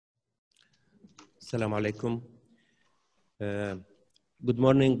Assalamu alaikum. Good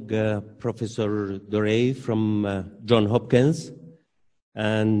morning, Professor Doré from Johns Hopkins.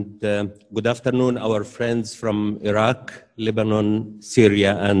 And good afternoon, our friends from Iraq, Lebanon,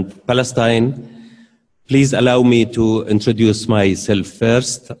 Syria, and Palestine. Please allow me to introduce myself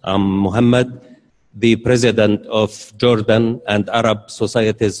first. I'm Muhammad, the president of Jordan and Arab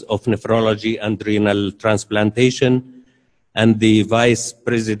Societies of Nephrology and Renal Transplantation, and the vice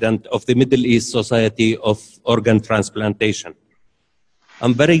president of the Middle East Society of Organ Transplantation.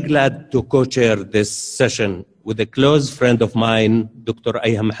 I'm very glad to co-chair this session with a close friend of mine, Dr.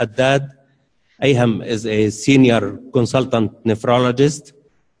 Ayham Haddad. Ayham is a senior consultant nephrologist.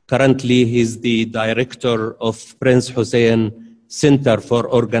 Currently, he's the director of Prince Hussein Center for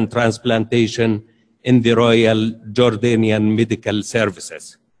Organ Transplantation in the Royal Jordanian Medical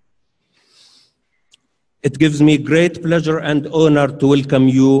Services. It gives me great pleasure and honor to welcome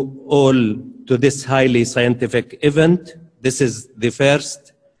you all to this highly scientific event. This is the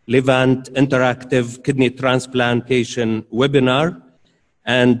first Levant Interactive Kidney Transplantation webinar,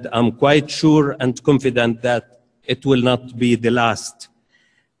 and I'm quite sure and confident that it will not be the last.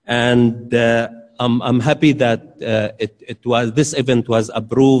 And I'm happy that this event was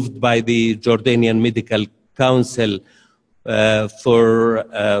approved by the Jordanian Medical Council for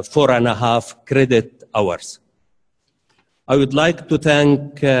 4.5 credit hours. I would like to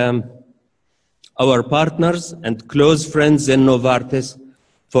thank our partners and close friends in Novartis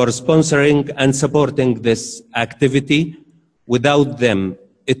for sponsoring and supporting this activity. Without them,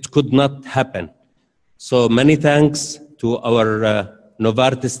 it could not happen. So many thanks to our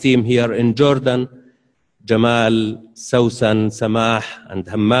Novartis team here in Jordan, Jamal, Sausan, Samah, and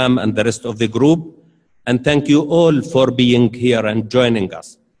Hammam, and the rest of the group. And thank you all for being here and joining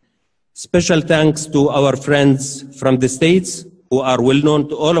us. Special thanks to our friends from the States who are well known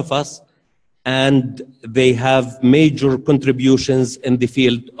to all of us, and they have major contributions in the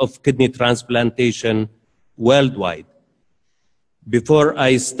field of kidney transplantation worldwide. Before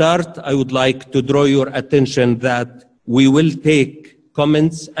I start, I would like to draw your attention that we will take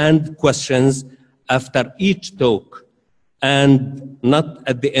comments and questions after each talk and not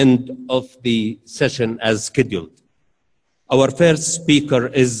at the end of the session as scheduled. Our first speaker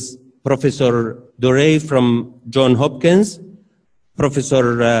is Professor Doré from Johns Hopkins.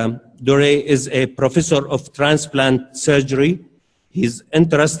 Professor Doré is a professor of transplant surgery. He's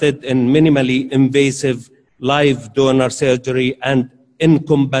interested in minimally invasive live donor surgery and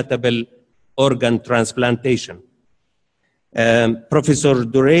incompatible organ transplantation. Professor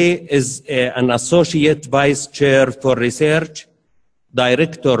Doré is an associate vice chair for research,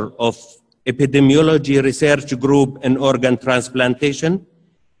 director of epidemiology research group in organ transplantation.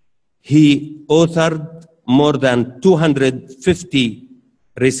 He authored more than 250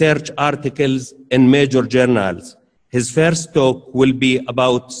 research articles in major journals. His first talk will be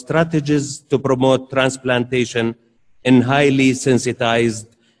about strategies to promote transplantation in highly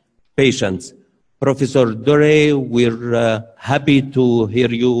sensitized patients. Professor Doré, we're happy to hear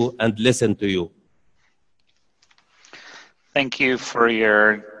you and listen to you. Thank you for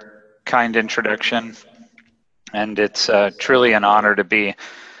your kind introduction. And it's truly an honor to be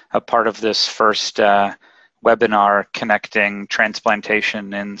a part of this first webinar connecting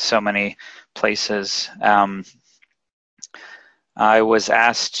transplantation in so many places. I was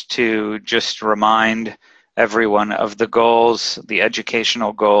asked to just remind everyone of the goals, the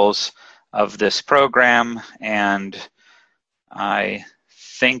educational goals of this program, and I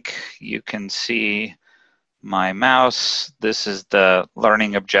think you can see my mouse. This is the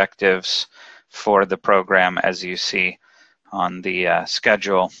learning objectives for the program as you see on the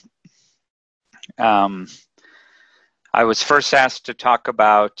schedule. I was first asked to talk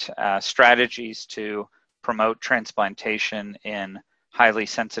about strategies to promote transplantation in highly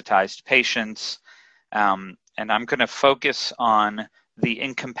sensitized patients. And I'm going to focus on the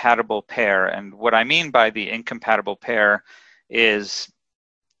incompatible pair. And what I mean by the incompatible pair is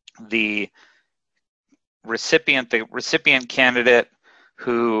the recipient candidate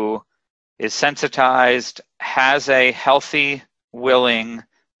who is sensitized, has a healthy, willing,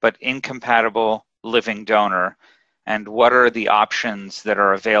 but incompatible living donor, and what are the options that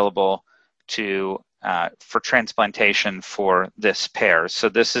are available to for transplantation for this pair. So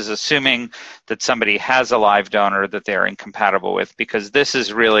this is assuming that somebody has a live donor that they're incompatible with, because this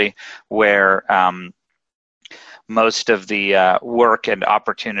is really where most of the work and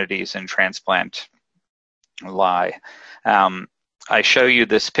opportunities in transplant lie. I show you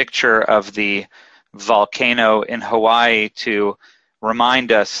this picture of the volcano in Hawaii to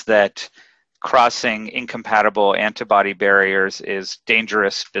remind us that crossing incompatible antibody barriers is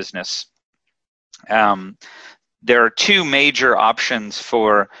dangerous business. There are two major options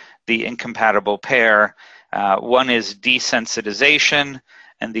for the incompatible pair. One is desensitization,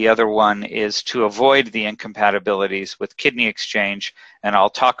 and the other one is to avoid the incompatibilities with kidney exchange, and I'll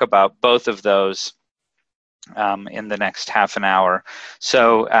talk about both of those in the next half an hour.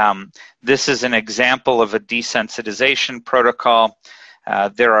 So this is an example of a desensitization protocol.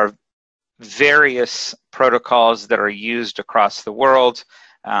 There are various protocols that are used across the world,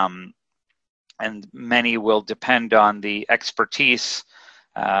 and many will depend on the expertise,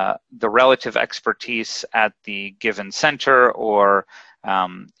 the relative expertise at the given center, or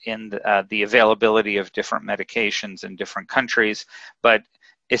in the availability of different medications in different countries. But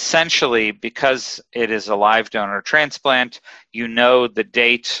essentially, because it is a live donor transplant, you know the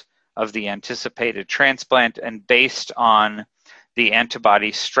date of the anticipated transplant, and based on the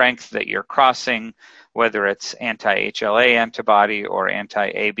antibody strength that you're crossing, whether it's anti-HLA antibody or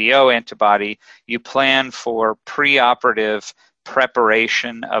anti-ABO antibody, you plan for preoperative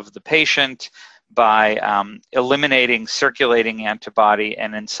preparation of the patient by eliminating circulating antibody,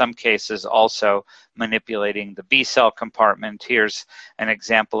 and in some cases also manipulating the B-cell compartment. Here's an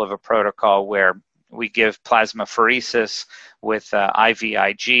example of a protocol where we give plasmapheresis with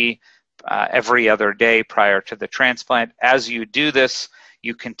IVIG every other day prior to the transplant. As you do this,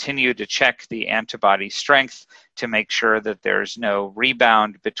 you continue to check the antibody strength to make sure that there's no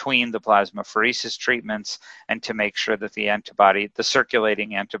rebound between the plasmapheresis treatments, and to make sure that the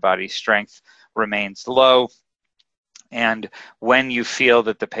circulating antibody strength remains low. And when you feel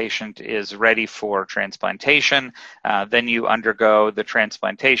that the patient is ready for transplantation, then you undergo the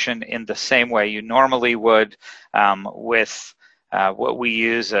transplantation in the same way you normally would, with what we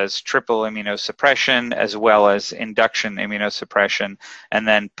use as triple immunosuppression as well as induction immunosuppression. And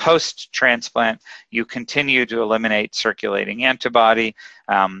then post-transplant, you continue to eliminate circulating antibody,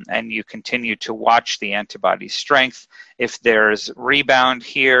 and you continue to watch the antibody strength. If there's rebound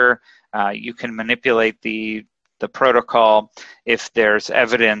here, you can manipulate the protocol. If there's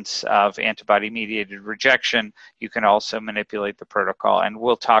evidence of antibody-mediated rejection, you can also manipulate the protocol. And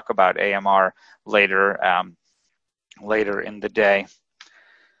we'll talk about AMR later in the day.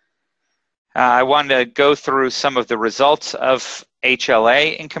 I want to go through some of the results of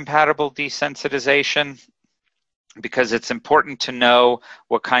HLA incompatible desensitization, because it's important to know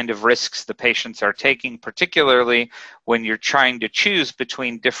what kind of risks the patients are taking, particularly when you're trying to choose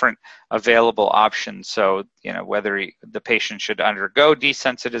between different available options. So, whether the patient should undergo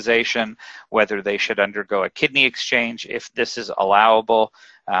desensitization, whether they should undergo a kidney exchange, if this is allowable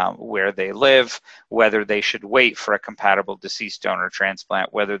where they live, whether they should wait for a compatible deceased donor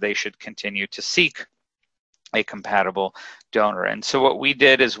transplant, whether they should continue to seek a compatible donor. And so what we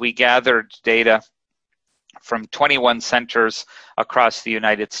did is we gathered data from 21 centers across the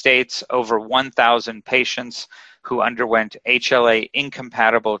United States, over 1,000 patients who underwent HLA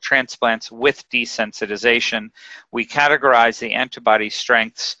incompatible transplants with desensitization. We categorized the antibody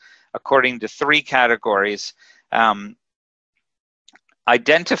strengths according to three categories: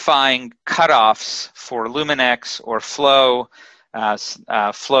 identifying cutoffs for Luminex or flow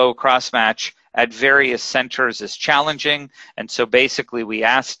crossmatch at various centers is challenging, and so basically we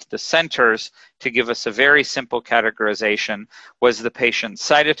asked the centers to give us a very simple categorization. Was the patient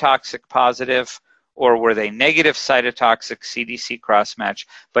cytotoxic positive, or were they negative cytotoxic CDC crossmatch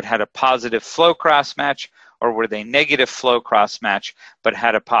but had a positive flow crossmatch, or were they negative flow crossmatch but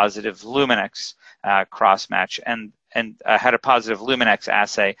had a positive Luminex crossmatch and had a positive Luminex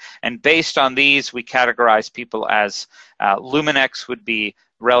assay? And based on these, we categorize people as Luminex would be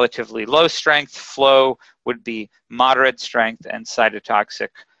relatively low strength, flow would be moderate strength, and cytotoxic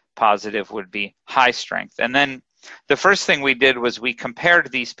positive would be high strength. And then the first thing we did was we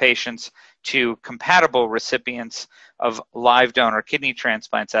compared these patients to compatible recipients of live donor kidney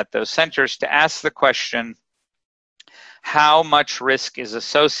transplants at those centers to ask the question, how much risk is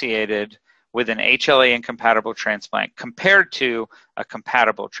associated with an HLA incompatible transplant compared to a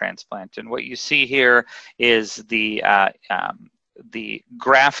compatible transplant? And what you see here is the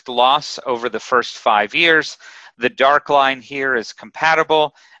graft loss over the first 5 years. The dark line here is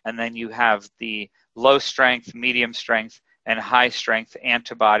compatible, and then you have the low strength, medium strength, and high strength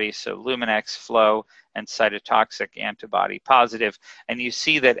antibodies, so Luminex, flow, and cytotoxic antibody positive. And you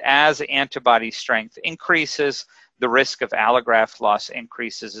see that as antibody strength increases, the risk of allograft loss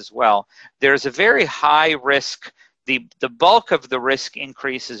increases as well. There's a very high risk. The bulk of the risk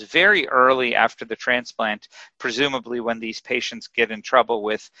increases very early after the transplant, presumably when these patients get in trouble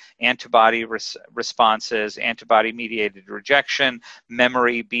with antibody responses, antibody-mediated rejection,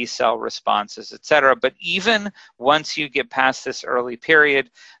 memory, B-cell responses, etc. But even once you get past this early period,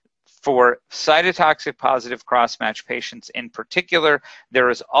 For cytotoxic positive cross-match patients in particular,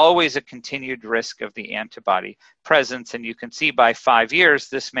 there is always a continued risk of the antibody presence, and you can see by 5 years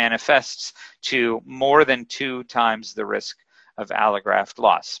this manifests to more than 2 times the risk of allograft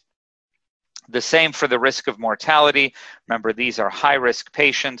loss. The same for the risk of mortality. Remember, these are high-risk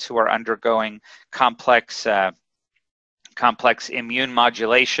patients who are undergoing complex immune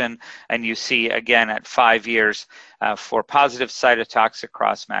modulation, and you see again at 5 years for positive cytotoxic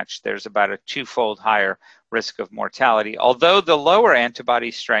cross-match, there's about a 2-fold higher risk of mortality, although the lower antibody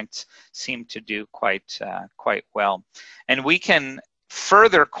strengths seem to do quite well. And we can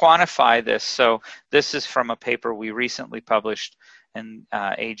further quantify this. So this is from a paper we recently published in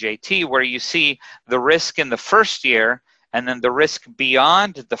AJT, where you see the risk in the first year and then the risk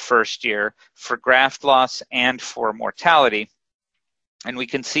beyond the first year for graft loss and for mortality. And we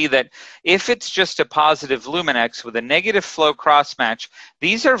can see that if it's just a positive Luminex with a negative flow cross-match,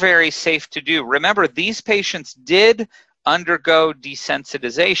 these are very safe to do. Remember, these patients did undergo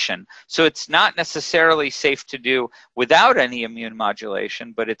desensitization, so it's not necessarily safe to do without any immune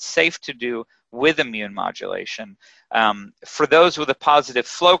modulation, but it's safe to do with immune modulation. For those with a positive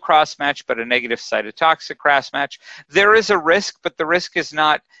flow cross-match but a negative cytotoxic cross-match, there is a risk, but the risk is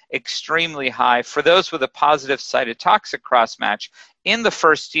not extremely high. For those with a positive cytotoxic cross-match, in the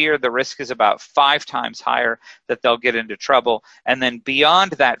first year, the risk is about 5 times higher that they'll get into trouble. And then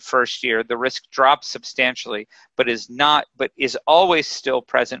beyond that first year, the risk drops substantially, but is always still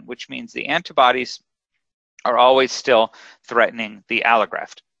present, which means the antibodies are always still threatening the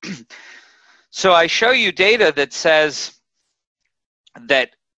allograft. So I show you data that says that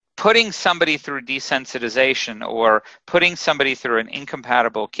putting somebody through desensitization or putting somebody through an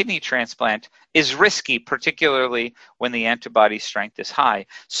incompatible kidney transplant is risky, particularly when the antibody strength is high.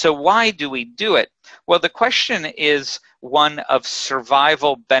 So why do we do it? Well, the question is one of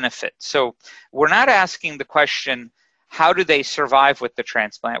survival benefit. So we're not asking the question, how do they survive with the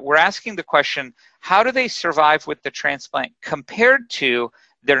transplant? We're asking the question, how do they survive with the transplant compared to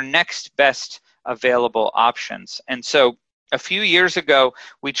their next best available options? And so a few years ago,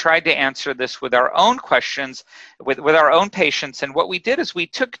 we tried to answer this with our own questions, with our own patients. And what we did is we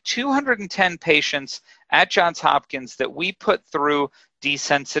took 210 patients at Johns Hopkins that we put through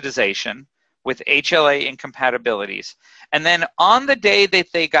desensitization with HLA incompatibilities. And then on the day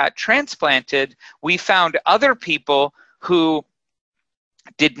that they got transplanted, we found other people who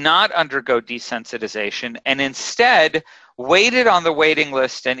did not undergo desensitization and instead waited on the waiting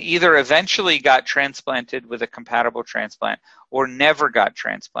list and either eventually got transplanted with a compatible transplant or never got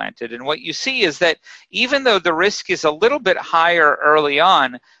transplanted. And what you see is that even though the risk is a little bit higher early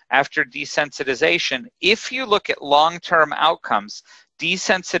on after desensitization, if you look at long-term outcomes,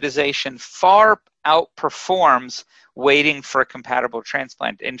 desensitization far outperforms waiting for a compatible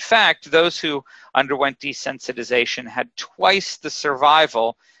transplant. In fact, those who underwent desensitization had twice the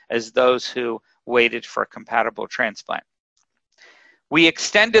survival as those who waited for a compatible transplant. We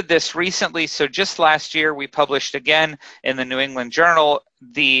extended this recently, so just last year we published again in the New England Journal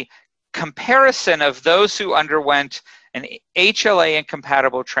the comparison of those who underwent an HLA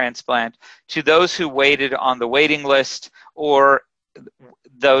incompatible transplant to those who waited on the waiting list, or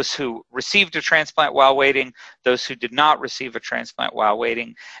those who received a transplant while waiting, those who did not receive a transplant while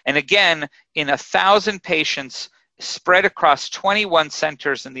waiting. And again, in 1,000 patients spread across 21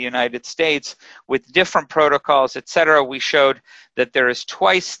 centers in the United States with different protocols, et cetera, we showed that there is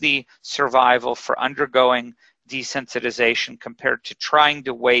twice the survival for undergoing desensitization compared to trying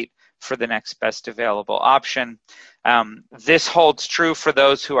to wait for the next best available option. This holds true for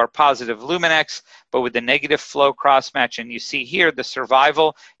those who are positive Luminex, but with the negative flow cross-match. And you see here the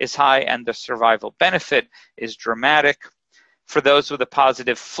survival is high and the survival benefit is dramatic. For those with a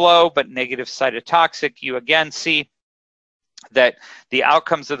positive flow but negative cytotoxic, you again see that the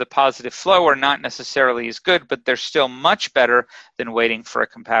outcomes of the positive flow are not necessarily as good, but they're still much better than waiting for a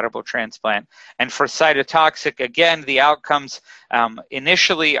compatible transplant. And for cytotoxic, again, the outcomes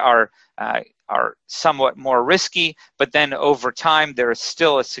initially are somewhat more risky, but then over time there is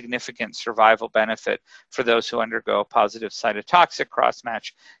still a significant survival benefit for those who undergo a positive cytotoxic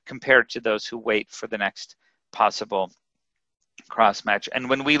cross-match compared to those who wait for the next possible cross-match. And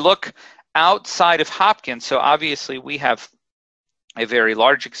when we look outside of Hopkins, so obviously we have a very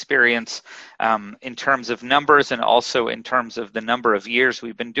large experience in terms of numbers and also in terms of the number of years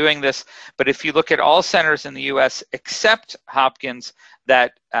we've been doing this. But if you look at all centers in the US except Hopkins,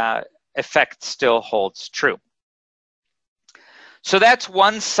 that effect still holds true. So that's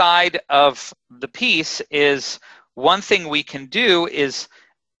one side of the piece. Is one thing we can do is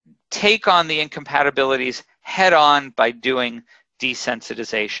take on the incompatibilities head on by doing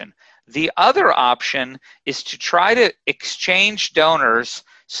desensitization. The other option is to try to exchange donors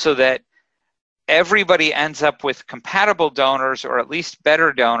so that everybody ends up with compatible donors, or at least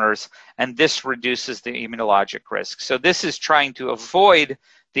better donors, and this reduces the immunologic risk. So this is trying to avoid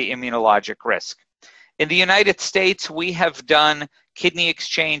the immunologic risk. In the United States, we have done kidney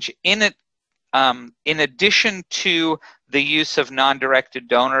exchange in addition to the use of non-directed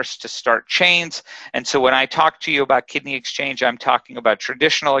donors to start chains. And so when I talk to you about kidney exchange, I'm talking about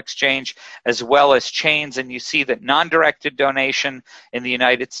traditional exchange as well as chains. And you see that non-directed donation in the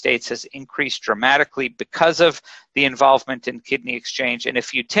United States has increased dramatically because of the involvement in kidney exchange. And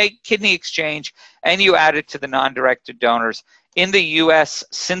if you take kidney exchange and you add it to the non-directed donors, in the US,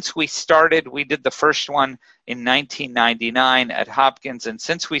 since we started, we did the first one in 1999 at Hopkins. And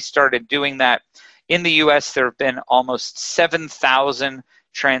since we started doing that, in the US, there have been almost 7,000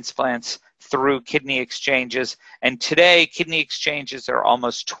 transplants through kidney exchanges. And today, kidney exchanges are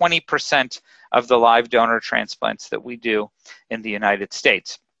almost 20% of the live donor transplants that we do in the United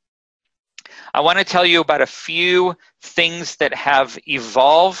States. I want to tell you about a few things that have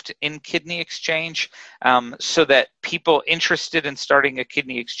evolved in kidney exchange so that people interested in starting a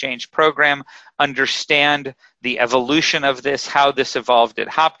kidney exchange program understand the evolution of this, how this evolved at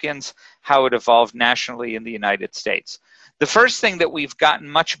Hopkins, how it evolved nationally in the United States. The first thing that we've gotten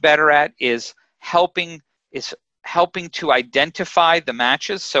much better at is helping to identify the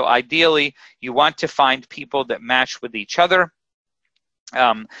matches. So ideally, you want to find people that match with each other.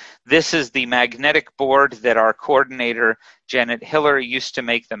 This is the magnetic board that our coordinator, Janet Hiller, used to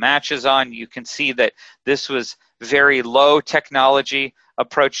make the matches on. You can see that this was very low technology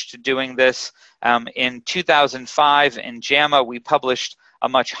approach to doing this. In 2005 in JAMA, we published a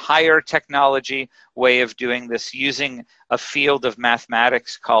much higher technology way of doing this using a field of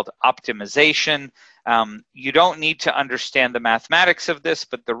mathematics called optimization. You don't need to understand the mathematics of this,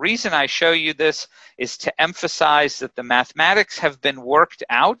 but the reason I show you this is to emphasize that the mathematics have been worked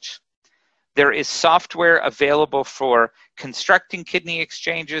out. There is software available for constructing kidney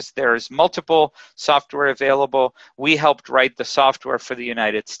exchanges. There's multiple software available. We helped write the software for the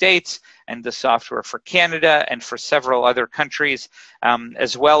United States and the software for Canada and for several other countries,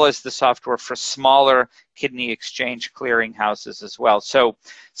 as well as the software for smaller kidney exchange clearinghouses as well. So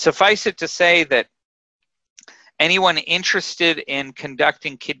suffice it to say that anyone interested in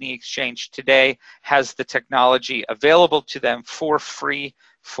conducting kidney exchange today has the technology available to them for free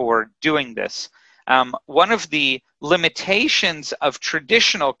for doing this. One of the limitations of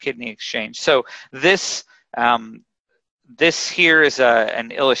traditional kidney exchange, so this here is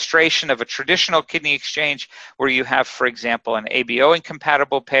an illustration of a traditional kidney exchange where you have, for example, an ABO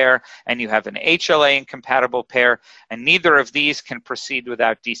incompatible pair and you have an HLA incompatible pair, and neither of these can proceed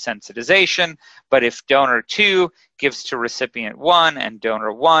without desensitization. But if donor 2 gives to recipient 1 and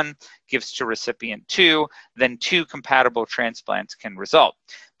donor 1 gives to recipient 2, then 2 compatible transplants can result.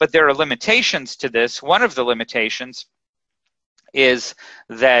 But there are limitations to this. One of the limitations is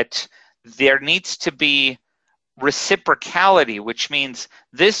that there needs to be reciprocality, which means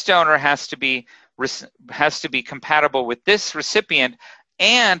this donor has to be compatible with this recipient,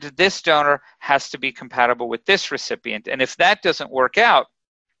 and this donor has to be compatible with this recipient. And if that doesn't work out,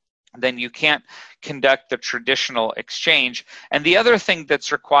 then you can't conduct the traditional exchange. And the other thing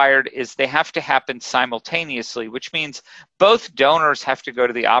that's required is they have to happen simultaneously, which means both donors have to go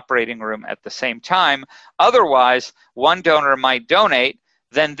to the operating room at the same time. Otherwise, one donor might donate,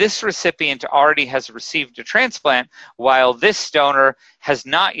 then this recipient already has received a transplant, while this donor has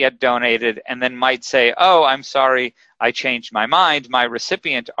not yet donated, and then might say, oh, I'm sorry, I changed my mind. My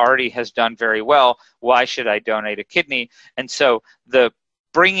recipient already has done very well. Why should I donate a kidney? And so the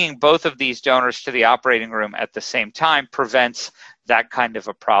bringing both of these donors to the operating room at the same time prevents that kind of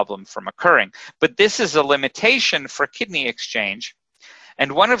a problem from occurring. But this is a limitation for kidney exchange.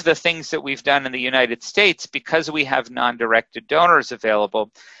 And one of the things that we've done in the United States, because we have non-directed donors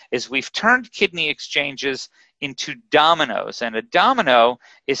available, is we've turned kidney exchanges into dominoes. And a domino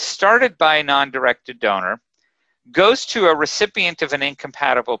is started by a non-directed donor, goes to a recipient of an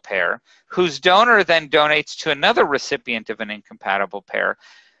incompatible pair, whose donor then donates to another recipient of an incompatible pair,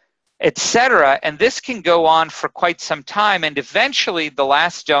 etc. And this can go on for quite some time, and eventually the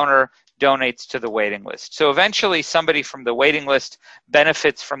last donor donates to the waiting list. So eventually somebody from the waiting list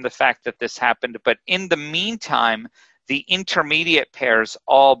benefits from the fact that this happened, but in the meantime, the intermediate pairs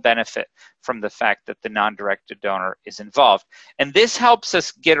all benefit from the fact that the non-directed donor is involved. And this helps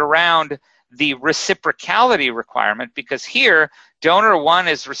us get around the reciprocality requirement, because here donor 1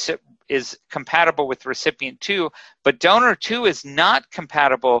 is compatible with recipient 2, but donor 2 is not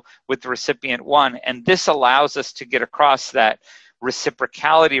compatible with recipient 1, and this allows us to get across that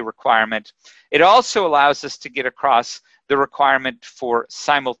reciprocality requirement. It also allows us to get across the requirement for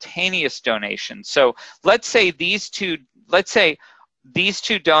simultaneous donation. So let's say these two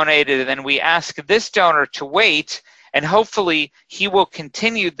donated, and then we ask this donor to wait, and hopefully he will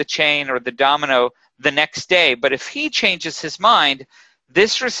continue the chain or the domino the next day. But if he changes his mind,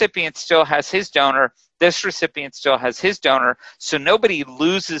 this recipient still has his donor, this recipient still has his donor, so nobody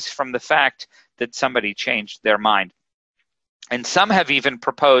loses from the fact that somebody changed their mind. And some have even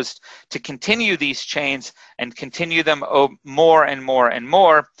proposed to continue these chains and continue them more and more and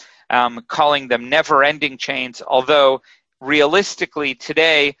more, calling them never-ending chains, although realistically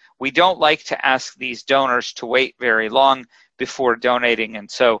today, we don't like to ask these donors to wait very long before donating,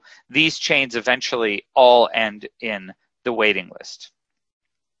 and so these chains eventually all end in the waiting list.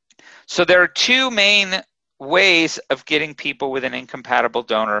 So there are two main ways of getting people with an incompatible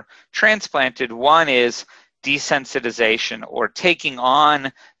donor transplanted. One is desensitization, or taking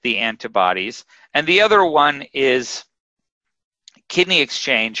on the antibodies, and the other one is kidney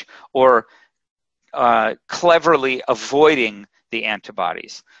exchange, or cleverly avoiding the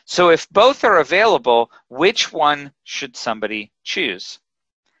antibodies. So if both are available, which one should somebody choose?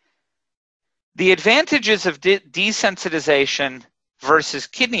 The advantages of desensitization versus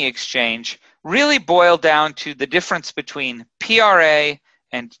kidney exchange really boil down to the difference between PRA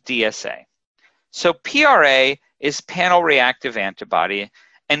and DSA. So PRA is panel reactive antibody,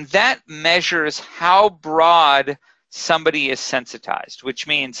 and that measures how broad somebody is sensitized, which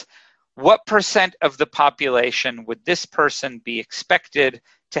means what percent of the population would this person be expected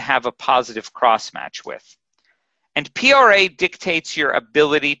to have a positive cross-match with? And PRA dictates your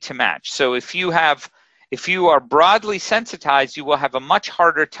ability to match. So if you are broadly sensitized, you will have a much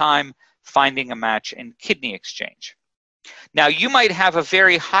harder time finding a match in kidney exchange. Now, you might have a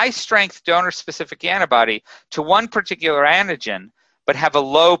very high-strength donor-specific antibody to one particular antigen, but have a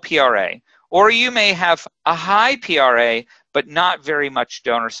low PRA. Or you may have a high PRA, but not very much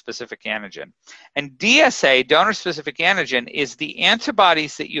donor-specific antigen. And DSA, donor-specific antigen, is the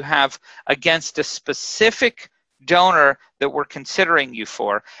antibodies that you have against a specific donor that we're considering you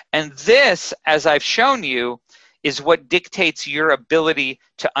for. And this, as I've shown you, is what dictates your ability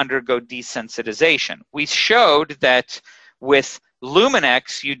to undergo desensitization. We showed that with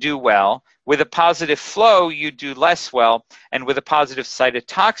Luminex, you do well. With a positive flow, you do less well. And with a positive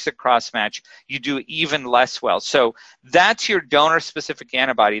cytotoxic crossmatch, you do even less well. So that's your donor-specific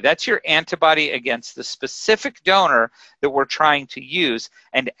antibody. That's your antibody against the specific donor that we're trying to use.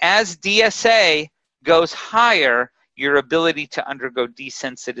 And as DSA goes higher, your ability to undergo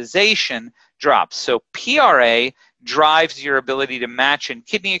desensitization drops. So PRA drives your ability to match in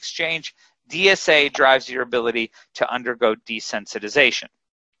kidney exchange. DSA drives your ability to undergo desensitization.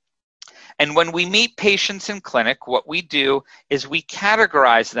 And when we meet patients in clinic, what we do is we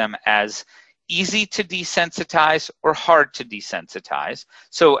categorize them as easy to desensitize or hard to desensitize.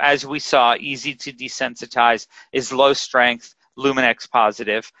 So as we saw, easy to desensitize is low strength, Luminex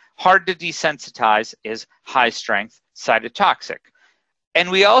positive. Hard to desensitize is high strength, cytotoxic. And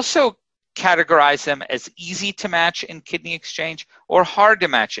we also categorize them as easy to match in kidney exchange or hard to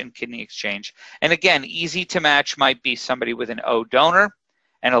match in kidney exchange. And again, easy to match might be somebody with an O donor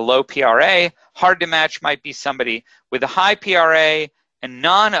and a low PRA. Hard to match might be somebody with a high PRA, a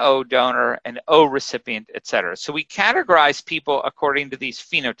non-O donor, an O recipient, etc. So we categorize people according to these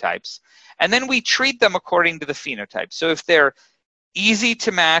phenotypes, and then we treat them according to the phenotype. So if they're easy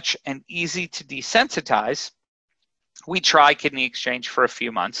to match and easy to desensitize, we try kidney exchange for a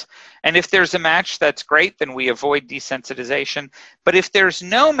few months. And if there's a match, that's great, then we avoid desensitization. But if there's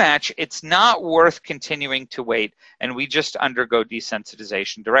no match, it's not worth continuing to wait, and we just undergo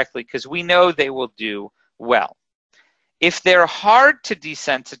desensitization directly because we know they will do well. If they're hard to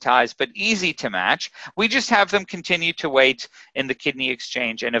desensitize but easy to match, we just have them continue to wait in the kidney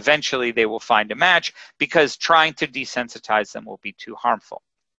exchange, and eventually they will find a match because trying to desensitize them will be too harmful.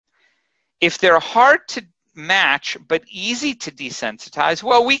 If they're hard to match but easy to desensitize,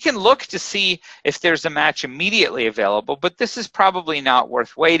 well, we can look to see if there's a match immediately available, but this is probably not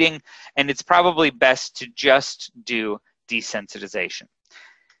worth waiting, and it's probably best to just do desensitization.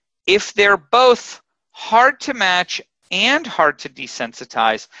 If they're both hard to match and hard to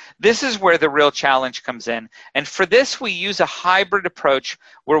desensitize, this is where the real challenge comes in. And for this, we use a hybrid approach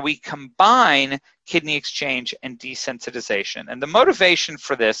where we combine kidney exchange and desensitization. And the motivation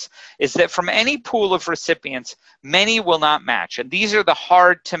for this is that from any pool of recipients, many will not match. And these are the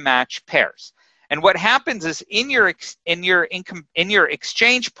hard to match pairs. And what happens is in your exchange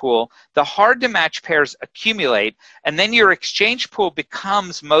pool, the hard to match pairs accumulate, and then your exchange pool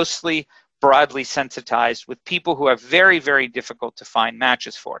becomes mostly broadly sensitized with people who are very, very difficult to find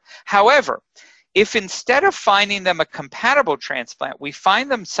matches for. However, if instead of finding them a compatible transplant, we find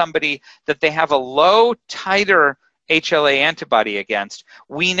them somebody that they have a low titer HLA antibody against,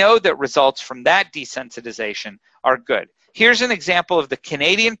 we know that results from that desensitization are good. Here's an example of the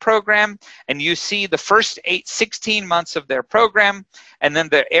Canadian program, and you see the first 16 months of their program, and then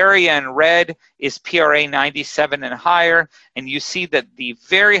the area in red is PRA 97 and higher, and you see that the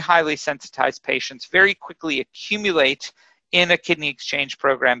very highly sensitized patients very quickly accumulate in a kidney exchange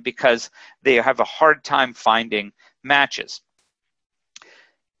program because they have a hard time finding matches.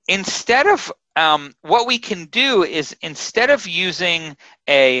 Instead of what we can do is, instead of using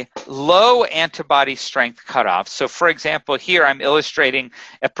a low antibody strength cutoff, so for example, here I'm illustrating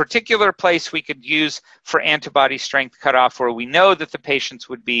a particular place we could use for antibody strength cutoff where we know that the patients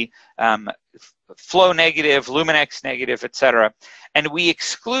would be flow negative, Luminex negative, etc. And we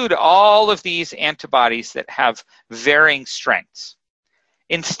exclude all of these antibodies that have varying strengths.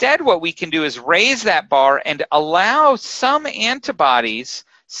 Instead, what we can do is raise that bar and allow some antibodies,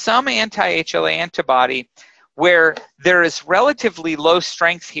 some anti-HLA antibody, where there is relatively low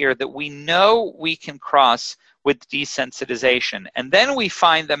strength here that we know we can cross with desensitization. And then we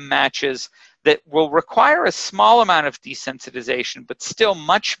find the matches that will require a small amount of desensitization, but still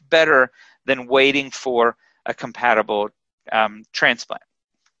much better than waiting for a compatible transplant.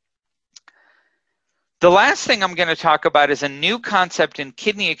 The last thing I'm going to talk about is a new concept in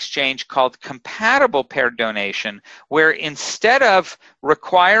kidney exchange called compatible pair donation, where instead of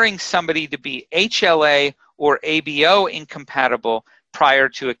requiring somebody to be HLA or ABO incompatible prior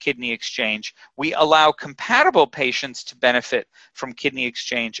to a kidney exchange, we allow compatible patients to benefit from kidney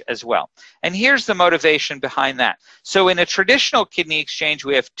exchange as well. And here's the motivation behind that. So in a traditional kidney exchange,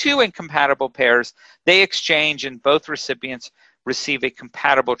 we have two incompatible pairs. They exchange and both recipients receive a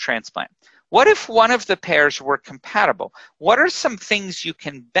compatible transplant. What if one of the pairs were compatible? What are some things you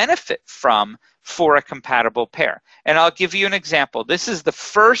can benefit from for a compatible pair? And I'll give you an example. This is the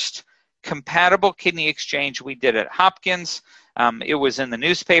first compatible kidney exchange we did at Hopkins. It was in the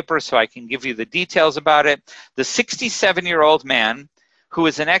newspaper, so I can give you the details about it. The 67-year-old man, who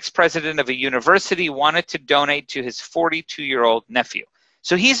is an ex-president of a university, wanted to donate to his 42-year-old nephew.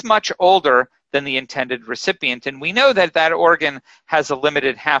 So he's much older than the intended recipient, and we know that that organ has a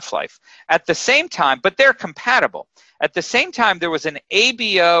limited half-life. At the same time, but they're compatible. At the same time, there was an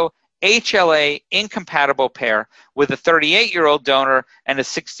ABO HLA incompatible pair with a 38-year-old donor and a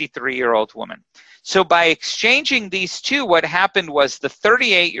 63-year-old woman. So by exchanging these two, what happened was the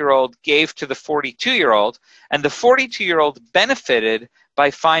 38-year-old gave to the 42-year-old, and the 42-year-old benefited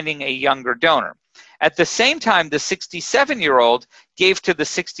by finding a younger donor. At the same time, the 67-year-old gave to the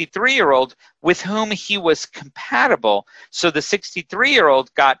 63-year-old with whom he was compatible. So the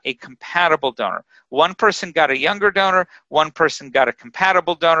 63-year-old got a compatible donor. One person got a younger donor, one person got a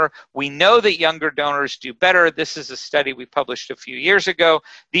compatible donor. We know that younger donors do better. This is a study we published a few years ago.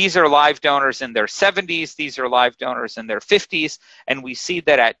 These are live donors in their 70s. These are live donors in their 50s. And we see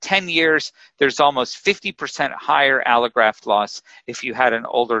that at 10 years, there's almost 50% higher allograft loss if you had an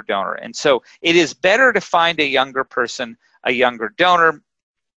older donor. And so it is better to find a younger person, a younger donor.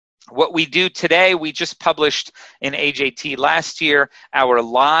 What we do today, we just published in AJT last year our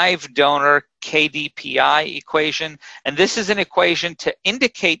live donor KDPI equation. And this is an equation to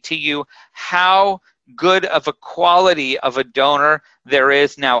indicate to you how good of a quality of a donor there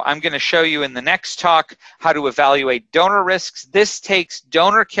is. Now, I'm going to show you in the next talk how to evaluate donor risks. This takes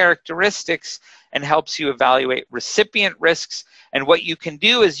donor characteristics and helps you evaluate recipient risks. And what you can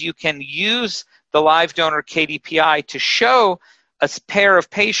do is you can use the live donor KDPI to show a pair of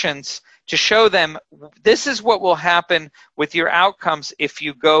patients, to show them this is what will happen with your outcomes if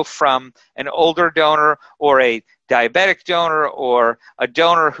you go from an older donor or a diabetic donor or a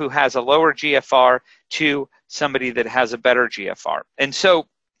donor who has a lower GFR to somebody that has a better GFR. And so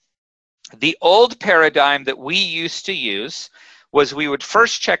the old paradigm that we used to use was we would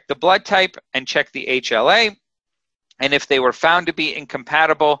first check the blood type and check the HLA. And if they were found to be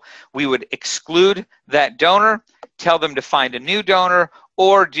incompatible, we would exclude that donor, tell them to find a new donor,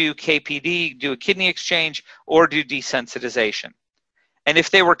 or do KPD, do a kidney exchange, or do desensitization. And if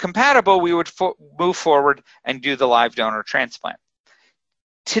they were compatible, we would move forward and do the live donor transplant.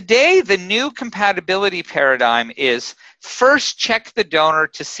 Today, the new compatibility paradigm is first check the donor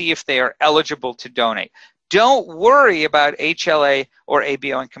to see if they are eligible to donate. Don't worry about HLA or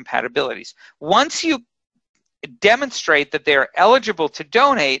ABO incompatibilities. Once you demonstrate that they are eligible to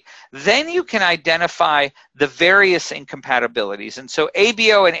donate, then you can identify the various incompatibilities. And so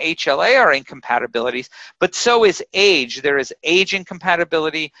ABO and HLA are incompatibilities, but so is age. There is age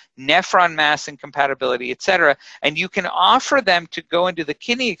incompatibility, nephron mass incompatibility, etc. And you can offer them to go into the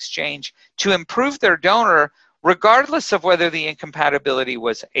kidney exchange to improve their donor, regardless of whether the incompatibility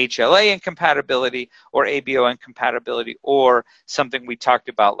was HLA incompatibility or ABO incompatibility or something we talked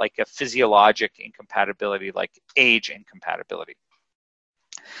about like a physiologic incompatibility like age incompatibility.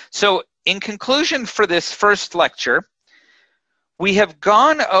 So in conclusion for this first lecture, we have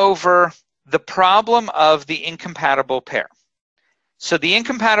gone over the problem of the incompatible pair. So the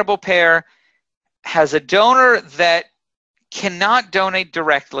incompatible pair has a donor that cannot donate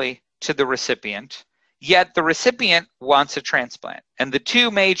directly to the recipient, yet the recipient wants a transplant. And the two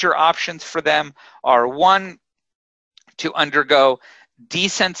major options for them are, one, to undergo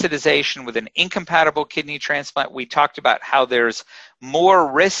desensitization with an incompatible kidney transplant. We talked about how there's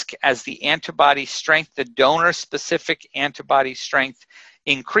more risk as the antibody strength, the donor-specific antibody strength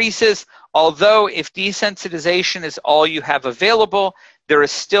increases. Although if desensitization is all you have available, there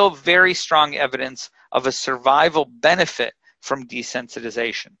is still very strong evidence of a survival benefit from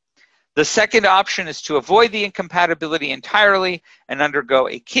desensitization. The second option is to avoid the incompatibility entirely and undergo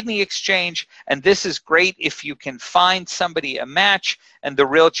a kidney exchange. And this is great if you can find somebody a match, and the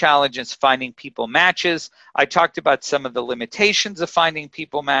real challenge is finding people matches. I talked about some of the limitations of finding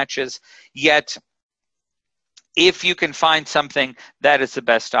people matches, yet if you can find something, that is the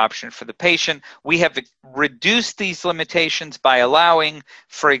best option for the patient. We have reduced these limitations by allowing,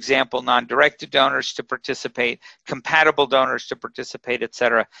 for example, non-directed donors to participate, compatible donors to participate,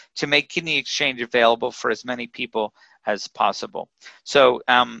 etc., to make kidney exchange available for as many people as possible. So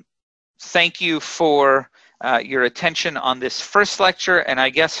thank you for your attention on this first lecture, and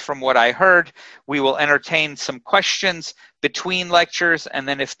I guess from what I heard, we will entertain some questions between lectures, and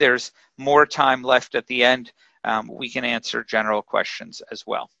then if there's more time left at the end, we can answer general questions as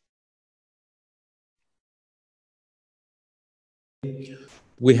well.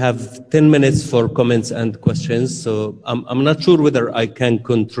 We have 10 minutes for comments and questions. So I'm not sure whether I can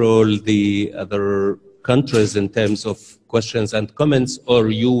control the other countries in terms of questions and comments, or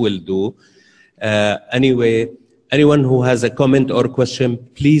you will do. Anyway, anyone who has a comment or question,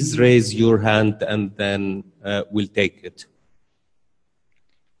 please raise your hand and then we'll take it.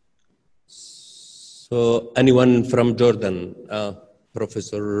 So anyone from Jordan?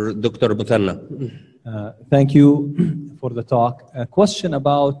 Professor Dr. Mutanna. Thank you for the talk. A question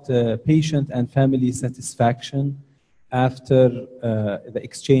about patient and family satisfaction after the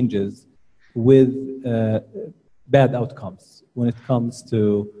exchanges with bad outcomes when it comes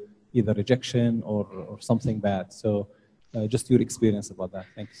to either rejection or something bad. So just your experience about that.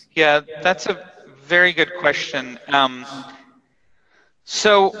 Thanks. Yeah, that's a very good question.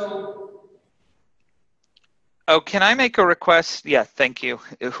 Oh, can I make a request? Yeah, thank you.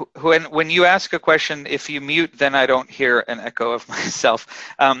 When you ask a question, if you mute, then I don't hear an echo of myself.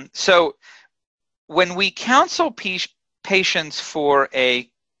 So when we counsel patients for a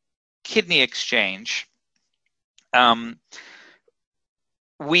kidney exchange,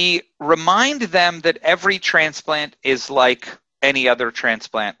 we remind them that every transplant is like any other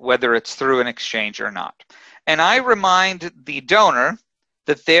transplant, whether it's through an exchange or not. And I remind the donor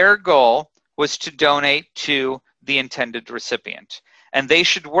that their goal was to donate to the intended recipient. And they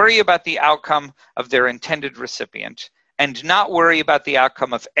should worry about the outcome of their intended recipient and not worry about the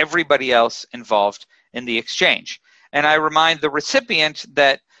outcome of everybody else involved in the exchange. And I remind the recipient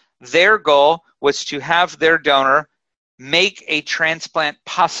that their goal was to have their donor make a transplant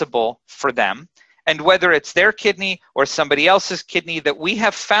possible for them. And whether it's their kidney or somebody else's kidney, that we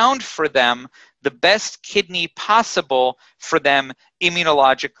have found for them the best kidney possible for them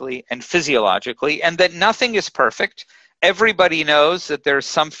immunologically and physiologically, and that nothing is perfect. Everybody knows that there's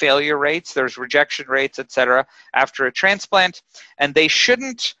some failure rates, there's rejection rates, etc., after a transplant, and they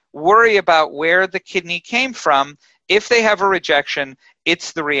shouldn't worry about where the kidney came from. If they have a rejection,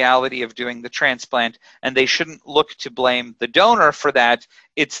 it's the reality of doing the transplant, and they shouldn't look to blame the donor for that.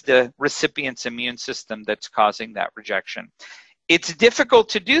 It's the recipient's immune system that's causing that rejection. It's difficult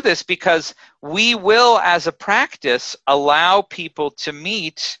to do this because we will, as a practice, allow people to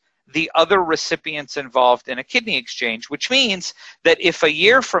meet the other recipients involved in a kidney exchange, which means that if a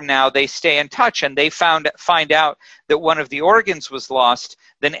year from now they stay in touch and they find out that one of the organs was lost,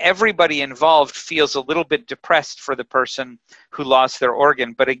 then everybody involved feels a little bit depressed for the person who lost their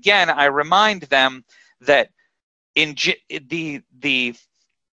organ. But again, I remind them that in the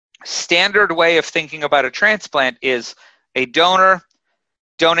standard way of thinking about a transplant is a donor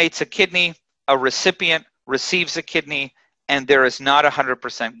donates a kidney, a recipient receives a kidney, and there is not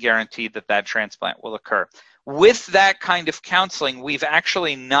 100% guarantee that that transplant will occur. With that kind of counseling, we've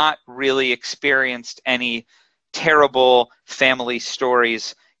actually not really experienced any terrible family stories,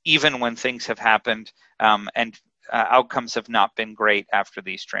 even when things have happened and outcomes have not been great after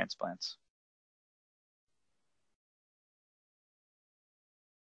these transplants.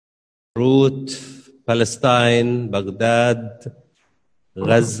 Beirut, Palestine, Baghdad,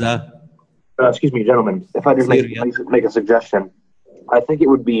 Gaza. Excuse me, gentlemen. If I just make a suggestion, I think it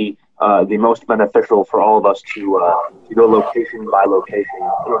would be the most beneficial for all of us to go location by location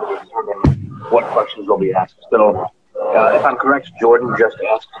in order to determine what questions will be asked. So, if I'm correct, Jordan just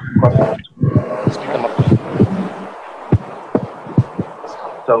asked questions.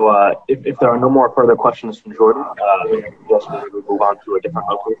 So, if there are no more further questions from Jordan, we just move on to a different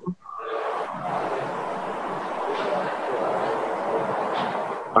location.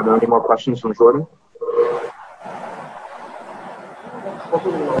 Are there any more questions from Jordan?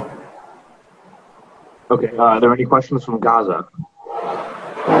 Okay, are there any questions from Gaza?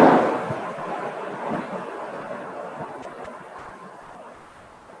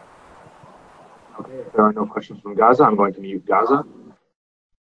 Okay, if there are no questions from Gaza, I'm going to mute Gaza.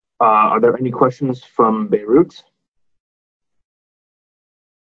 Are there any questions from Beirut?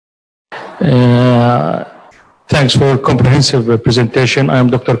 Thanks for a comprehensive presentation. I'm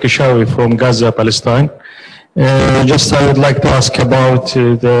Dr. Kishawi from Gaza, Palestine. Just I would like to ask about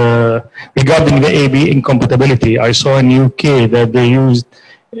regarding the AB incompatibility. I saw in UK that they used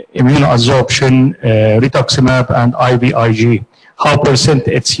immunoadsorption, rituximab, and IVIG. How percent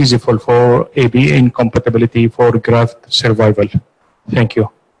it's useful for AB incompatibility for graft survival? Thank you.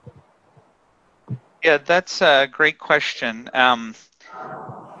 Yeah, that's a great question.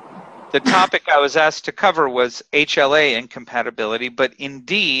 The topic I was asked to cover was HLA incompatibility, but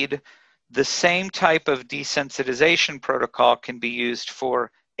indeed, the same type of desensitization protocol can be used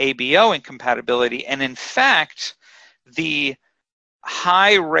for ABO incompatibility. And in fact, the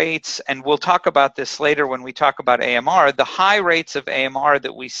high rates, and we'll talk about this later when we talk about AMR, the high rates of AMR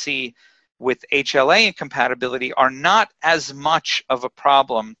that we see with HLA incompatibility are not as much of a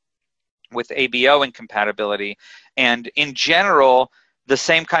problem with ABO incompatibility. And in general, the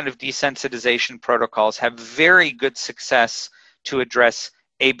same kind of desensitization protocols have very good success to address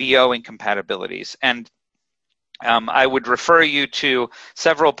ABO incompatibilities. And I would refer you to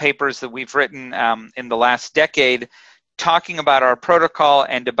several papers that we've written in the last decade talking about our protocol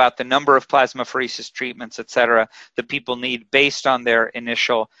and about the number of plasmapheresis treatments, et cetera, that people need based on their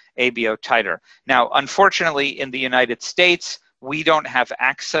initial ABO titer. Now, unfortunately, in the United States, we don't have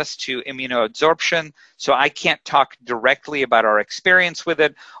access to immunoadsorption, so I can't talk directly about our experience with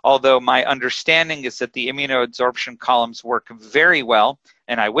it, although my understanding is that the immunoadsorption columns work very well,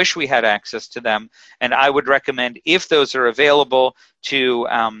 and I wish we had access to them, and I would recommend, if those are available, to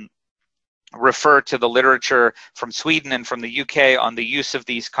refer to the literature from Sweden and from the UK on the use of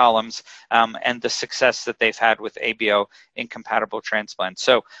these columns and the success that they've had with ABO incompatible transplants.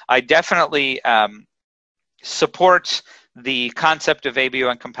 So I definitely support the concept of ABO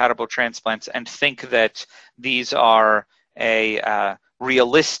incompatible transplants and think that these are a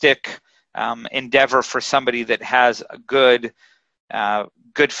realistic endeavor for somebody that has good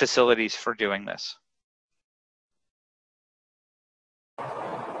facilities for doing this.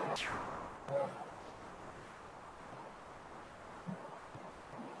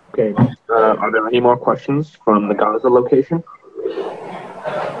 Okay, are there any more questions from the Gaza location?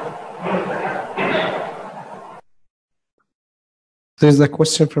 There's a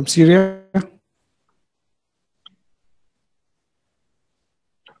question from Syria.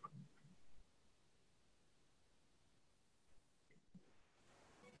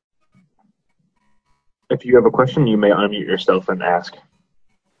 If you have a question, you may unmute yourself and ask.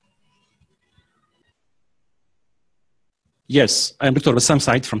 Yes, I'm Dr. Bassam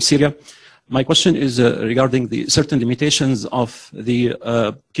Said from Syria. My question is regarding the certain limitations of the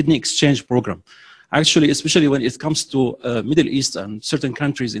kidney exchange program. Actually, especially when it comes to Middle East and certain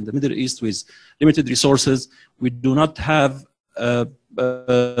countries in the Middle East with limited resources, we do not have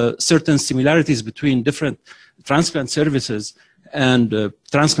certain similarities between different transplant services and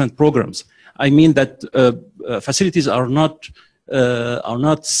transplant programs. I mean that facilities are not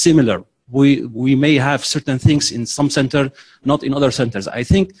similar. We may have certain things in some center, not in other centers. I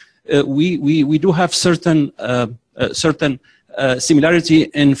think we do have certain similarity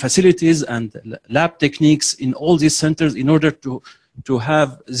in facilities and lab techniques in all these centers in order to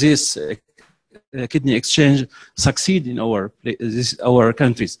have this kidney exchange succeed in our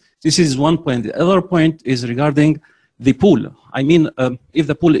countries. This is one point. The other point is regarding the pool. I mean, if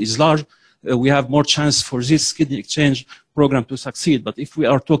the pool is large, we have more chance for this kidney exchange program to succeed. But if we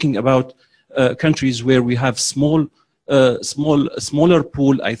are talking about countries where we have smaller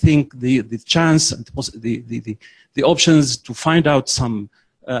pool, I think the chance and the options to find out some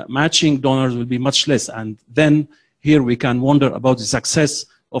matching donors will be much less. And then here we can wonder about the success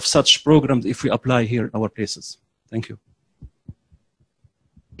of such programs if we apply here in our places. Thank you.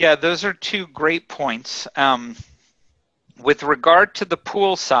 Yeah, those are two great points. With regard to the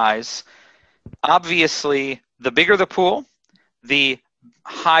pool size, obviously, the bigger the pool, the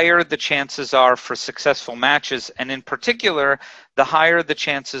higher the chances are for successful matches, and in particular, the higher the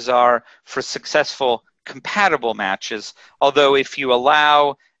chances are for successful compatible matches. Although if you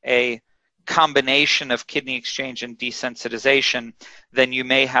allow a combination of kidney exchange and desensitization, then you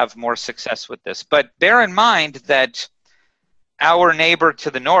may have more success with this. But bear in mind that our neighbor to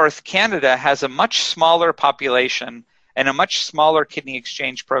the north, Canada, has a much smaller population and a much smaller kidney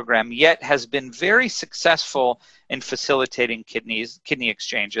exchange program, yet has been very successful in facilitating kidney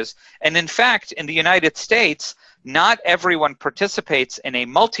exchanges. And in fact, in the United States, not everyone participates in a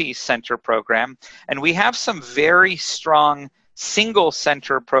multi-center program, and we have some very strong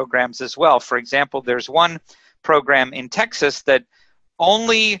single-center programs as well. For example, there's one program in Texas that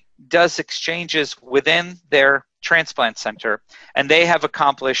only does exchanges within their transplant center, and they have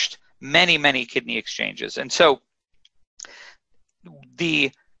accomplished many, many kidney exchanges. And so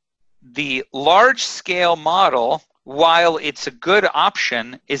the large-scale model, while it's a good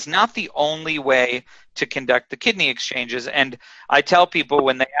option, is not the only way to conduct the kidney exchanges. And I tell people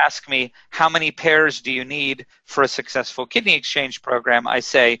when they ask me, how many pairs do you need for a successful kidney exchange program? I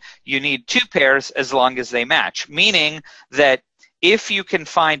say, you need 2 pairs as long as they match, meaning that if you can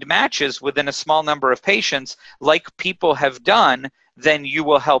find matches within a small number of patients, like people have done, then you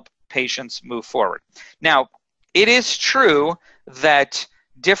will help patients move forward. Now, it is true that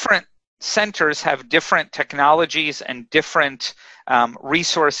different centers have different technologies and different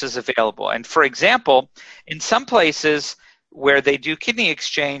resources available. And for example, in some places where they do kidney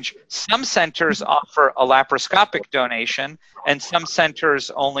exchange, some centers offer a laparoscopic donation and some centers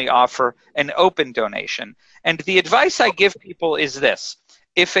only offer an open donation. And the advice I give people is this: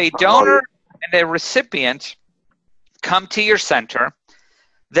 if a donor and a recipient come to your center,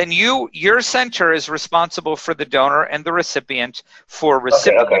 then your center is responsible for the donor and the recipient for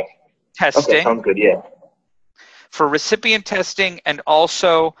recipient testing. Okay, sounds good, yeah. For recipient testing and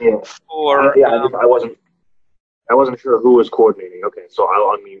also for... I wasn't sure who was coordinating. Okay, so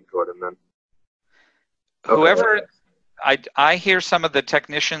I'll unmute Jordan then. Whoever... I hear some of the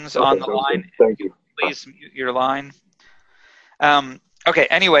technicians on the line. Good. Thank you. Please mute your line. Okay,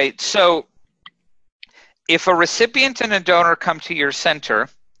 anyway, so if a recipient and a donor come to your center,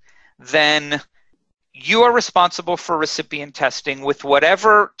 then you are responsible for recipient testing with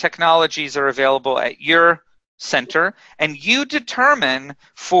whatever technologies are available at your center, and you determine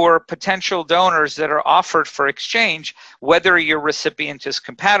for potential donors that are offered for exchange whether your recipient is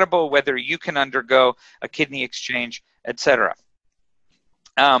compatible, whether you can undergo a kidney exchange, etc.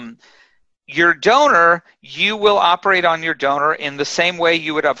 Your donor, you will operate on your donor in the same way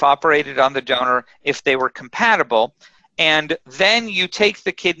you would have operated on the donor if they were compatible, and then you take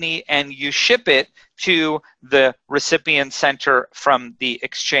the kidney and you ship it to the recipient center from the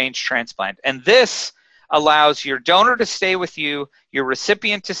exchange transplant. And this allows your donor to stay with you, your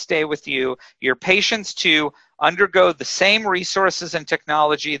recipient to stay with you, your patients to undergo the same resources and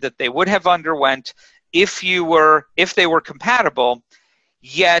technology that they would have underwent if they were compatible,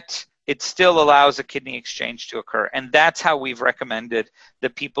 yet it still allows a kidney exchange to occur. And that's how we've recommended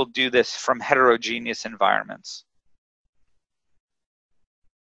that people do this from heterogeneous environments.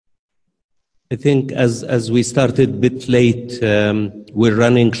 I think as we started a bit late, we're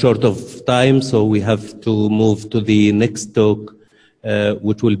running short of time, so we have to move to the next talk,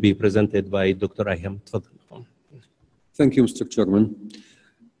 which will be presented by Dr. Ayham. Thank you, Mr. Chairman.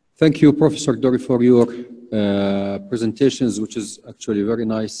 Thank you, Professor Dori, for your presentations, which is actually very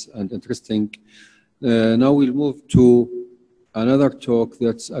nice and interesting. Now we'll move to another talk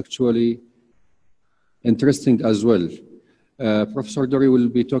that's actually interesting as well. Professor Dori will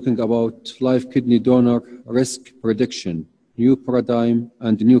be talking about live kidney donor risk prediction, new paradigm,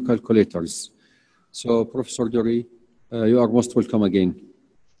 and new calculators. So, Professor Dori, you are most welcome again.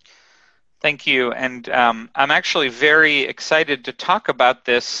 Thank you. And I'm actually very excited to talk about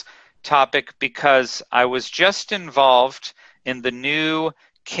this topic because I was just involved in the new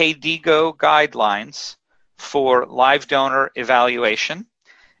KDIGO guidelines for live donor evaluation.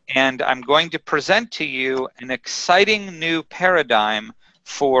 And I'm going to present to you an exciting new paradigm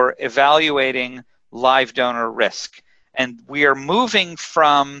for evaluating live donor risk. And we are moving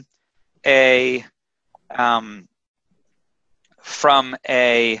from a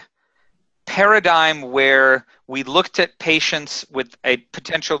paradigm where we looked at patients with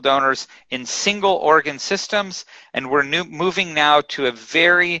potential donors in single organ systems, and we're moving now to a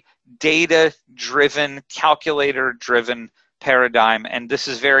very data-driven, calculator-driven paradigm, and this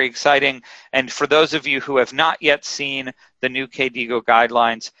is very exciting. And for those of you who have not yet seen the new KDIGO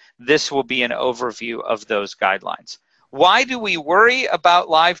guidelines, this will be an overview of those guidelines. Why do we worry about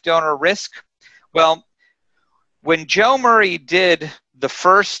live donor risk? Well, when Joe Murray did the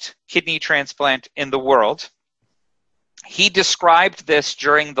first kidney transplant in the world, he described this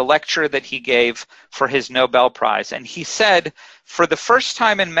during the lecture that he gave for his Nobel Prize. And he said, for the first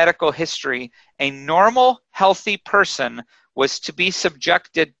time in medical history, a normal, healthy person was to be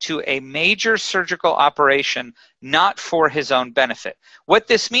subjected to a major surgical operation, not for his own benefit. What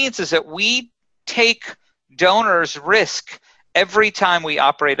this means is that we take donors' risk every time we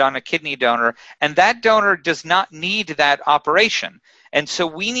operate on a kidney donor, and that donor does not need that operation. And so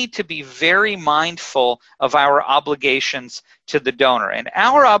we need to be very mindful of our obligations to the donor. And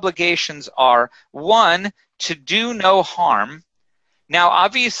our obligations are, one, to do no harm. Now,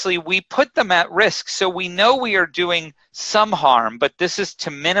 obviously, we put them at risk, so we know we are doing some harm, but this is to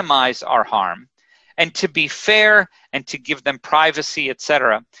minimize our harm and to be fair and to give them privacy,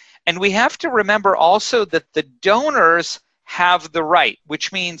 etc. And we have to remember also that the donors have the right,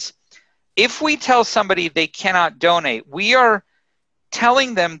 which means if we tell somebody they cannot donate, we are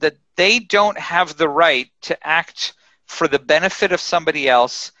telling them that they don't have the right to act for the benefit of somebody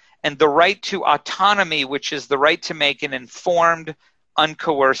else and the right to autonomy, which is the right to make an informed,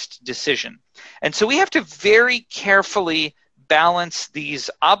 uncoerced decision. And so we have to very carefully balance these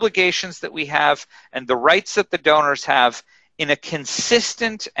obligations that we have and the rights that the donors have in a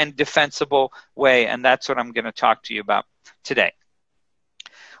consistent and defensible way. And that's what I'm going to talk to you about today.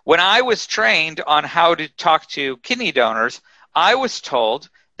 When I was trained on how to talk to kidney donors, I was told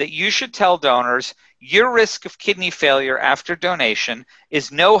that you should tell donors your risk of kidney failure after donation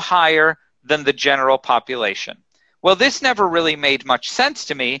is no higher than the general population. Well, this never really made much sense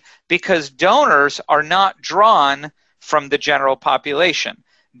to me because donors are not drawn from the general population.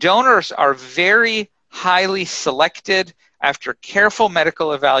 Donors are very highly selected after careful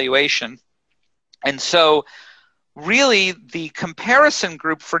medical evaluation. And so really the comparison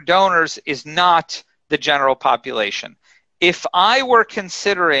group for donors is not the general population. If I were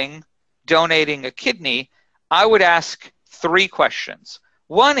considering donating a kidney, I would ask 3 questions.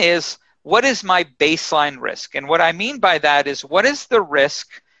 One is, what is my baseline risk? And what I mean by that is, what is the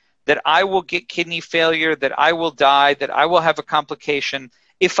risk that I will get kidney failure, that I will die, that I will have a complication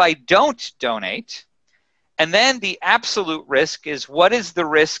if I don't donate? And then the absolute risk is, what is the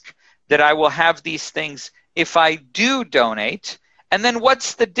risk that I will have these things if I do donate? And then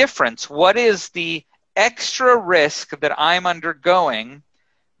what's the difference? What is the extra risk that I'm undergoing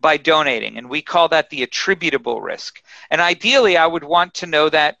by donating? And we call that the attributable risk. And ideally, I would want to know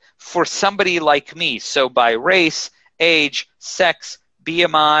that for somebody like me. So by race, age, sex,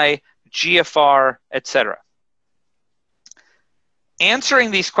 BMI, GFR, etc.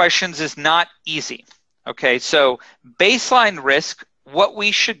 Answering these questions is not easy. Okay, so baseline risk, what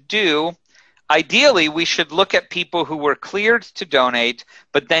we should do, ideally, we should look at people who were cleared to donate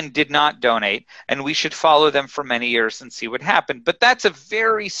but then did not donate, and we should follow them for many years and see what happened. But that's a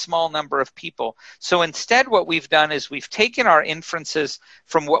very small number of people. So instead, what we've done is we've taken our inferences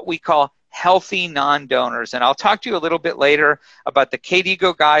from what we call healthy non-donors. And I'll talk to you a little bit later about the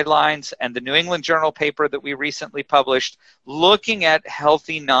KDIGO guidelines and the New England Journal paper that we recently published looking at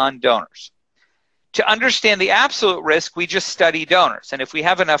healthy non-donors. To understand the absolute risk, we just study donors. And if we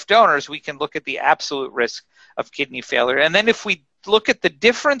have enough donors, we can look at the absolute risk of kidney failure. And then if we look at the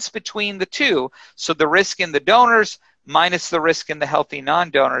difference between the two, so the risk in the donors minus the risk in the healthy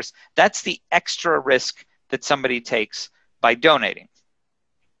non-donors, that's the extra risk that somebody takes by donating.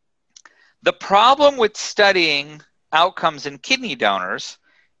 The problem with studying outcomes in kidney donors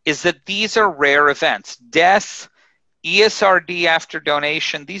is that these are rare events. Death, ESRD after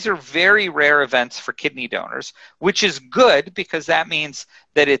donation, these are very rare events for kidney donors, which is good because that means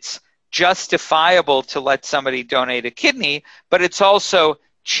that it's justifiable to let somebody donate a kidney, but it's also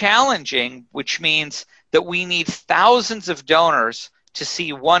challenging, which means that we need thousands of donors to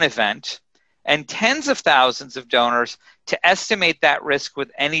see one event and tens of thousands of donors to estimate that risk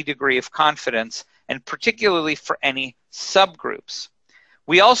with any degree of confidence, and particularly for any subgroups.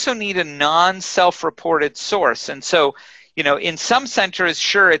 We also need a non-self-reported source. And so, you know, in some centers,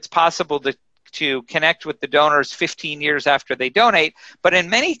 sure, it's possible to connect with the donors 15 years after they donate, but in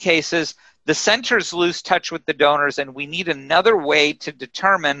many cases, the centers lose touch with the donors, and we need another way to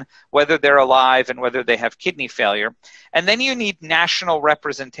determine whether they're alive and whether they have kidney failure. And then you need national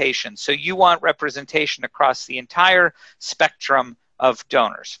representation. So you want representation across the entire spectrum of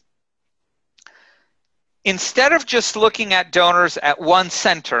donors. Instead of just looking at donors at one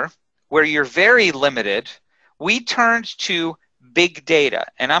center, where you're very limited, we turned to big data.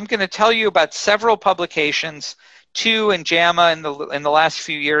 And I'm going to tell you about several publications, 2 in JAMA in the last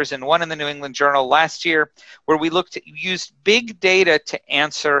few years and 1 in the New England Journal last year, where we used big data to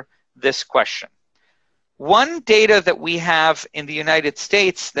answer this question. One data that we have in the United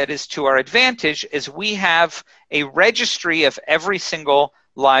States that is to our advantage is we have a registry of every single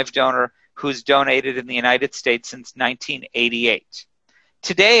live donor who's donated in the United States since 1988.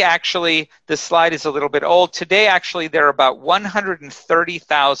 Today, actually, this slide is a little bit old. Today, actually, there are about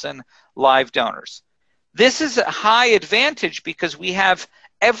 130,000 live donors. This is a high advantage because we have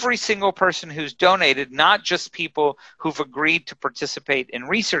every single person who's donated, not just people who've agreed to participate in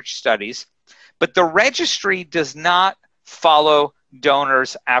research studies, but the registry does not follow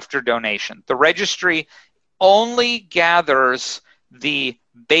donors after donation. The registry only gathers the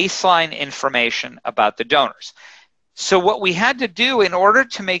baseline information about the donors. So what we had to do in order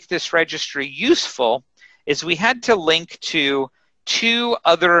to make this registry useful is we had to link to 2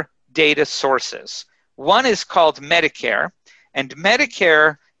 other data sources. One is called Medicare, and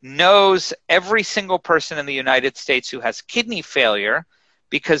Medicare knows every single person in the United States who has kidney failure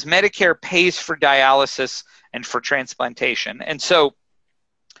because Medicare pays for dialysis and for transplantation. And so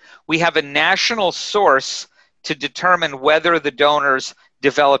we have a national source to determine whether the donors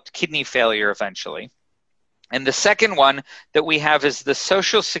developed kidney failure eventually. And the second one that we have is the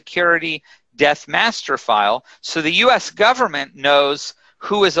Social Security Death Master File. So the US government knows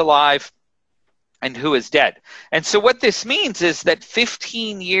who is alive and who is dead. And so what this means is that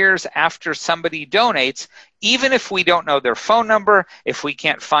 15 years after somebody donates, even if we don't know their phone number, if we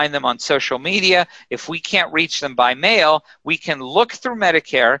can't find them on social media, if we can't reach them by mail, we can look through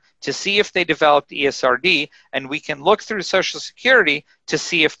Medicare to see if they developed ESRD, and we can look through Social Security to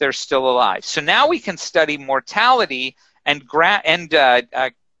see if they're still alive. So now we can study mortality and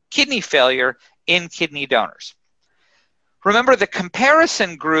kidney failure in kidney donors. Remember, the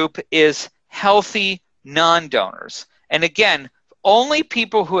comparison group is healthy non-donors. And again, only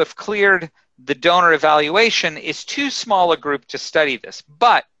people who have cleared the donor evaluation is too small a group to study this.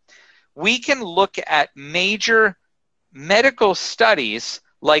 But we can look at major medical studies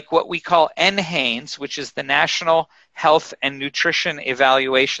like what we call NHANES, which is the National Health and Nutrition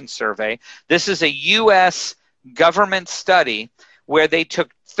Evaluation Survey. This is a US government study where they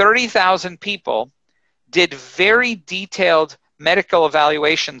took 30,000 people, did very detailed medical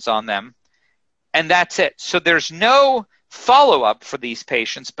evaluations on them, and that's it. So there's no follow-up for these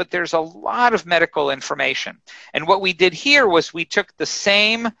patients, but there's a lot of medical information. And what we did here was we took the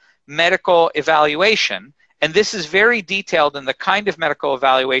same medical evaluation, and this is very detailed in the kind of medical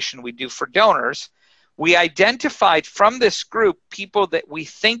evaluation we do for donors. We identified from this group people that we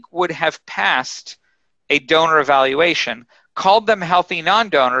think would have passed a donor evaluation, called them healthy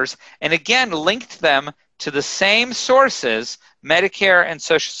non-donors, and again linked them to the same sources, Medicare and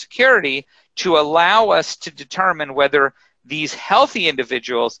Social Security, to allow us to determine whether these healthy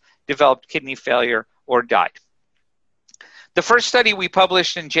individuals developed kidney failure or died. The first study we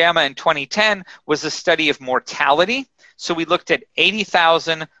published in JAMA in 2010 was a study of mortality. So we looked at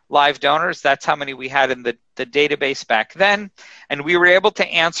 80,000 live donors. That's how many we had in the database back then. And we were able to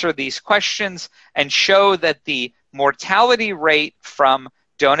answer these questions and show that the mortality rate from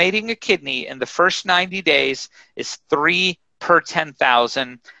donating a kidney in the first 90 days is 3 per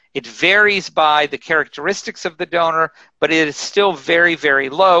 10,000. It varies by the characteristics of the donor, but it is still very, very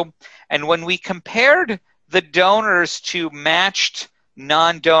low. And when we compared the donors to matched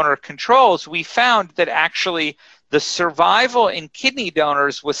non-donor controls, we found that actually the survival in kidney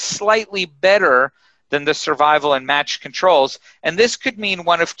donors was slightly better than the survival in matched controls. And this could mean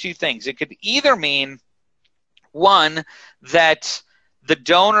one of 2 things. It could either mean, one, that the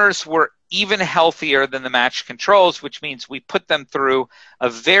donors were even healthier than the matched controls, which means we put them through a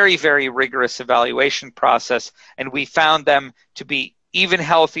very, very rigorous evaluation process, and we found them to be even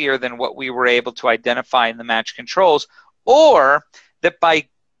healthier than what we were able to identify in the matched controls, or that by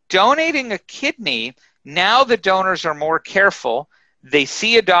donating a kidney, now the donors are more careful. They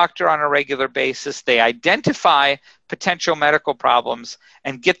see a doctor on a regular basis. They identify potential medical problems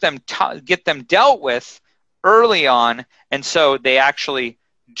and get them dealt with early on, and so they actually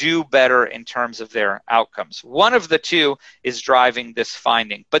do better in terms of their outcomes. One of the 2 is driving this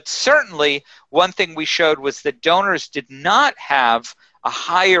finding. But certainly, one thing we showed was that donors did not have a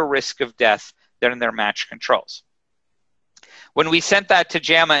higher risk of death than their matched controls. When we sent that to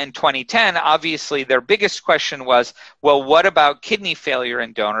JAMA in 2010, obviously their biggest question was, well, what about kidney failure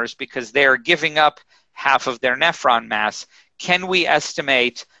in donors? Because they are giving up half of their nephron mass. Can we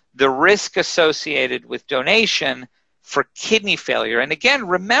estimate the risk associated with donation for kidney failure? And again,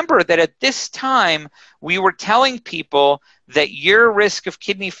 remember that at this time, we were telling people that your risk of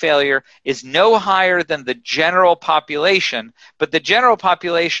kidney failure is no higher than the general population, but the general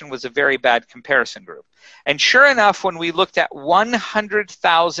population was a very bad comparison group. And sure enough, when we looked at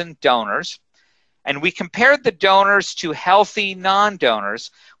 100,000 donors, and we compared the donors to healthy non-donors,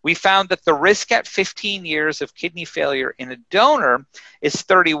 we found that the risk at 15 years of kidney failure in a donor is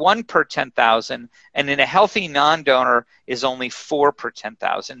 31 per 10,000, and in a healthy non-donor is only 4 per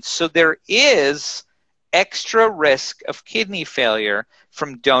 10,000. So there is extra risk of kidney failure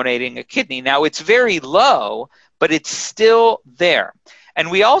from donating a kidney. Now, it's very low, but it's still there. And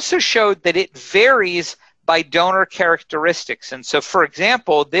we also showed that it varies by donor characteristics. And so, for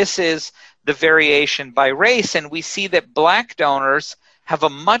example, this is the variation by race, and we see that Black donors have a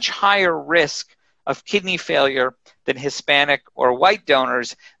much higher risk of kidney failure than Hispanic or white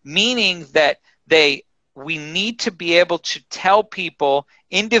donors, meaning that we need to be able to tell people,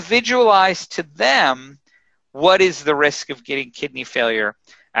 individualized to them, what is the risk of getting kidney failure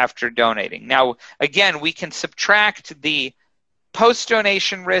after donating. Now, again, we can subtract the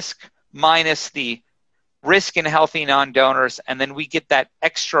post-donation risk minus the risk in healthy non-donors, and then we get that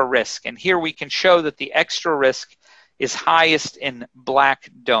extra risk. And here we can show that the extra risk is highest in Black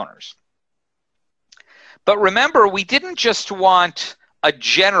donors. But remember, we didn't just want a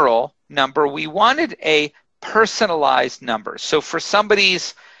general number, we wanted a personalized number. So for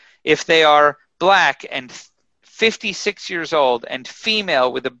somebody's, if they are Black and 56 years old and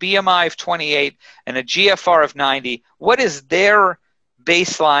female with a BMI of 28 and a GFR of 90, what is their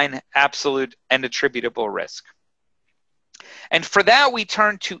baseline absolute and attributable risk? And for that, we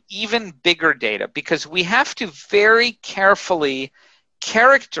turn to even bigger data, because we have to very carefully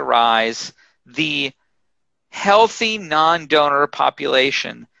characterize the healthy non-donor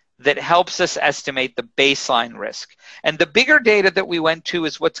population that helps us estimate the baseline risk. And the bigger data that we went to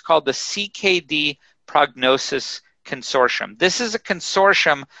is what's called the CKD Prognosis Consortium. This is a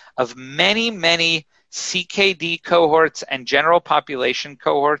consortium of many, many CKD cohorts and general population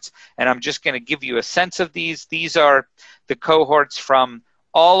cohorts, and I'm just going to give you a sense of these. These are the cohorts from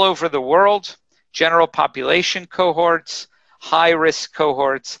all over the world: general population cohorts, high-risk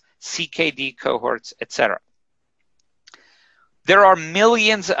cohorts, CKD cohorts, etc. There are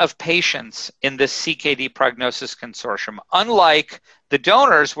millions of patients in this CKD Prognosis Consortium. Unlike the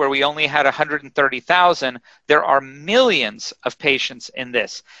donors, where we only had 130,000, there are millions of patients in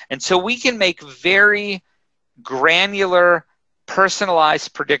this. And so we can make very granular,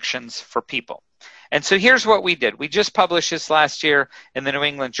 personalized predictions for people. And so here's what we did. We just published this last year in the New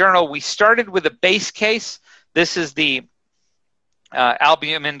England Journal. We started with a base case. This is the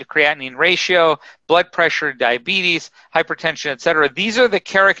albumin to creatinine ratio, blood pressure, diabetes, hypertension, etc. These are the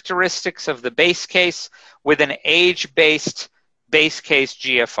characteristics of the base case with an age-based base case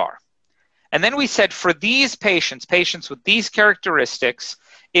GFR. And then we said, for these patients with these characteristics,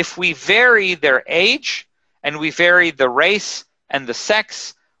 if we vary their age and we vary the race and the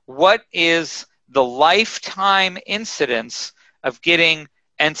sex, what is the lifetime incidence of getting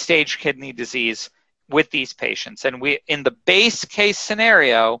end-stage kidney disease with these patients? And we, in the base case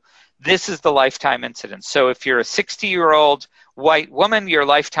scenario, this is the lifetime incidence. So if you're a 60-year-old white woman, your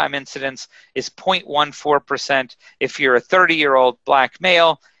lifetime incidence is 0.14%. If you're a 30-year-old Black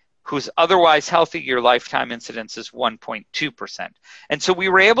male who's otherwise healthy, your lifetime incidence is 1.2%. And so we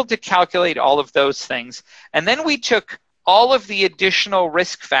were able to calculate all of those things. And then we took all of the additional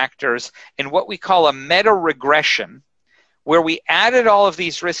risk factors in what we call a meta-regression, where we added all of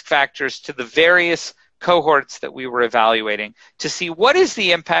these risk factors to the various cohorts that we were evaluating to see what is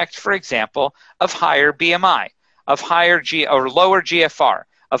the impact, for example, of higher BMI, of higher or lower GFR,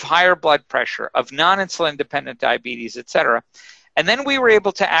 of higher blood pressure, of non-insulin dependent diabetes, etc. And then we were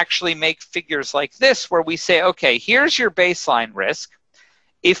able to actually make figures like this, where we say, okay, here's your baseline risk.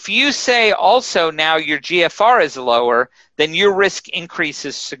 If you say also now your GFR is lower, then your risk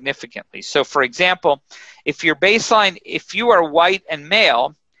increases significantly. So for example, if your baseline, if you are white and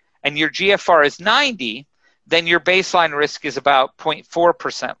male and your GFR is 90, then your baseline risk is about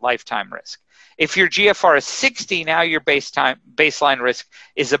 0.4% lifetime risk. If your GFR is 60, now your baseline risk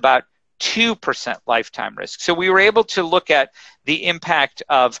is about 2% lifetime risk. So we were able to look at the impact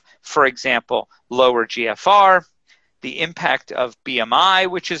of, for example, lower GFR, the impact of BMI,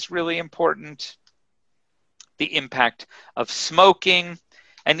 which is really important, the impact of smoking,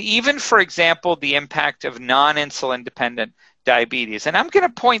 and even, for example, the impact of non-insulin dependent diabetes. And I'm going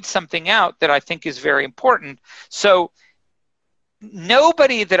to point something out that I think is very important. So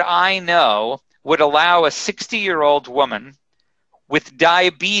nobody that I know would allow a 60-year-old woman with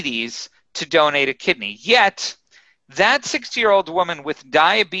diabetes to donate a kidney. Yet, that 60-year-old woman with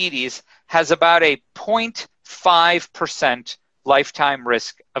diabetes has about a 0.5% lifetime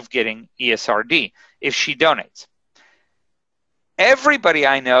risk of getting ESRD if she donates. Everybody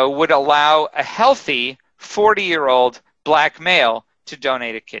I know would allow a healthy 40-year-old black male to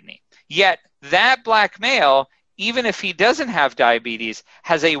donate a kidney. Yet, that black male, even if he doesn't have diabetes,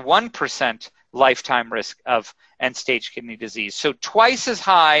 has a 1% lifetime risk of end-stage kidney disease. So twice as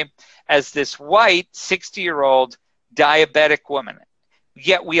high as this white 60-year-old diabetic woman.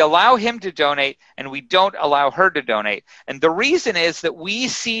 Yet we allow him to donate and we don't allow her to donate. And the reason is that we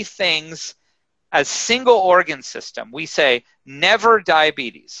see things as single organ system. We say never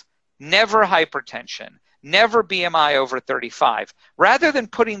diabetes, never hypertension, never BMI over 35, rather than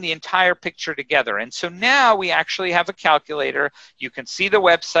putting the entire picture together. And so now we actually have a calculator. You can see the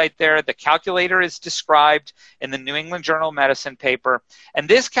website there. The calculator is described in the New England Journal of Medicine paper. And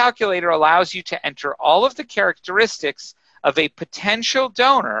this calculator allows you to enter all of the characteristics of a potential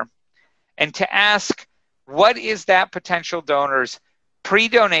donor and to ask, what is that potential donor's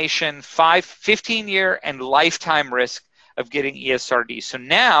pre-donation 15-year and lifetime risk of getting ESRD? So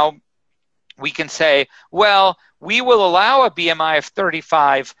now we can say, well, we will allow a BMI of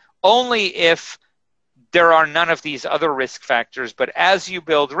 35 only if there are none of these other risk factors. But as you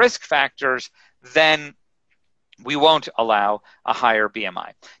build risk factors, then we won't allow a higher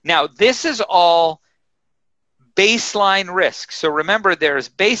BMI. Now, this is all baseline risk. So remember, there's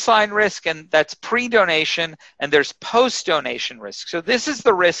baseline risk, and that's pre-donation, and there's post-donation risk. So this is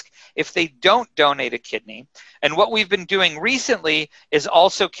the risk if they don't donate a kidney. And what we've been doing recently is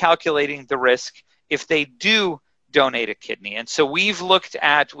also calculating the risk if they do donate a kidney. And so we've looked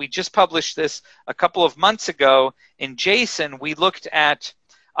at, we just published this a couple of months ago in JASN, we looked at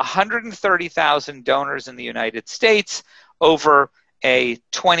 130,000 donors in the United States over a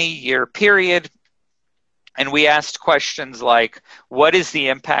 20-year period. And we asked questions like, what is the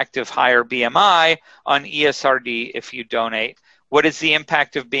impact of higher BMI on ESRD if you donate? What is the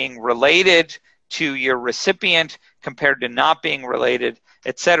impact of being related to your recipient compared to not being related,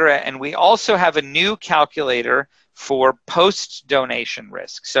 et cetera? And we also have a new calculator for post-donation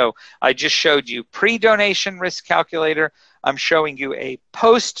risk. So I just showed you pre-donation risk calculator. I'm showing you a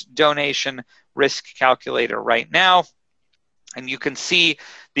post-donation risk calculator right now. And you can see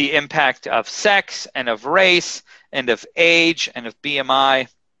the impact of sex and of race and of age and of BMI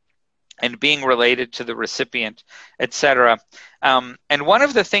and being related to the recipient, et cetera. And one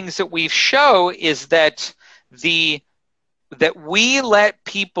of the things that we show is that we let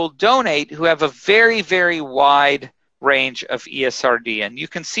people donate who have a very, very wide range of ESRD. And you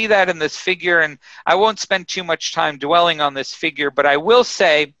can see that in this figure, and I won't spend too much time dwelling on this figure, but I will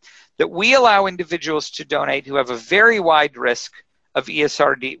say that we allow individuals to donate who have a very wide risk of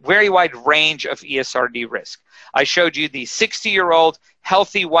ESRD, very wide range of ESRD risk. I showed you the 60-year-old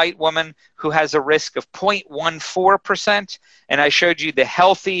healthy white woman who has a risk of 0.14%, and I showed you the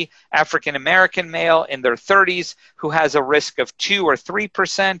healthy African-American male in their 30s who has a risk of 2 or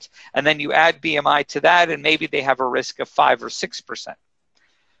 3%, and then you add BMI to that, and maybe they have a risk of 5 or 6%.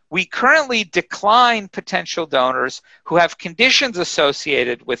 We currently decline potential donors who have conditions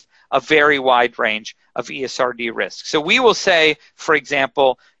associated with a very wide range of ESRD risk. So we will say, for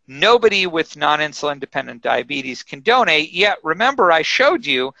example, nobody with non-insulin dependent diabetes can donate, yet remember I showed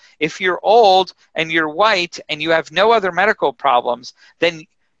you if you're old and you're white and you have no other medical problems, then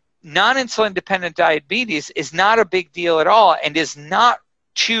non-insulin dependent diabetes is not a big deal at all and is not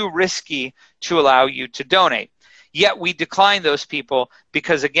too risky to allow you to donate. Yet we decline those people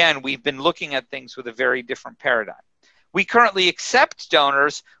because, again, we've been looking at things with a very different paradigm. We currently accept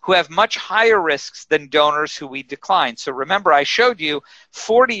donors who have much higher risks than donors who we decline. So remember, I showed you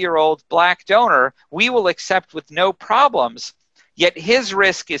 40-year-old black donor we will accept with no problems, yet his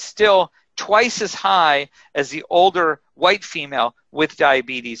risk is still twice as high as the older white female with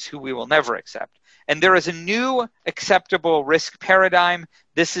diabetes who we will never accept. And there is a new acceptable risk paradigm.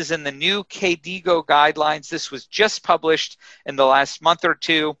 This is in the new KDIGO guidelines. This was just published in the last month or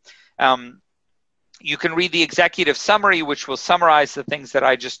two. You can read the executive summary, which will summarize the things that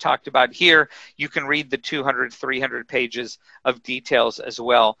I just talked about here. You can read the 200, 300 pages of details as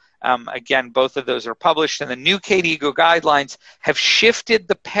well. Again, both of those are published, and the new KDIGO guidelines have shifted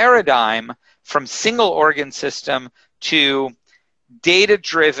the paradigm from single organ system to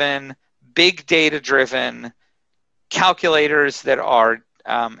data-driven, big data-driven, calculators that are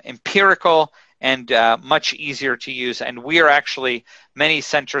empirical and much easier to use. And we are actually, many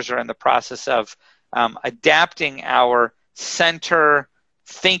centers are in the process of adapting our center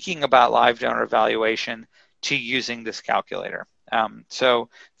thinking about live donor evaluation to using this calculator. So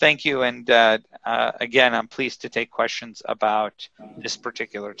thank you. And again, I'm pleased to take questions about this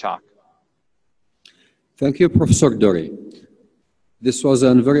particular talk. Thank you, Professor Dori. This was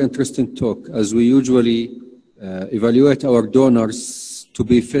a very interesting talk, as we usually evaluate our donors to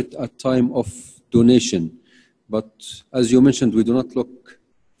be fit at time of donation. But as you mentioned, we do not look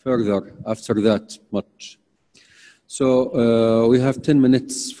further after that much. So we have 10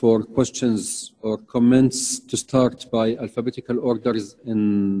 minutes for questions or comments, to start by alphabetical orders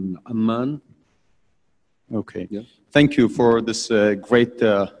in Amman. Okay. Yeah. Thank you for this great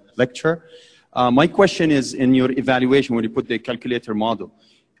lecture. My question is, in your evaluation, when you put the calculator model,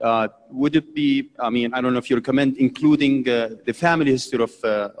 would it be, I mean, I don't know if you recommend including the family history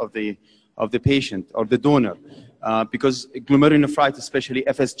of the patient or the donor, because glomerulonephritis, especially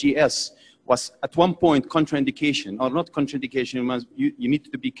FSGS, was at one point contraindication, or not contraindication, you need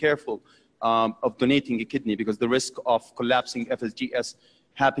to be careful of donating a kidney, because the risk of collapsing FSGS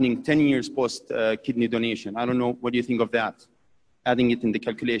happening 10 years post kidney donation. I don't know, what do you think of that? Adding it in the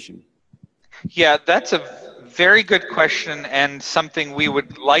calculation. Yeah, that's a very good question, and something we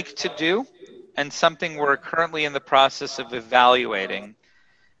would like to do, and something we're currently in the process of evaluating.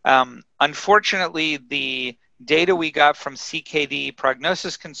 Unfortunately, the data we got from CKD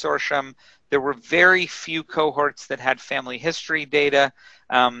Prognosis Consortium, there were very few cohorts that had family history data.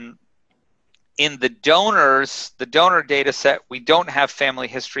 In the donor data set, we don't have family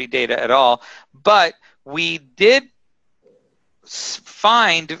history data at all, but we did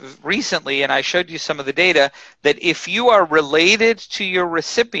find recently, and I showed you some of the data, that if you are related to your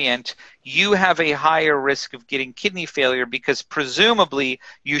recipient, you have a higher risk of getting kidney failure, because presumably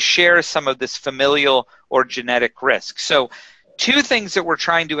you share some of this familial or genetic risk. So two things that we're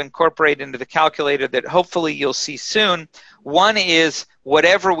trying to incorporate into the calculator that hopefully you'll see soon. One is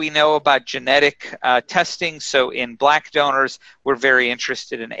whatever we know about genetic testing. So in Black donors, we're very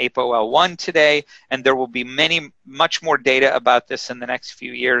interested in APOL1 today, and there will be much more data about this in the next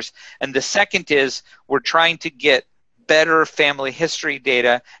few years. And the second is we're trying to get better family history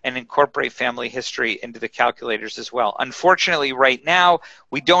data and incorporate family history into the calculators as well. Unfortunately, right now,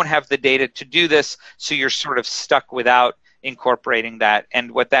 we don't have the data to do this, so you're sort of stuck without incorporating that. And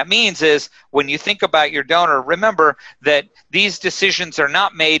what that means is, when you think about your donor, remember that these decisions are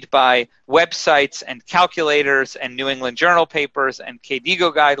not made by websites and calculators and New England Journal papers and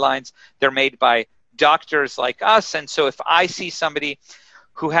KDIGO guidelines. They're made by doctors like us. And so if I see somebody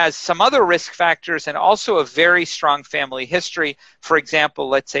who has some other risk factors and also a very strong family history, for example,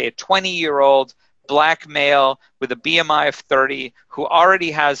 let's say a 20-year-old Black male with a BMI of 30 who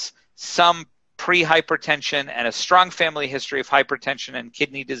already has some pre-hypertension and a strong family history of hypertension and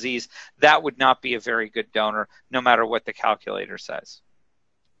kidney disease, that would not be a very good donor, no matter what the calculator says.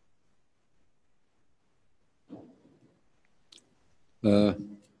 Dr.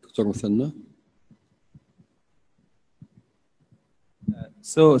 Muthanna?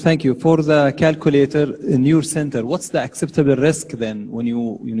 So thank you. For the calculator in your center, what's the acceptable risk then when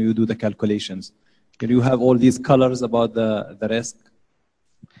you do the calculations? Do you have all these colors about the risk?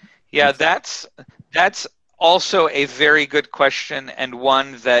 Yeah, that's also a very good question, and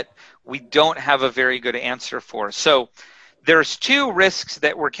one that we don't have a very good answer for. So there's two risks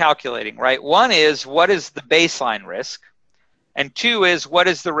that we're calculating, right? One is, what is the baseline risk? And two is, what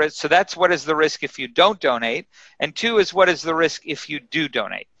is the risk? So that's what is the risk if you don't donate. And two is, what is the risk if you do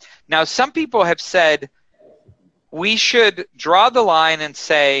donate? Now, some people have said we should draw the line and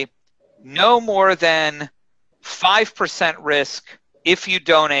say no more than 5% risk if you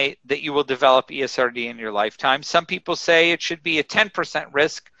donate that you will develop ESRD in your lifetime. Some people say it should be a 10%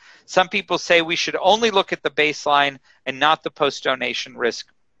 risk. Some people say we should only look at the baseline and not the post-donation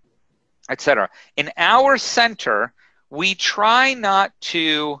risk, etc. In our center, we try not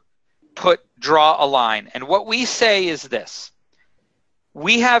to draw a line. And what we say is this.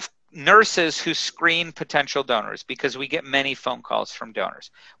 We have nurses who screen potential donors because we get many phone calls from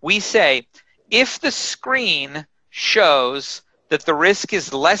donors. We say, if the screen shows that the risk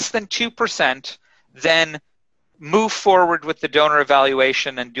is less than 2%, then move forward with the donor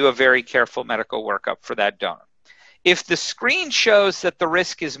evaluation and do a very careful medical workup for that donor. If the screen shows that the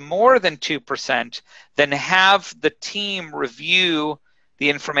risk is more than 2%, then have the team review the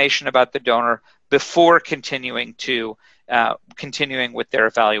information about the donor before continuing with their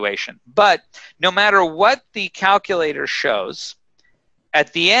evaluation. But no matter what the calculator shows,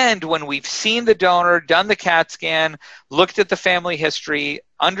 at the end, when we've seen the donor, done the CAT scan, looked at the family history,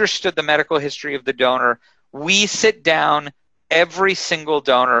 understood the medical history of the donor, we sit down every single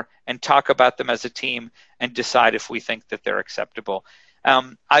donor and talk about them as a team and decide if we think that they're acceptable.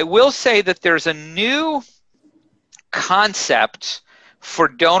 I will say that there's a new concept for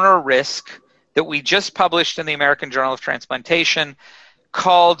donor risk that we just published in the American Journal of Transplantation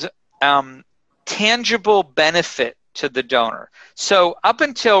called tangible benefit to the donor. So up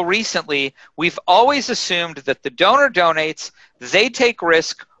until recently, we've always assumed that the donor donates, they take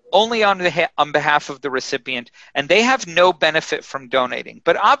risk only on behalf of the recipient, and they have no benefit from donating.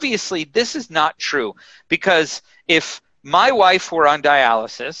 But obviously, this is not true, because if my wife were on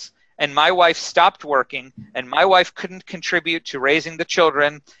dialysis and my wife stopped working and my wife couldn't contribute to raising the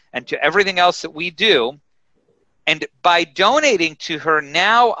children and to everything else that we do, and by donating to her,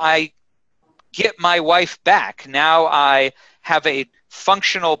 now I get my wife back. Now I have a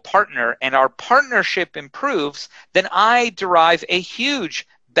functional partner and our partnership improves, then I derive a huge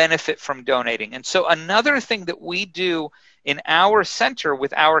benefit from donating. And so another thing that we do in our center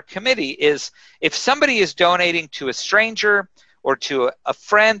with our committee is if somebody is donating to a stranger or to a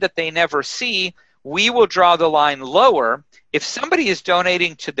friend that they never see, we will draw the line lower. If somebody is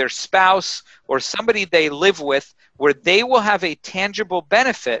donating to their spouse or somebody they live with where they will have a tangible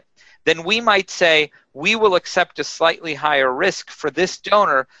benefit, then we might say we will accept a slightly higher risk for this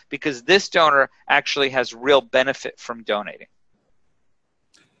donor because this donor actually has real benefit from donating.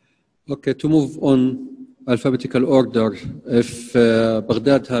 Okay, to move on alphabetical order, if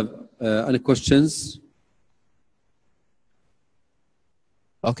Baghdad have any questions?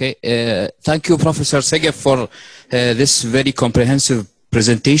 Okay, thank you, Professor Segef, for this very comprehensive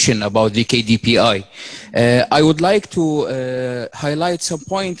presentation about the KDPI. I would like to highlight some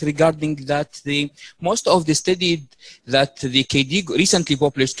point regarding that most of the study that the KDIGO, recently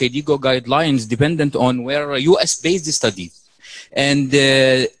published KDIGO guidelines dependent on where US-based studies. And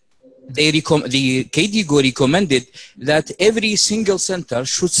the KDIGO recommended that every single center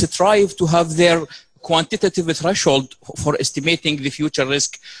should strive to have their quantitative threshold for estimating the future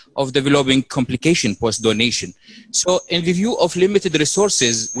risk of developing complication post-donation. So in the view of limited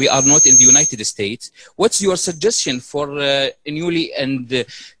resources, we are not in the United States. What's your suggestion for newly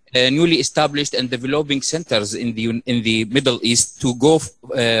established and developing centers in the Middle East to go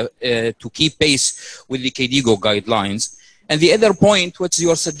to keep pace with the KDIGO guidelines? And the other point, what's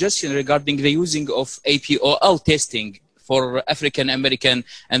your suggestion regarding the using of APOL testing for African American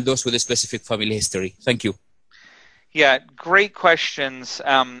and those with a specific family history? Thank you. Yeah, great questions.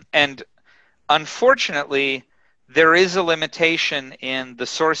 And unfortunately, there is a limitation in the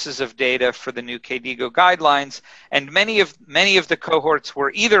sources of data for the new KDIGO guidelines, and many of the cohorts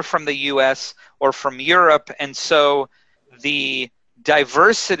were either from the US or from Europe, and so the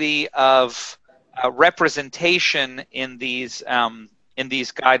diversity of representation in these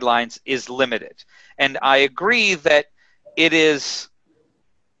guidelines is limited. And I agree that it is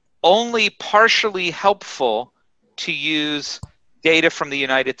only partially helpful to use data from the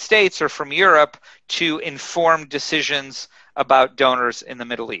United States or from Europe to inform decisions about donors in the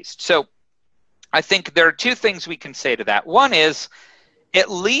Middle East. So I think there are two things we can say to that. One is, at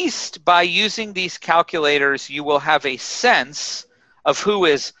least by using these calculators, you will have a sense of who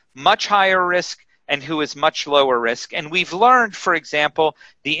is much higher risk and who is much lower risk. And we've learned, for example,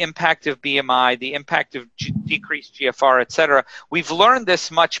 the impact of BMI, the impact of decreased GFR, et cetera. We've learned this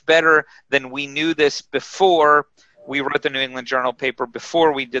much better than we knew this before we wrote the New England Journal paper,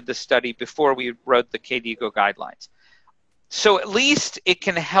 before we did the study, before we wrote the KDIGO guidelines. So at least it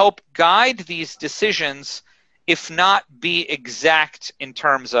can help guide these decisions, if not be exact in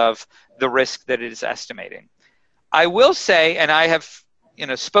terms of the risk that it is estimating. I will say, and I have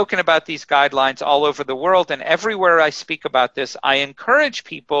spoken about these guidelines all over the world, and everywhere I speak about this, I encourage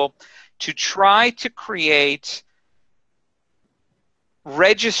people to try to create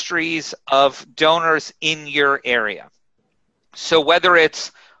registries of donors in your area. So whether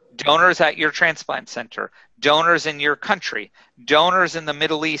it's donors at your transplant center, donors in your country, donors in the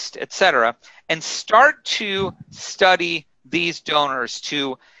Middle East, etc., and start to study these donors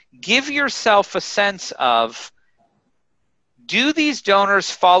to give yourself a sense of, do these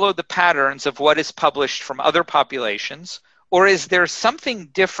donors follow the patterns of what is published from other populations, or is there something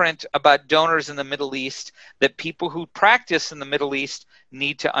different about donors in the Middle East that people who practice in the Middle East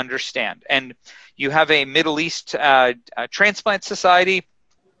need to understand? And you have a Middle East transplant society,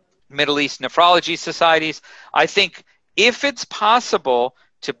 Middle East nephrology societies. I think if it's possible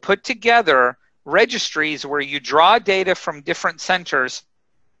to put together registries where you draw data from different centers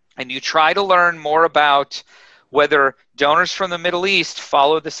and you try to learn more about whether donors from the Middle East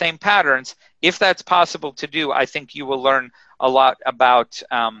follow the same patterns. If that's possible to do, I think you will learn a lot about,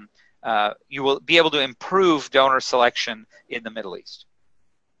 you will be able to improve donor selection in the Middle East.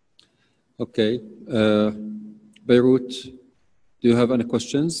 Okay. Beirut, do you have any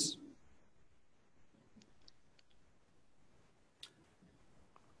questions?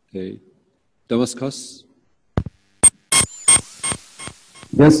 Okay. Damascus?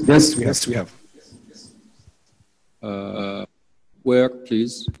 Yes, we have. Where,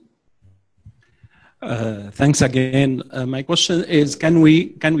 please? Thanks again. My question is, can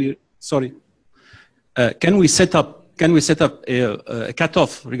we set up a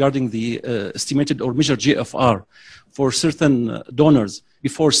cutoff regarding the estimated or measured GFR for certain donors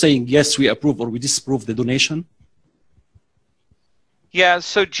before saying yes, we approve or we disapprove the donation? Yeah,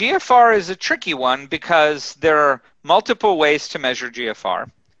 so GFR is a tricky one because there are multiple ways to measure GFR.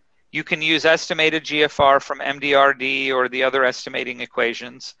 You can use estimated GFR from MDRD or the other estimating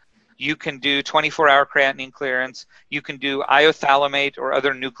equations. You can do 24-hour creatinine clearance. You can do iothalamate or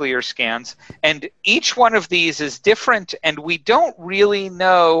other nuclear scans. And each one of these is different, and we don't really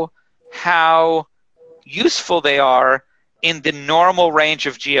know how useful they are in the normal range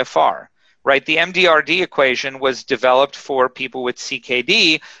of GFR. Right, the MDRD equation was developed for people with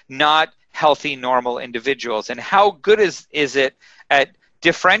CKD, not healthy, normal individuals. And how good is it at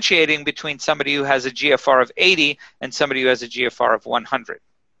differentiating between somebody who has a GFR of 80 and somebody who has a GFR of 100?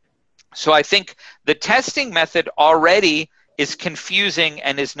 So I think the testing method already is confusing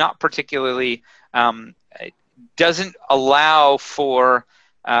and is not particularly, doesn't allow for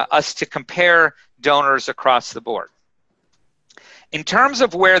us to compare donors across the board. In terms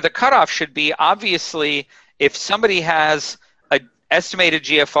of where the cutoff should be, obviously, if somebody has an estimated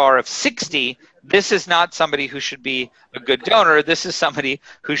GFR of 60, this is not somebody who should be a good donor. This is somebody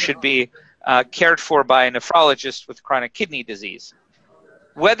who should be cared for by a nephrologist with chronic kidney disease.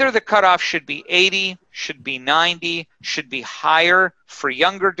 Whether the cutoff should be 80, should be 90, should be higher for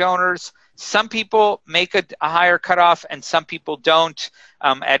younger donors. Some people make a higher cutoff and some people don't.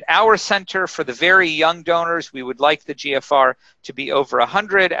 At our center, for the very young donors, we would like the GFR to be over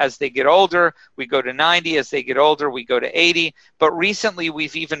 100. As they get older, we go to 90. As they get older, we go to 80. But recently,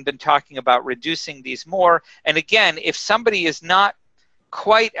 we've even been talking about reducing these more. And again, if somebody is not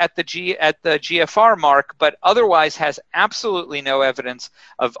quite at the GFR mark, but otherwise has absolutely no evidence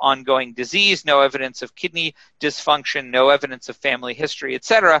of ongoing disease, no evidence of kidney dysfunction, no evidence of family history,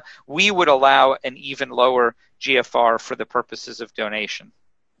 etc., we would allow an even lower GFR for the purposes of donation.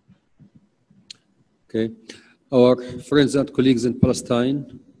 Okay. Our friends and colleagues in Palestine,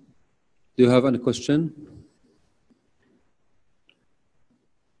 do you have any question?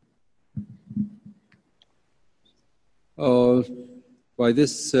 By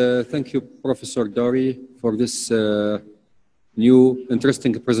this, thank you, Professor Dari, for this new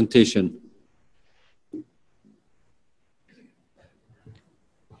interesting presentation.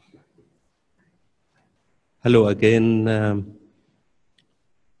 Hello again.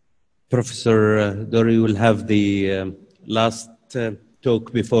 Professor Dari will have the last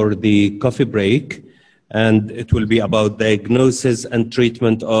talk before the coffee break, and it will be about diagnosis and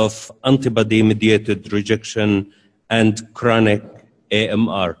treatment of antibody-mediated rejection and chronic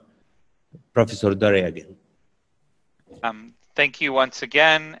AMR. Professor Dari again. Thank you once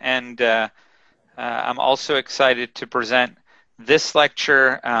again, and I'm also excited to present this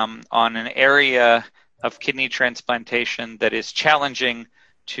lecture on an area of kidney transplantation that is challenging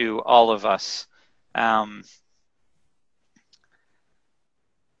to all of us.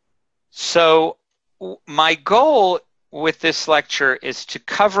 So my goal with this lecture is to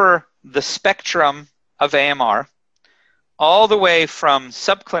cover the spectrum of AMR, all the way from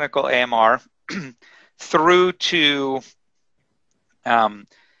subclinical AMR through to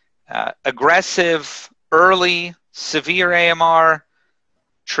aggressive, early, severe AMR,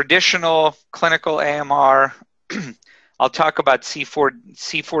 traditional clinical AMR. I'll talk about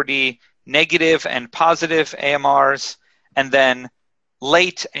C4D negative and positive AMRs, and then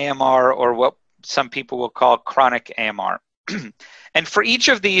late AMR, or what some people will call chronic AMR. And for each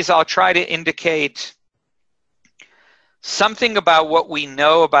of these, I'll try to indicate something about what we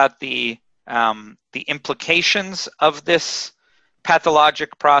know about the implications of this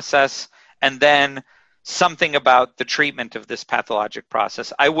pathologic process, and then something about the treatment of this pathologic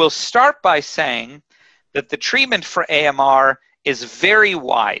process. I will start by saying that the treatment for AMR is very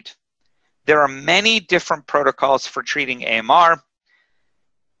wide. There are many different protocols for treating AMR.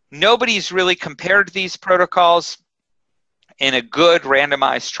 Nobody's really compared these protocols in a good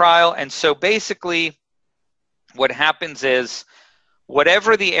randomized trial, and so basically what happens is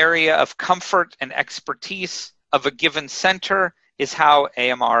whatever the area of comfort and expertise of a given center is how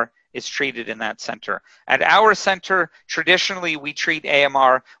AMR is treated in that center. At our center, traditionally we treat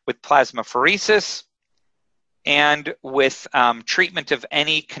AMR with plasmapheresis and with treatment of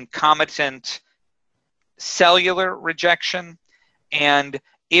any concomitant cellular rejection. And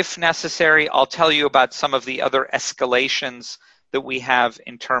if necessary, I'll tell you about some of the other escalations that we have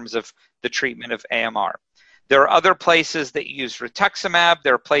in terms of the treatment of AMR. There are other places that use rituximab.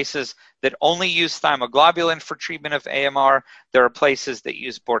 There are places that only use thymoglobulin for treatment of AMR. There are places that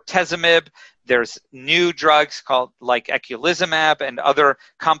use bortezomib. There's new drugs called like eculizumab and other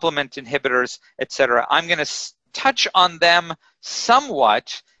complement inhibitors, etc. I'm going to touch on them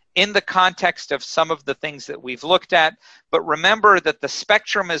somewhat in the context of some of the things that we've looked at, but remember that the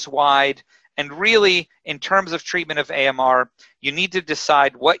spectrum is wide. And really, in terms of treatment of AMR, you need to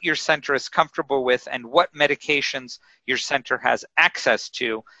decide what your center is comfortable with and what medications your center has access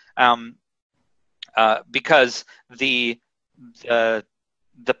to, because the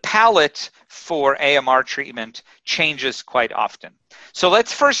palette for AMR treatment changes quite often. So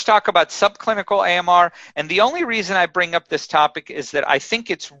let's first talk about subclinical AMR. And the only reason I bring up this topic is that I think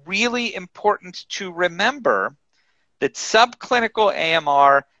it's really important to remember that subclinical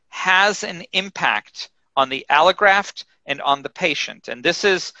AMR has an impact on the allograft and on the patient. And this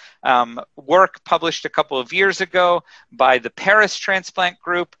is work published a couple of years ago by the Paris transplant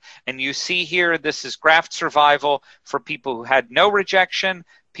group. And you see here, this is graft survival for people who had no rejection,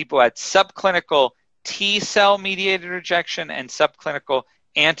 people who had subclinical T-cell mediated rejection, and subclinical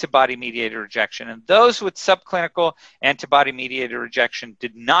antibody mediated rejection. And those with subclinical antibody mediated rejection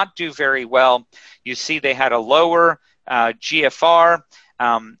did not do very well. You see they had a lower GFR.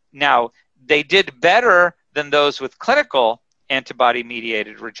 Now, they did better than those with clinical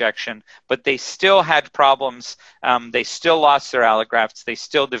antibody-mediated rejection, but they still had problems. They still lost their allografts. They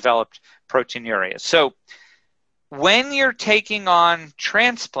still developed proteinuria. So when you're taking on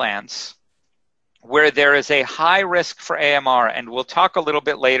transplants where there is a high risk for AMR, and we'll talk a little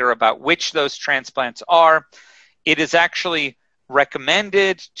bit later about which those transplants are, it is actually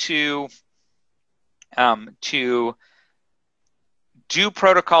recommended to do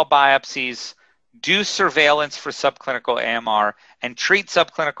protocol biopsies, do surveillance for subclinical AMR, and treat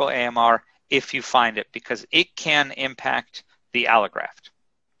subclinical AMR if you find it, because it can impact the allograft.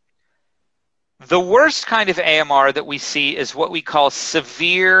 The worst kind of AMR that we see is what we call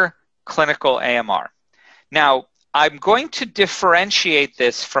severe clinical AMR. Now, I'm going to differentiate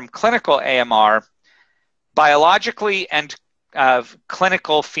this from clinical AMR biologically and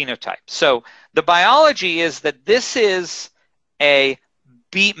clinical phenotype. So the biology is that this is a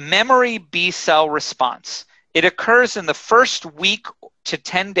memory B cell response. It occurs in the first week to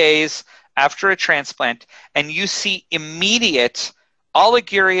 10 days after a transplant, and you see immediate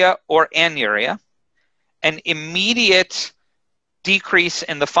oliguria or anuria, an immediate decrease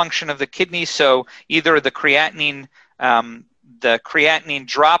in the function of the kidney. So either the creatinine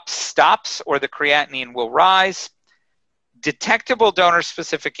stops, or the creatinine will rise, detectable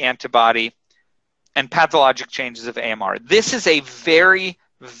donor-specific antibody, and pathologic changes of AMR. This is a very,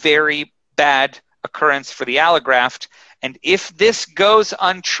 very bad occurrence for the allograft, and if this goes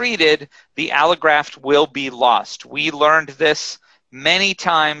untreated, the allograft will be lost. We learned this many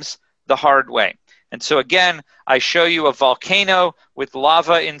times the hard way. And so again, I show you a volcano with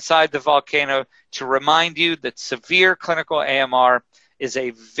lava inside the volcano to remind you that severe clinical AMR is a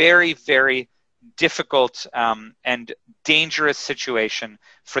very, very difficult and dangerous situation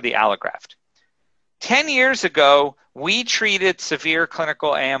for the allograft. 10 years ago, we treated severe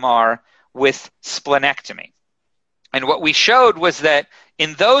clinical AMR with splenectomy. And what we showed was that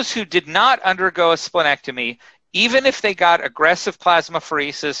in those who did not undergo a splenectomy, even if they got aggressive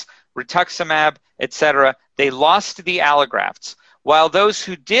plasmapheresis, rituximab, etc., they lost the allografts. While those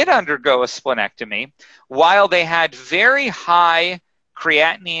who did undergo a splenectomy, while they had very high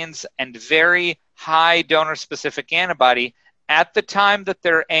creatinines and very high donor-specific antibody, at the time that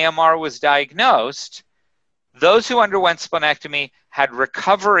their AMR was diagnosed, those who underwent splenectomy had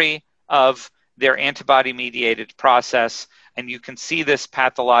recovery of their antibody-mediated process, and you can see this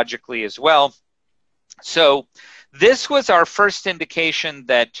pathologically as well. So this was our first indication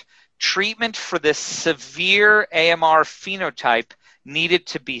that treatment for this severe AMR phenotype needed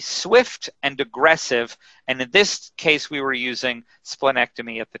to be swift and aggressive, and in this case we were using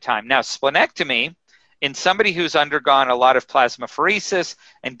splenectomy at the time. Now, splenectomy in somebody who's undergone a lot of plasmapheresis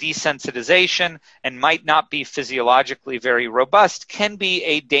and desensitization and might not be physiologically very robust can be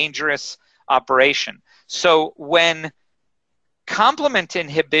a dangerous operation. So when complement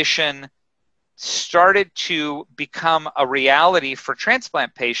inhibition started to become a reality for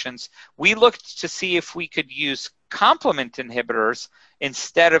transplant patients, we looked to see if we could use complement inhibitors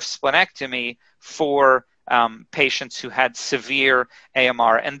instead of splenectomy for patients who had severe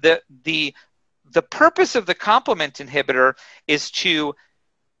AMR. And the purpose of the complement inhibitor is to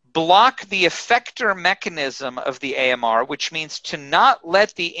block the effector mechanism of the AMR, which means to not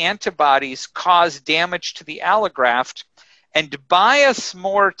let the antibodies cause damage to the allograft and buy us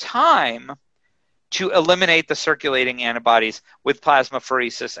more time to eliminate the circulating antibodies with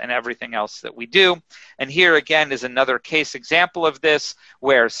plasmapheresis and everything else that we do. And here again is another case example of this,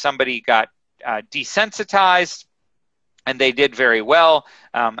 where somebody got desensitized and they did very well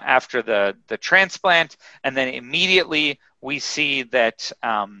after the transplant, and then immediately we see that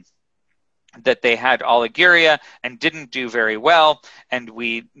that they had oliguria and didn't do very well, and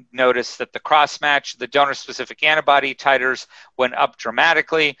we noticed that the cross-match, the donor-specific antibody titers went up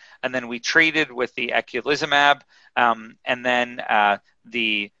dramatically, and then we treated with the eculizumab, and then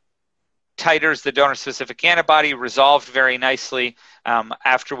the titers, the donor-specific antibody, resolved very nicely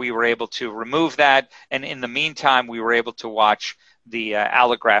after we were able to remove that, and in the meantime, we were able to watch the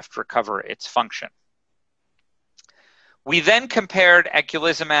allograft recover its function. We then compared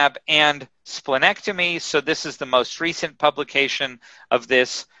eculizumab and splenectomy. So this is the most recent publication of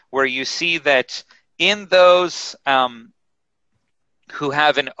this, where you see that in those who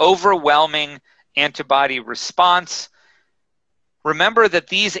have an overwhelming antibody response, remember that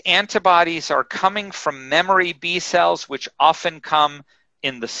these antibodies are coming from memory B cells, which often come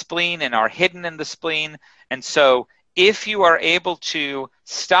in the spleen and are hidden in the spleen. And so if you are able to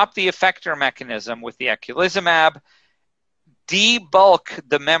stop the effector mechanism with the eculizumab, debulk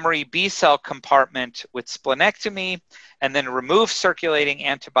the memory B cell compartment with splenectomy, and then remove circulating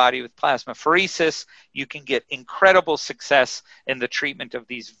antibody with plasmapheresis, you can get incredible success in the treatment of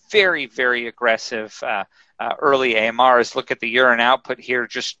these very, very aggressive early AMRs. Look at the urine output here,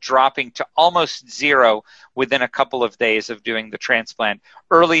 just dropping to almost zero within a couple of days of doing the transplant.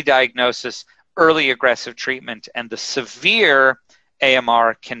 Early diagnosis, early aggressive treatment, and the severe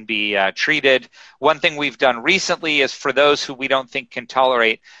AMR can be treated. One thing we've done recently is for those who we don't think can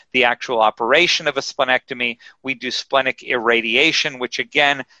tolerate the actual operation of a splenectomy, we do splenic irradiation, which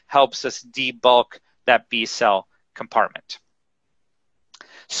again helps us debulk that B cell compartment.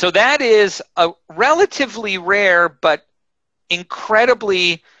 So that is a relatively rare but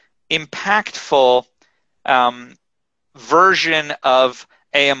incredibly impactful version of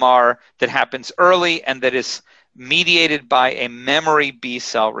AMR that happens early and that is mediated by a memory B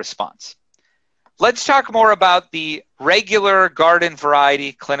cell response. Let's talk more about the regular garden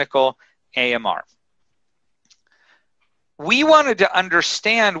variety clinical AMR. We wanted to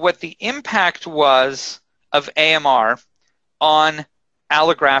understand what the impact was of AMR on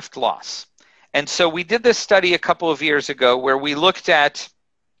allograft loss. And so we did this study a couple of years ago where we looked at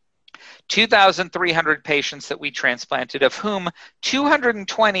 2,300 patients that we transplanted, of whom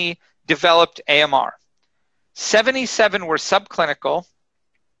 220 developed AMR. 77 were subclinical,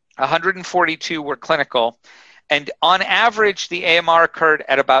 142 were clinical, and on average, the AMR occurred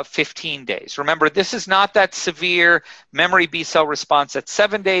at about 15 days. Remember, this is not that severe memory B cell response at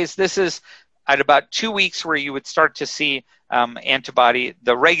 7 days. This is at about 2 weeks where you would start to see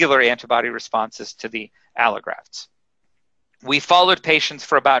the regular antibody responses to the allografts. We followed patients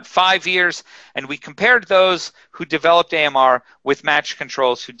for about 5 years, and we compared those who developed AMR with matched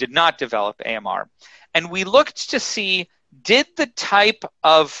controls who did not develop AMR. And we looked to see, did the type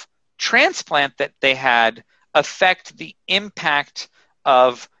of transplant that they had affect the impact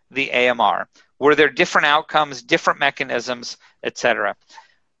of the AMR? Were there different outcomes, different mechanisms, etc.?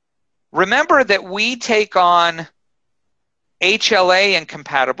 Remember that we take on HLA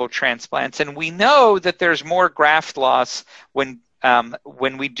incompatible transplants, and we know that there's more graft loss when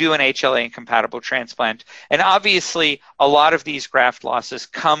we do an HLA incompatible transplant. And obviously, a lot of these graft losses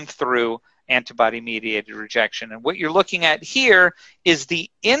come through antibody-mediated rejection. And what you're looking at here is the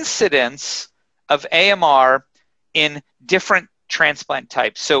incidence of AMR in different transplant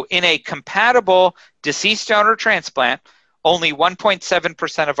types. So in a compatible deceased donor transplant, only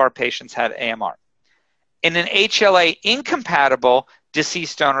 1.7% of our patients had AMR. In an HLA incompatible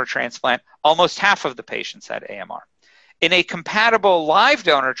deceased donor transplant, almost half of the patients had AMR. In a compatible live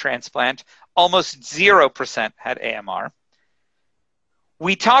donor transplant, almost 0% had AMR.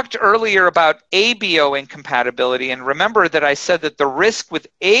 We talked earlier about ABO incompatibility, and remember that I said that the risk with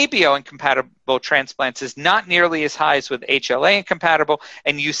ABO incompatible transplants is not nearly as high as with HLA incompatible,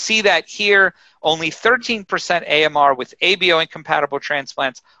 and you see that here, only 13% AMR with ABO incompatible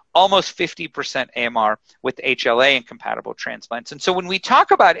transplants, almost 50% AMR with HLA incompatible transplants. And so when we talk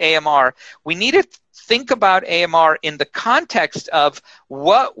about AMR, we need to think about AMR in the context of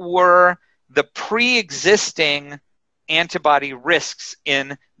what were the pre-existing antibody risks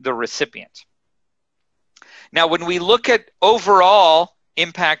in the recipient. Now, when we look at overall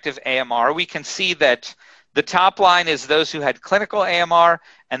impact of AMR, we can see that the top line is those who had clinical AMR,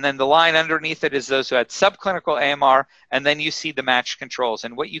 and then the line underneath it is those who had subclinical AMR, and then you see the matched controls.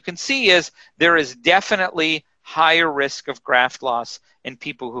 And what you can see is there is definitely higher risk of graft loss in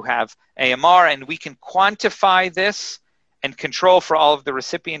people who have AMR, and we can quantify this and control for all of the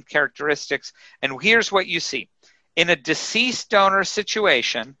recipient characteristics. And here's what you see. In a deceased donor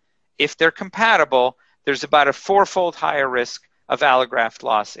situation, if they're compatible, there's about a 4-fold higher risk of allograft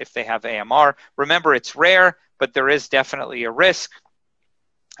loss if they have AMR. Remember, it's rare, but there is definitely a risk.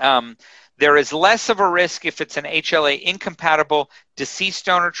 There is less of a risk if it's an HLA incompatible deceased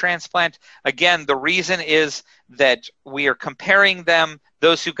donor transplant. Again, the reason is that we are comparing them,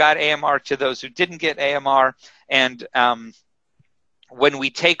 those who got AMR to those who didn't get AMR, and when we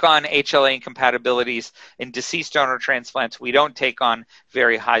take on HLA incompatibilities in deceased donor transplants, we don't take on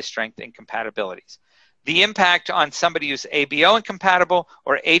very high strength incompatibilities. The impact on somebody who's ABO incompatible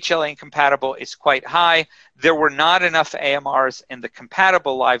or HLA incompatible is quite high. There were not enough AMRs in the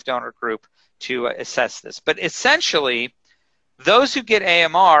compatible live donor group to assess this. But essentially, those who get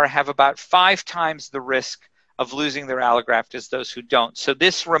AMR have about 5 times the risk of losing their allograft as those who don't. So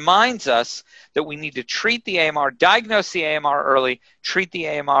this reminds us that we need to treat the AMR, diagnose the AMR early, treat the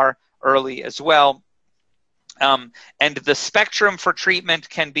AMR early as well. And the spectrum for treatment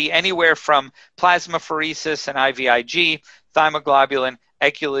can be anywhere from plasmapheresis and IVIG, thymoglobulin,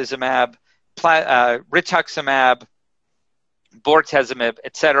 eculizumab, rituximab, bortezomib,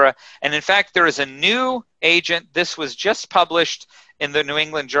 etc. And in fact, there is a new agent. This was just published in the New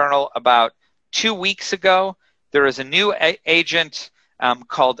England Journal about 2 weeks ago. There is a new agent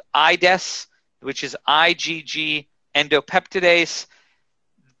called IDES, which is IgG endopeptidase.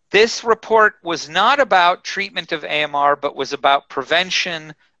 This report was not about treatment of AMR, but was about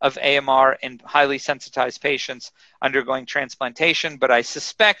prevention of AMR in highly sensitized patients undergoing transplantation. But I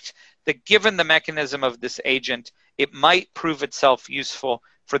suspect that given the mechanism of this agent, it might prove itself useful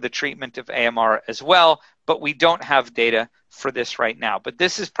for the treatment of AMR as well, but we don't have data for this right now. But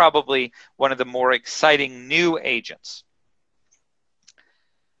this is probably one of the more exciting new agents.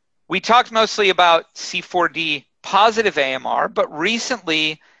 We talked mostly about C4D positive AMR, but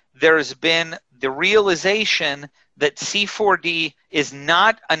recently there's been the realization that C4D is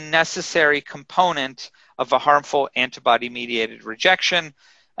not a necessary component of a harmful antibody-mediated rejection.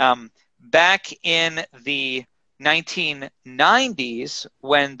 Back in the 1990s,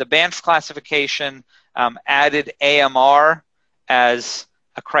 when the Banff classification added AMR as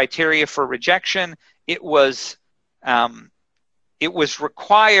a criteria for rejection, it was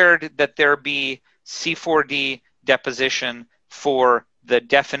required that there be C4D deposition for the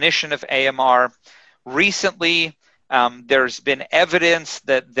definition of AMR. Recently, there's been evidence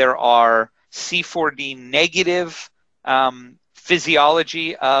that there are C4D negative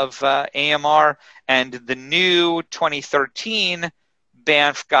physiology of AMR, and the new 2013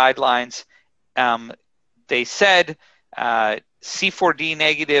 Banff guidelines, they said C4D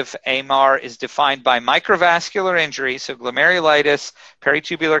negative AMR is defined by microvascular injury, so glomerulitis,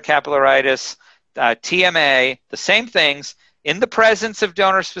 peritubular capillaritis, TMA, the same things, in the presence of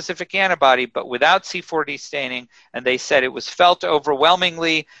donor-specific antibody, but without C4D staining, and they said it was felt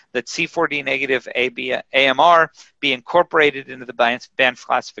overwhelmingly that C4D negative AMR be incorporated into the Banff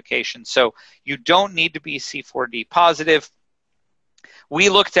classification. So you don't need to be C4D positive. We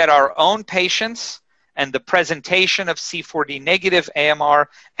looked at our own patients and the presentation of C4D negative AMR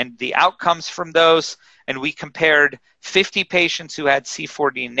and the outcomes from those, and we compared 50 patients who had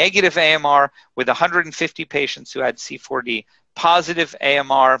C4D negative AMR with 150 patients who had C4D positive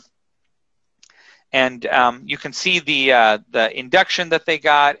AMR. And you can see the induction that they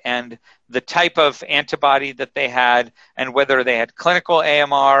got and the type of antibody that they had and whether they had clinical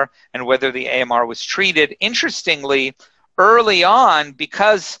AMR and whether the AMR was treated. Interestingly, early on,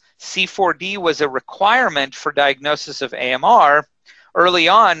 because C4D was a requirement for diagnosis of AMR, early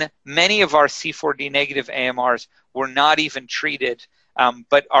on, many of our C4D negative AMRs were not even treated,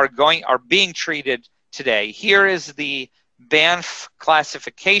 but are being treated today. Here is the Banff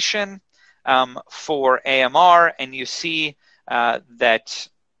classification for AMR, and you see that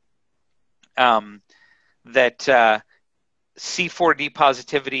C4D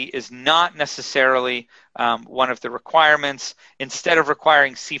positivity is not necessarily one of the requirements. Instead of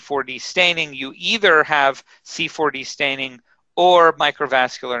requiring C4D staining, you either have C4D staining or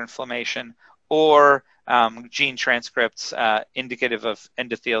microvascular inflammation or gene transcripts indicative of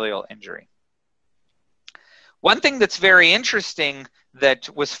endothelial injury. One thing that's very interesting that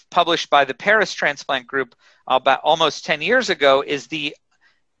was published by the Paris Transplant Group about almost 10 years ago is the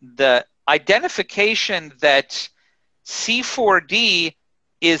identification that C4D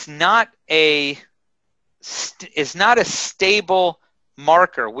is not a stable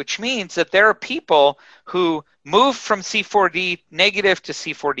marker, which means that there are people who move from C4D negative to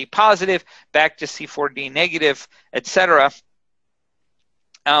C4D positive, back to C4D negative, etc.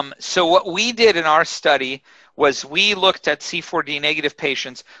 So what we did in our study was we looked at C4D negative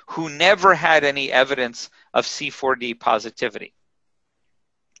patients who never had any evidence of C4D positivity.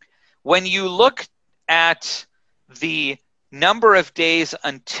 When you look at the number of days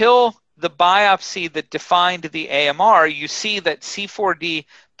until the biopsy that defined the AMR, you see that C4D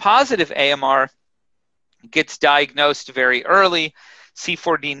positive AMR gets diagnosed very early.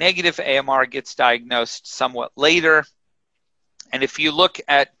 C4D negative AMR gets diagnosed somewhat later. And if you look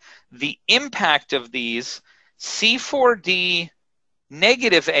at the impact of these, C4D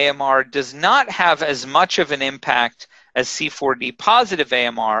negative AMR does not have as much of an impact as C4D positive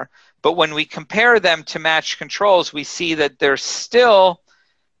AMR, but when we compare them to matched controls, we see that there's still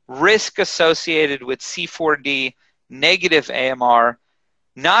risk associated with C4D negative AMR,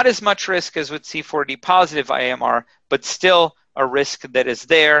 not as much risk as with C4D positive AMR, but still a risk that is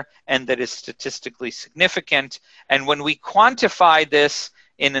there and that is statistically significant. And when we quantify this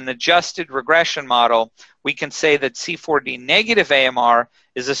in an adjusted regression model, we can say that C4D negative AMR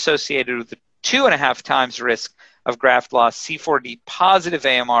is associated with 2.5 times risk of graft loss. C4D positive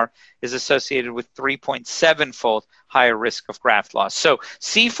AMR is associated with 3.7-fold higher risk of graft loss. So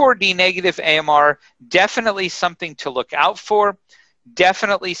C4D negative AMR, definitely something to look out for,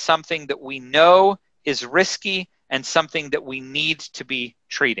 definitely something that we know is risky and something that we need to be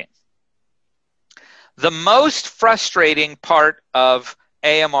treating. The most frustrating part of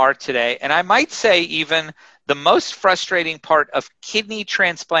AMR today, and I might say even the most frustrating part of kidney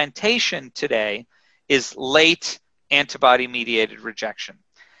transplantation today, is late antibody-mediated rejection.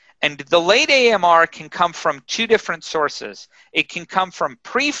 And the late AMR can come from two different sources. It can come from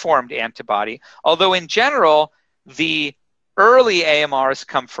preformed antibody, although in general, the early AMRs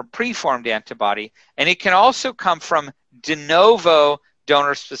come from preformed antibody, and it can also come from de novo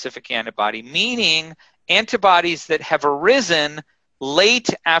donor-specific antibody, meaning antibodies that have arisen late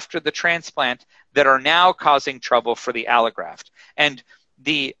after the transplant that are now causing trouble for the allograft. And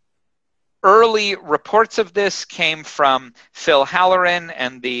the early reports of this came from Phil Halloran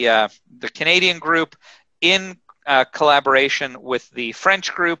and the Canadian group in collaboration with the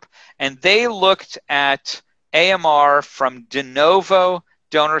French group, and they looked at AMR from de novo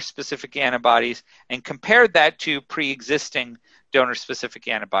donor-specific antibodies and compared that to pre-existing donor-specific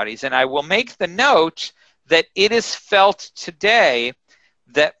antibodies. And I will make the note that it is felt today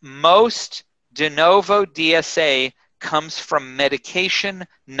that most de novo DSA comes from medication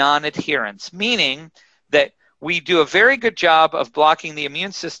non-adherence, meaning that we do a very good job of blocking the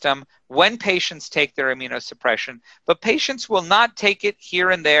immune system when patients take their immunosuppression, but patients will not take it here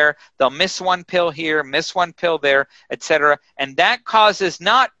and there. They'll miss one pill here, miss one pill there, etc. And that causes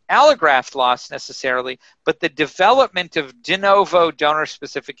not allograft loss necessarily, but the development of de novo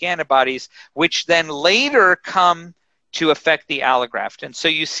donor-specific antibodies, which then later come to affect the allograft. And so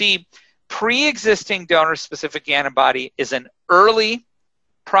you see, pre-existing donor-specific antibody is an early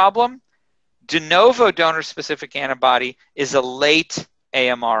problem. De novo donor-specific antibody is a late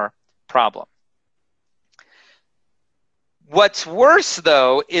AMR problem. What's worse,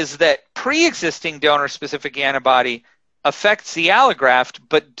 though, is that pre-existing donor-specific antibody affects the allograft,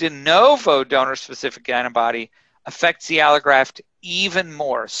 but de novo donor-specific antibody affects the allograft even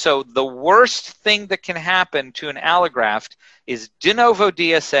more. So the worst thing that can happen to an allograft is de novo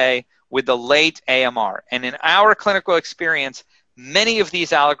DSA with a late AMR. And in our clinical experience, many of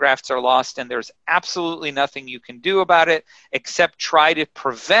these allografts are lost, and there's absolutely nothing you can do about it except try to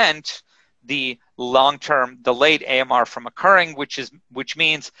prevent the long-term, the late AMR from occurring, which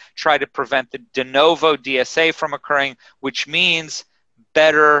means try to prevent the de novo DSA from occurring, which means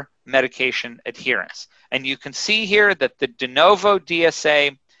better medication adherence. And you can see here that the de novo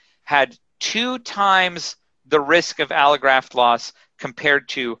DSA had 2 times the risk of allograft loss compared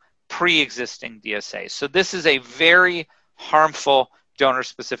to pre-existing DSA. So this is a very harmful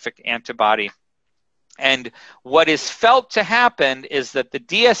donor-specific antibody And what is felt to happen is that the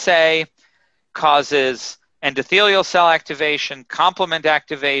DSA causes endothelial cell activation, complement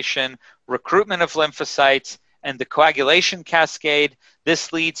activation, recruitment of lymphocytes, and the coagulation cascade.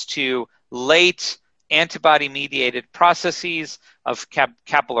 This leads to late antibody-mediated processes of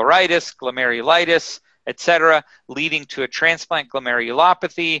capillaritis, glomerulitis, etc., leading to a transplant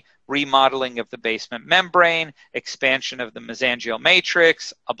glomerulopathy, remodeling of the basement membrane, expansion of the mesangial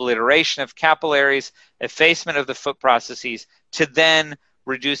matrix, obliteration of capillaries, effacement of the foot processes, to then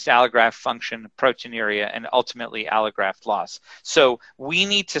reduced allograft function, proteinuria, and ultimately allograft loss. So we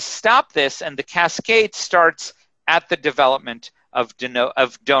need to stop this, and the cascade starts at the development of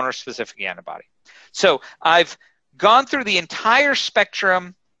donor-specific antibody. So I've gone through the entire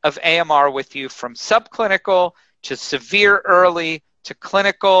spectrum of AMR with you, from subclinical to severe early to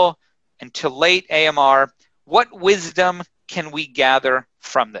clinical and to late AMR. What wisdom can we gather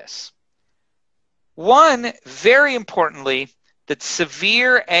from this? One, very importantly, that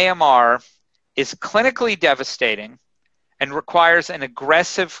severe AMR is clinically devastating and requires an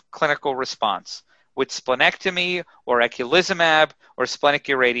aggressive clinical response with splenectomy or eculizumab or splenic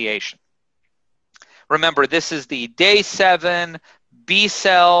irradiation. Remember, this is the day 7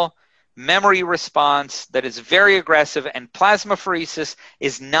 B-cell memory response that is very aggressive, and plasmapheresis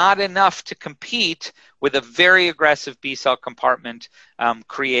is not enough to compete with a very aggressive B-cell compartment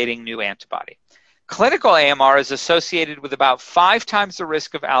creating new antibody. Clinical AMR is associated with about 5 times the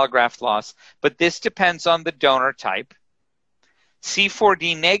risk of allograft loss, but this depends on the donor type.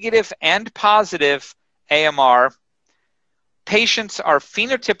 C4d negative and positive AMR patients are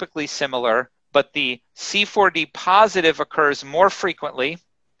phenotypically similar, but the C4d positive occurs more frequently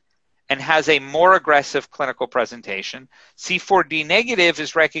and has a more aggressive clinical presentation. C4d negative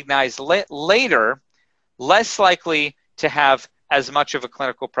is recognized later, less likely to have as much of a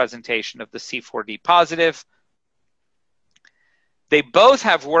clinical presentation of the C4d positive. They both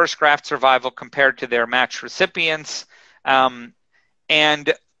have worse graft survival compared to their matched recipients, and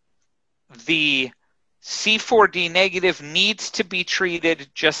the C4d negative needs to be treated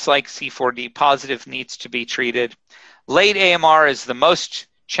just like C4d positive needs to be treated. Late AMR is the most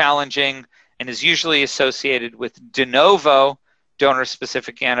challenging and is usually associated with de novo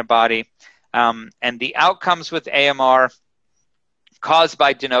donor-specific antibody, and the outcomes with AMR caused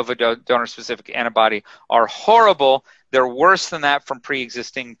by de novo donor-specific antibody are horrible. They're worse than that from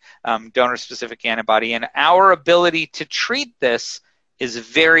pre-existing donor-specific antibody, and our ability to treat this is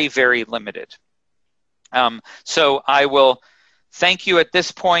very, very limited. So I will thank you at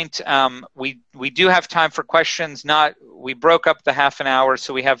this point. We do have time for questions. We broke up the half an hour,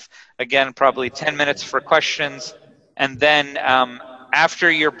 so we have, again, probably 10 minutes for questions. And then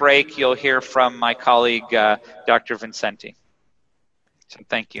after your break, you'll hear from my colleague, Dr. Vincenti. So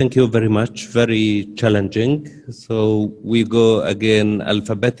thank you. Thank you very much. Very challenging. So we go again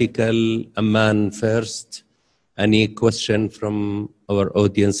alphabetical. Amman first. Any question from our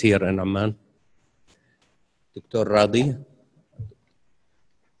audience here in Amman? Dr. Radi.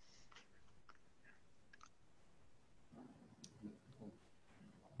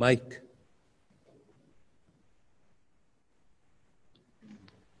 Mike.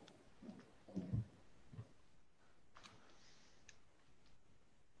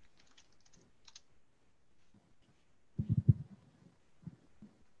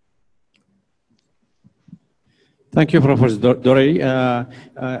 Thank you, Professor Dorey.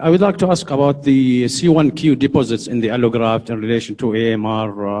 I would like to ask about the C1q deposits in the allograft in relation to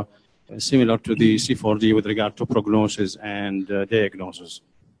AMR, similar to the C4D with regard to prognosis and diagnosis.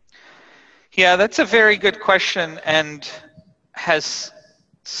 Yeah, that's a very good question and has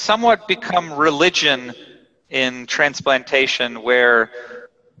somewhat become religion in transplantation, where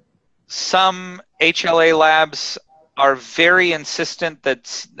some HLA labs are very insistent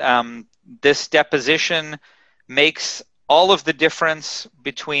that this deposition makes all of the difference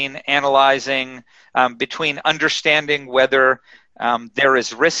between analyzing, between understanding whether there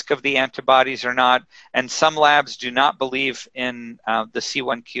is risk of the antibodies or not, and some labs do not believe in the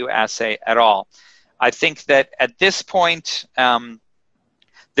C1q assay at all. I think that at this point,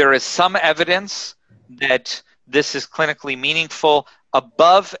 there is some evidence that this is clinically meaningful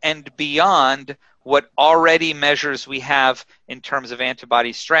above and beyond what already measures we have in terms of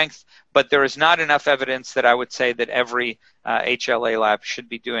antibody strength, but there is not enough evidence that I would say that every HLA lab should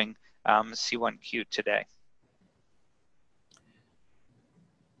be doing C1q today.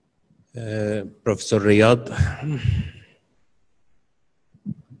 Professor Riyad.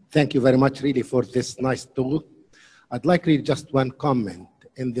 Thank you very much really for this nice talk. I'd like really just one comment.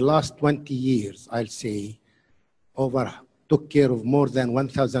 In the last 20 years, I'll say over took care of more than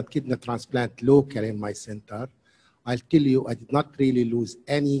 1,000 kidney transplant locally in my center. I'll tell you, I did not really lose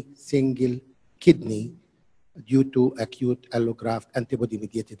any single kidney due to acute allograft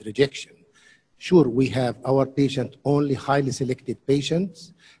antibody-mediated rejection. Sure, we have our patient only highly selected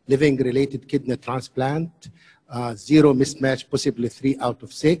patients, living-related kidney transplant, 0 mismatch, possibly 3 out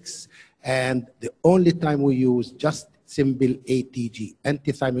of 6, and the only time we use just simple ATG,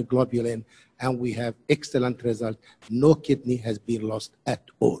 antithymoglobulin, and we have excellent result. No kidney has been lost at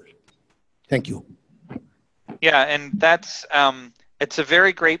all. Thank you. Yeah, and that's it's a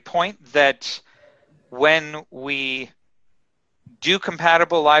very great point that when we do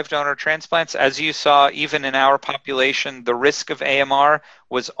compatible live donor transplants, as you saw, even in our population, the risk of AMR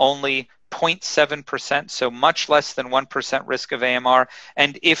was only 0.7%, so much less than 1% risk of AMR.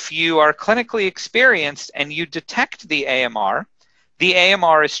 And if you are clinically experienced and you detect the AMR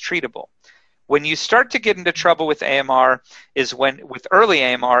is treatable. When you start to get into trouble with AMR with early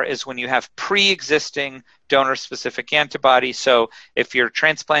AMR is when you have pre-existing donor-specific antibody. So if you're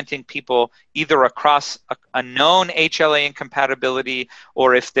transplanting people either across a known HLA incompatibility,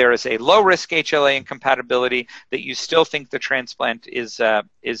 or if there is a low-risk HLA incompatibility that you still think the transplant is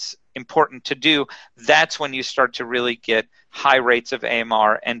important to do, that's when you start to really get high rates of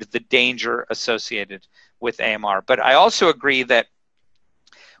AMR and the danger associated with AMR. But I also agree that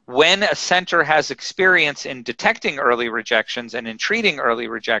when a center has experience in detecting early rejections and in treating early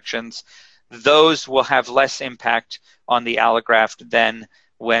rejections, those will have less impact on the allograft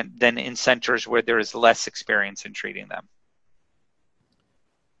than in centers where there is less experience in treating them.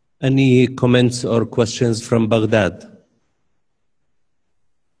 Any comments or questions from Baghdad?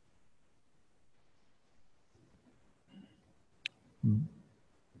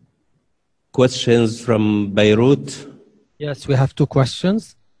 Questions from Beirut? Yes, we have 2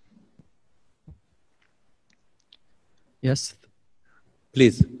 questions. Yes.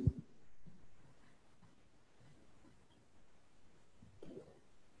 Please.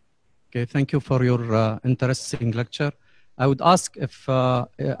 Okay, thank you for your interesting lecture. I would ask if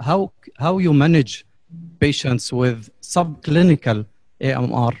how you manage patients with subclinical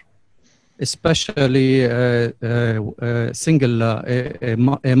AMR, especially single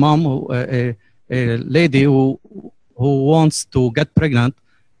a mom, a lady who wants to get pregnant,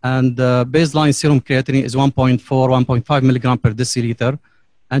 and baseline serum creatinine is 1.4, 1.5 milligram per deciliter,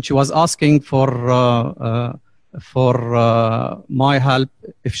 and she was asking for my help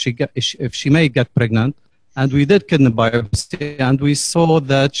if she may get pregnant, and we did kidney biopsy, and we saw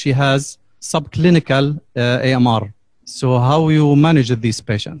that she has subclinical AMR. So how you manage these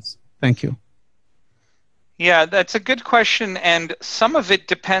patients? Thank you. Yeah, that's a good question, and some of it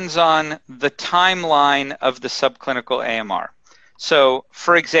depends on the timeline of the subclinical AMR. So,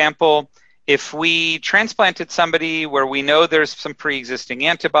 for example, if we transplanted somebody where we know there's some pre-existing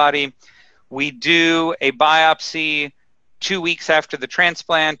antibody, we do a biopsy 2 weeks after the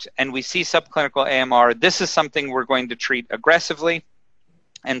transplant, and we see subclinical AMR, this is something we're going to treat aggressively.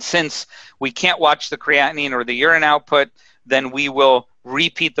 And since we can't watch the creatinine or the urine output, then we will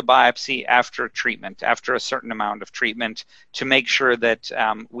repeat the biopsy after treatment, after a certain amount of treatment, to make sure that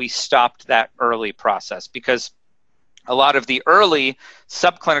we stopped that early process. Because a lot of the early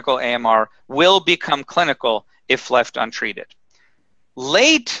subclinical AMR will become clinical if left untreated.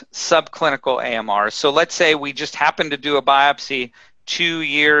 Late subclinical AMR, so let's say we just happen to do a biopsy 2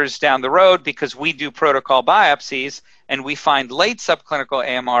 years down the road because we do protocol biopsies and we find late subclinical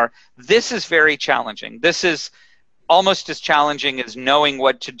AMR, this is very challenging. This is almost as challenging as knowing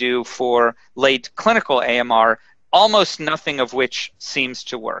what to do for late clinical AMR, almost nothing of which seems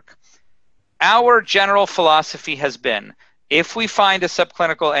to work. Our general philosophy has been, if we find a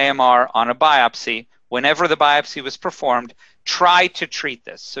subclinical AMR on a biopsy, whenever the biopsy was performed, try to treat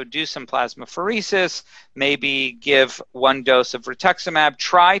this. So do some plasmapheresis, maybe give 1 dose of rituximab,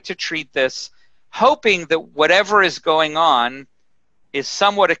 try to treat this, hoping that whatever is going on is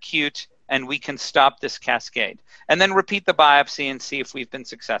somewhat acute and we can stop this cascade. And then repeat the biopsy and see if we've been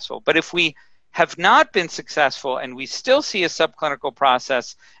successful. But if we have not been successful and we still see a subclinical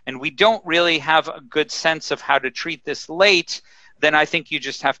process and we don't really have a good sense of how to treat this late, then I think you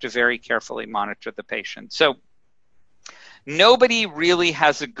just have to very carefully monitor the patient. So nobody really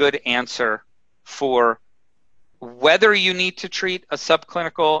has a good answer for whether you need to treat a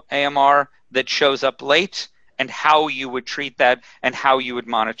subclinical AMR that shows up late and how you would treat that and how you would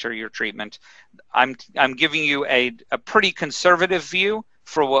monitor your treatment. I'm giving you a pretty conservative view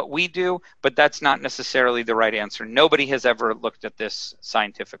for what we do, but that's not necessarily the right answer. Nobody has ever looked at this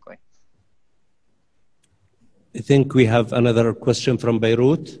scientifically. I think we have another question from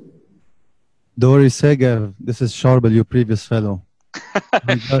Beirut. Dori Segev, this is Sharbel, your previous fellow.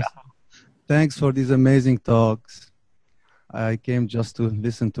 Thanks for these amazing talks. I came just to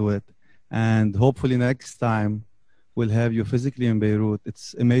listen to it. And hopefully next time we'll have you physically in Beirut.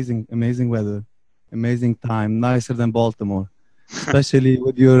 It's amazing, amazing weather, amazing time, nicer than Baltimore. Especially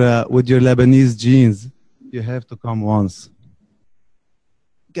with your Lebanese genes. You have to come once.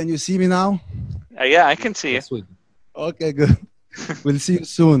 Can you see me now? Yeah, I can see you. Okay, good. We'll see you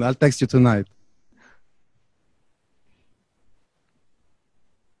soon. I'll text you tonight.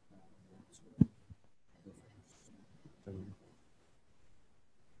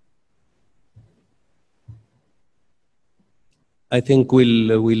 I think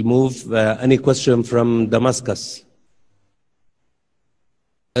we'll move. Any question from Damascus?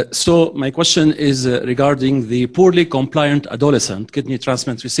 So my question is regarding the poorly compliant adolescent kidney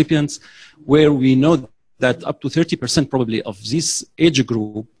transplant recipients, where we know that up to 30% probably of this age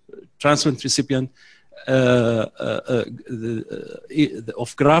group, transplant recipient, of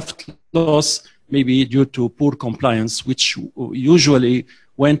graft loss may be due to poor compliance, which usually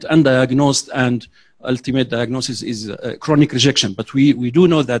went undiagnosed, and ultimate diagnosis is chronic rejection. But we do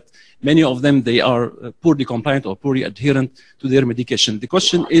know that many of them, they are poorly compliant or poorly adherent to their medication. The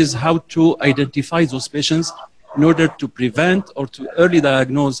question is how to identify those patients in order to prevent or to early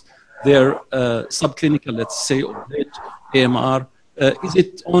diagnose their subclinical, let's say, or late AMR. Is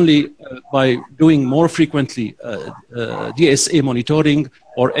it only by doing more frequently DSA monitoring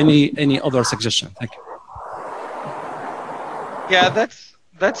or any other suggestion? Thank you. Yeah,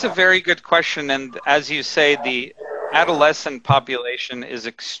 that's a very good question. And as you say, the adolescent population is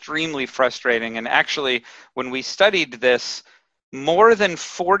extremely frustrating. And actually, when we studied this, more than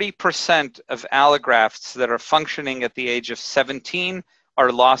 40% of allografts that are functioning at the age of 17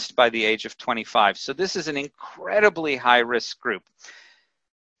 are lost by the age of 25. So this is an incredibly high-risk group.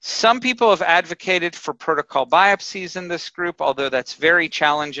 Some people have advocated for protocol biopsies in this group, although that's very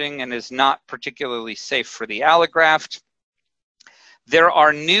challenging and is not particularly safe for the allograft. There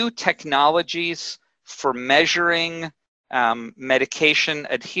are new technologies for measuring medication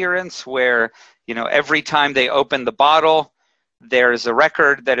adherence, where every time they open the bottle, there's a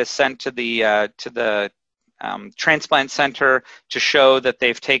record that is sent to the transplant center to show that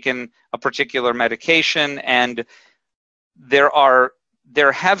they've taken a particular medication. And there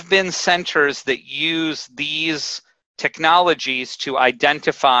have been centers that use these technologies to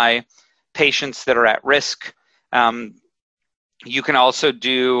identify patients that are at risk. You can also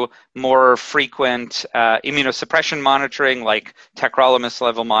do more frequent immunosuppression monitoring, like tacrolimus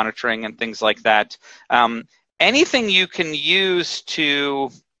level monitoring and things like that. Anything you can use to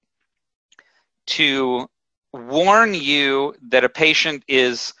warn you that a patient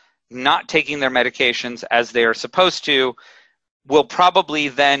is not taking their medications as they are supposed to will probably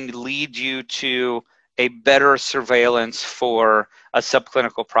then lead you to a better surveillance for a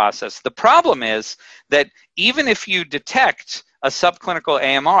subclinical process. The problem is that even if you detect a subclinical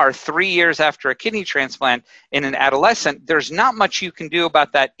AMR 3 years after a kidney transplant in an adolescent, there's not much you can do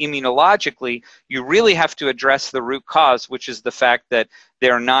about that immunologically. You really have to address the root cause, which is the fact that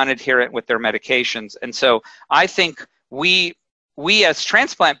they're non-adherent with their medications. And so I think we as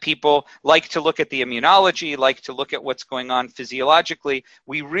transplant people like to look at the immunology, like to look at what's going on physiologically.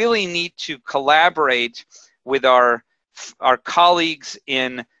 We really need to collaborate with our colleagues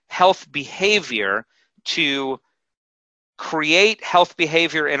in health behavior to create health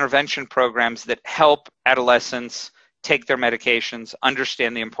behavior intervention programs that help adolescents take their medications,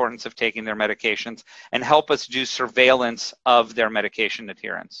 understand the importance of taking their medications, and help us do surveillance of their medication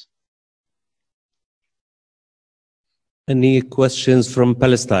adherence. Any questions from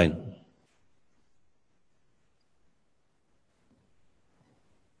Palestine?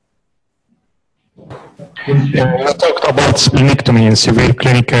 You talked about splenectomy in severe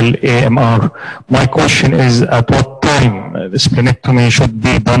clinical AMR. My question is, at what time the splenectomy should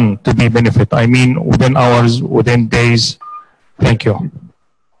be done to be benefit? I mean, within hours, within days? Thank you.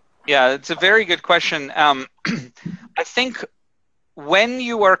 Yeah, it's a very good question. I think when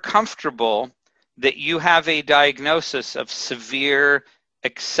you are comfortable that you have a diagnosis of severe,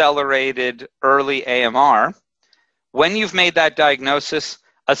 accelerated, early AMR, when you've made that diagnosis,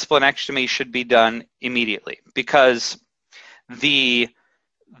 a splenectomy should be done immediately, because the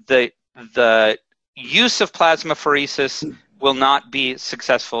use of plasmapheresis will not be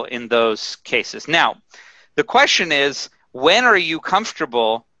successful in those cases. Now, the question is, when are you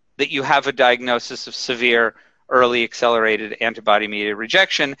comfortable that you have a diagnosis of severe early accelerated antibody-mediated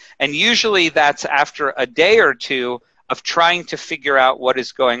rejection? And usually that's after a day or two of trying to figure out what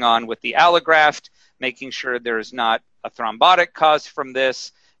is going on with the allograft, making sure there is not a thrombotic cause from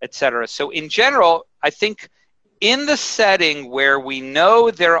this, etc. So in general, I think in the setting where we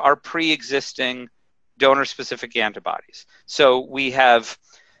know there are pre-existing donor-specific antibodies, so we have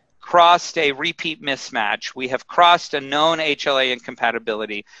crossed a repeat mismatch, we have crossed a known HLA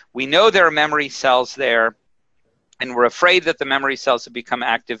incompatibility, we know there are memory cells there, and we're afraid that the memory cells have become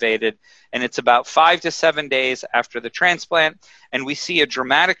activated, and it's about 5 to 7 days after the transplant, and we see a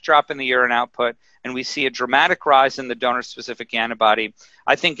dramatic drop in the urine output, and we see a dramatic rise in the donor-specific antibody.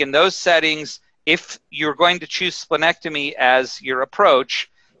 I think in those settings, if you're going to choose splenectomy as your approach,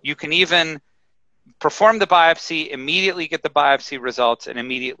 you can even perform the biopsy, immediately get the biopsy results, and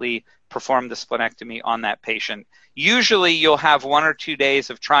immediately perform the splenectomy on that patient. Usually you'll have 1 or 2 days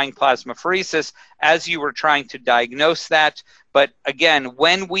of trying plasmapheresis as you were trying to diagnose that. But again,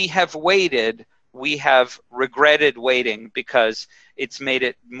 when we have waited, we have regretted waiting because it's made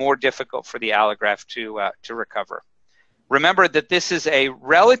it more difficult for the allograft to recover. Remember that this is a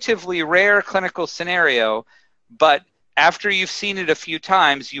relatively rare clinical scenario, but after you've seen it a few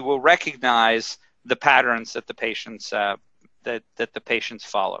times, you will recognize the patterns that the patients that the patients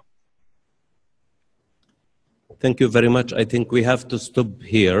follow. Thank you very much. I think we have to stop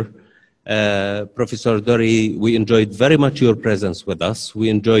here. Professor Dori, we enjoyed very much your presence with us. We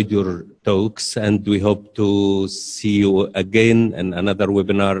enjoyed your talks, and we hope to see you again in another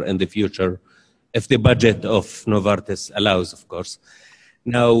webinar in the future, if the budget of Novartis allows, of course.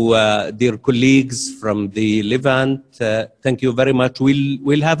 Now, dear colleagues from the Levant, thank you very much.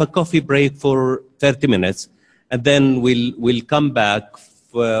 We'll have a coffee break for 30 minutes, and then we'll come back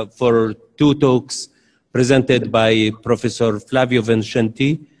for 2 talks presented by Professor Flavio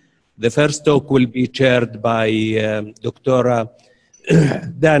Vincenti. The first talk will be chaired by Dr.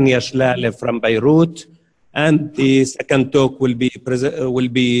 Dania Shlale from Beirut, and the second talk will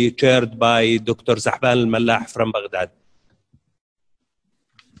be chaired by Dr. Zahban Al-Mallah from Baghdad.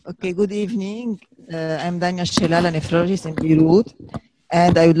 Okay, good evening. I'm Dania Shlale, a nephrologist in Beirut,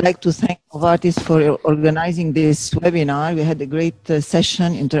 and I would like to thank Novartis for organizing this webinar. We had a great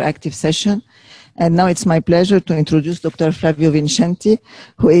session, interactive session. And now it's my pleasure to introduce Dr. Flavio Vincenti,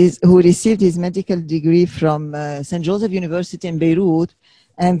 who received his medical degree from St. Joseph University in Beirut,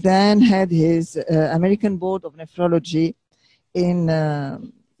 and then had his American Board of Nephrology in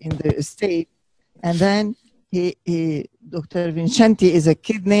the state. And then Dr. Vincenti is a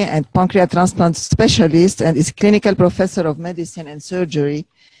kidney and pancreas transplant specialist and is clinical professor of medicine and surgery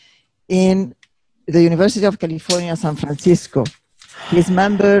in the University of California, San Francisco. He is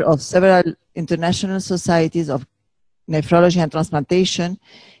member of several international societies of nephrology and transplantation.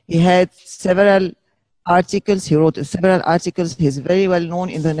 He had several articles, he wrote several articles. He's very well known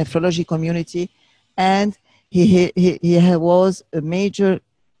in the nephrology community, and he was a major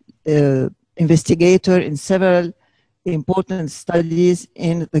investigator in several important studies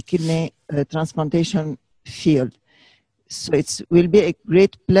in the kidney transplantation field. So it will be a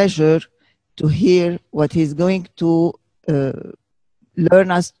great pleasure to hear what he's going to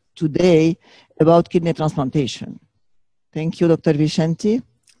learn us today about kidney transplantation. Thank you, Dr. Vincenti.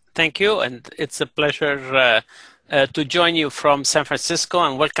 Thank you, and it's a pleasure to join you from San Francisco,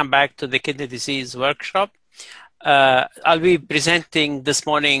 and welcome back to the Kidney Disease Workshop. I'll be presenting this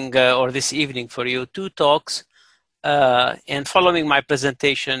morning or this evening for you 2 talks, and following my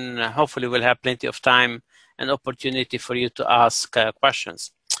presentation, hopefully we'll have plenty of time and opportunity for you to ask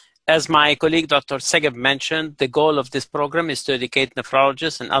questions. As my colleague Dr. Segeb mentioned, the goal of this program is to educate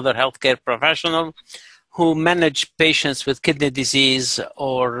nephrologists and other healthcare professionals who manage patients with kidney disease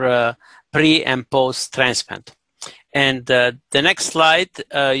or pre and post transplant. And the next slide,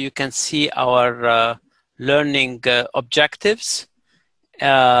 you can see our learning objectives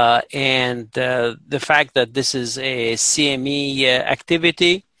and the fact that this is a CME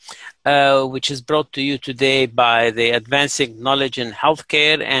activity which is brought to you today by the Advancing Knowledge in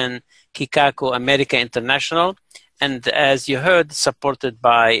Healthcare and Kikaku America International, and as you heard, supported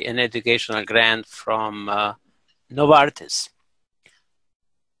by an educational grant from Novartis.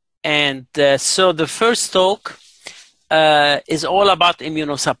 And so the first talk is all about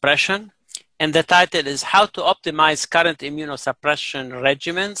immunosuppression, and the title is How to Optimize Current Immunosuppression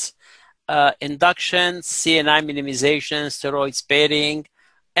Regimens, Induction, CNI Minimization, Steroid Sparing,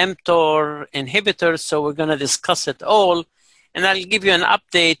 mTOR inhibitors. So we're going to discuss it all, and I'll give you an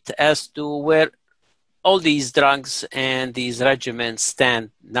update as to where all these drugs and these regimens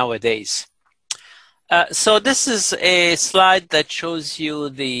stand nowadays. So this is a slide that shows you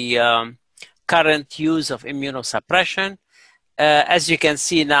the current use of immunosuppression. As you can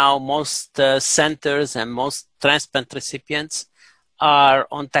see now, most centers and most transplant recipients are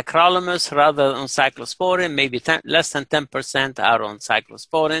on tacrolimus rather than on cyclosporin. Maybe less than 10% are on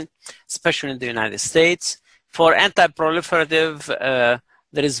cyclosporin, especially in the United States. For anti-proliferative,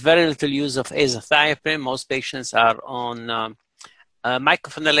 there is very little use of azathioprine. Most patients are on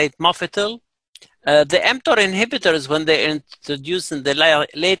mycophenolate mofetil. The mTOR inhibitors, when they introduced in the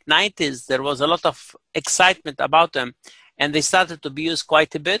late 90s, there was a lot of excitement about them, and they started to be used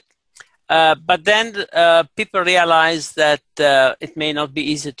quite a bit. But then people realized that it may not be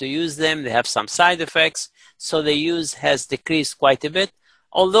easy to use them. They have some side effects, so the use has decreased quite a bit.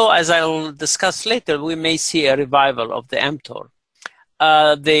 Although, as I'll discuss later, we may see a revival of the mTOR.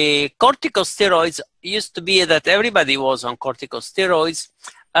 The corticosteroids used to be that everybody was on corticosteroids,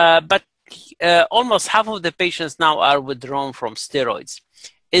 but almost half of the patients now are withdrawn from steroids.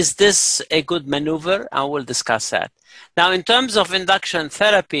 Is this a good maneuver? I will discuss that. Now, in terms of induction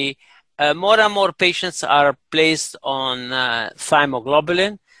therapy, more and more patients are placed on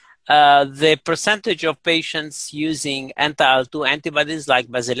thymoglobulin. The percentage of patients using anti-IL-2 antibodies like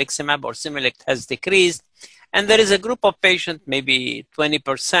basiliximab or Similac has decreased. And there is a group of patients, maybe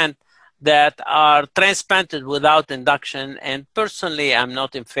 20%, that are transplanted without induction. And personally, I'm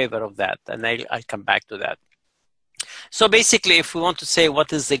not in favor of that. And I'll come back to that. So basically, if we want to say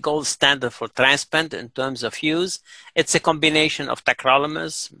what is the gold standard for transplant in terms of use, it's a combination of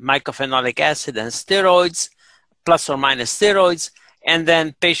tacrolimus, mycophenolic acid, and steroids, plus or minus steroids. And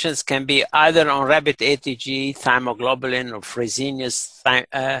then patients can be either on rabbit ATG, thymoglobulin, or Fresenius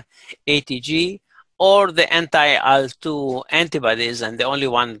ATG, or the anti-IL-2 antibodies, and the only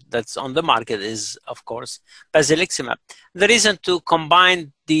one that's on the market is, of course, basiliximab. The reason to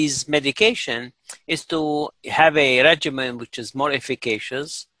combine these medication is to have a regimen which is more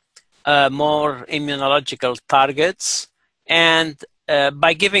efficacious, more immunological targets, and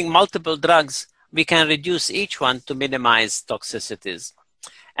by giving multiple drugs, we can reduce each one to minimize toxicities.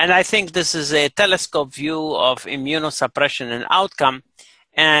 And I think this is a telescope view of immunosuppression and outcome.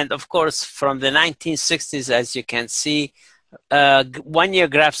 And of course, from the 1960s, as you can see, 1-year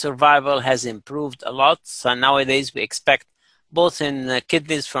graft survival has improved a lot. So nowadays we expect both in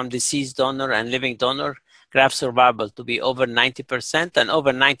kidneys from deceased donor and living donor graft survival to be over 90% and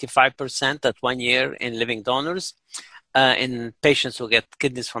over 95% at 1 year in living donors, in patients who get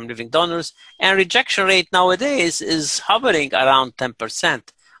kidneys from living donors. And rejection rate nowadays is hovering around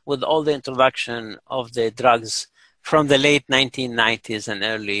 10% with all the introduction of the drugs from the late 1990s and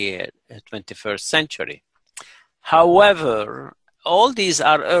early 21st century. However, all these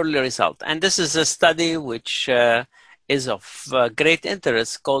are early results. And this is a study which is of great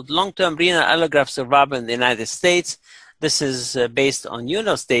interest called Long-Term Renal Allograft Survival in the United States. This is based on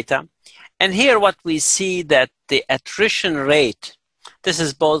UNOS data. And here what we see that the attrition rate, this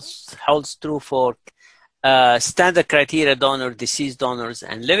is both holds true for standard criteria donor, deceased donors,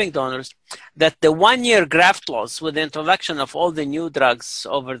 and living donors, that the 1-year graft loss with the introduction of all the new drugs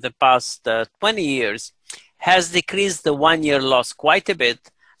over the past 20 years has decreased the 1-year loss quite a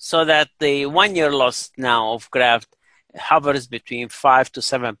bit, so that the 1-year loss now of graft hovers between 5 to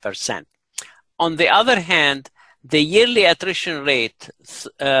 7%. On the other hand, the yearly attrition rate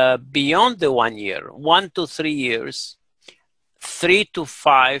beyond the 1 year, 1 to 3 years, 3 to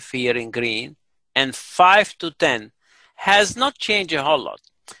 5 here in green, and 5 to 10 has not changed a whole lot.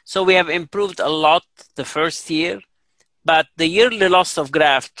 So we have improved a lot the first year, but the yearly loss of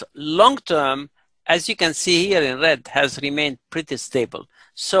graft long-term, as you can see here in red, has remained pretty stable.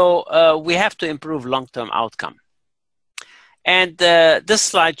 So we have to improve long-term outcome. And this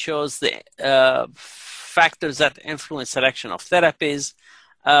slide shows the factors that influence selection of therapies.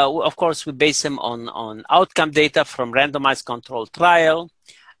 Of course, we base them on outcome data from randomized controlled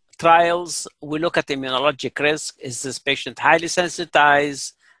trials. We look at immunologic risk. Is this patient highly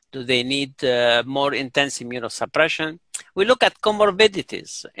sensitized? Do they need more intense immunosuppression? We look at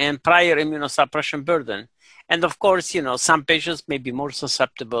comorbidities and prior immunosuppression burden. And of course, you know, some patients may be more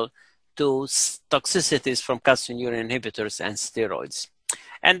susceptible to toxicities from calcineurin inhibitors and steroids.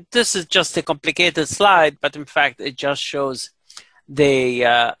 And this is just a complicated slide, but in fact, it just shows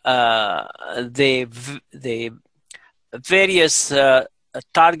the various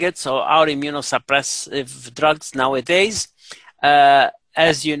targets of our immunosuppressive drugs nowadays.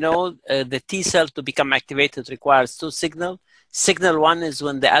 As you know, the T cell to become activated requires 2 signals. Signal 1 is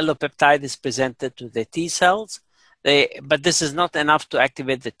when the allopeptide is presented to the T cells. But this is not enough to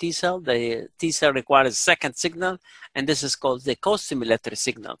activate the T cell. The T cell requires a second signal, and this is called the co-stimulatory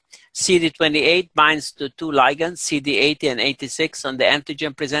signal. CD28 binds to 2 ligands, CD80 and 86 on the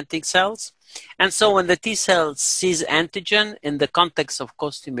antigen-presenting cells. And so when the T cell sees antigen in the context of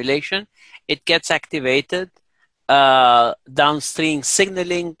co-stimulation, it gets activated downstream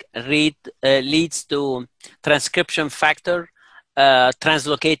signaling leads to transcription factor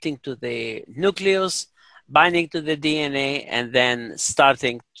translocating to the nucleus, binding to the DNA, and then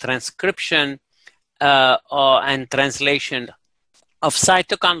starting transcription and translation of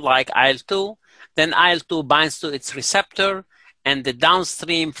cytokine like IL-2. Then IL-2 binds to its receptor, and the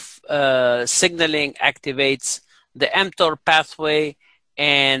downstream signaling activates the mTOR pathway,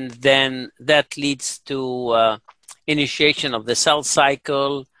 and then that leads to initiation of the cell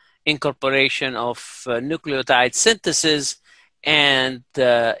cycle, incorporation of nucleotide synthesis, and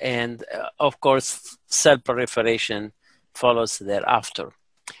of course, cell proliferation follows thereafter.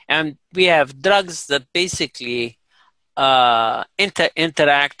 And we have drugs that basically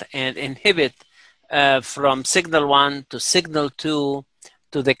interact and inhibit from signal 1 to signal 2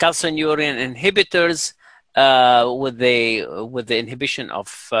 to the calcineurin inhibitors with the inhibition of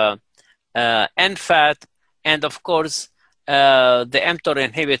NFAT, and of course the mTOR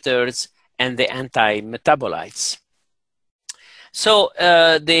inhibitors and the anti-metabolites. So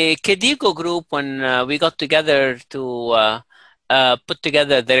the KDIGO group, when we got together to put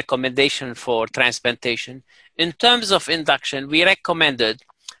together the recommendation for transplantation, in terms of induction, we recommended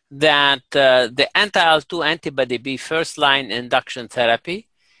that the anti-IL-2 antibody be first-line induction therapy,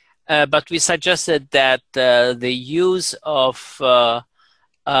 but we suggested that the use of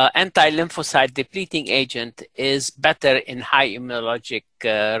anti-lymphocyte depleting agent is better in high immunologic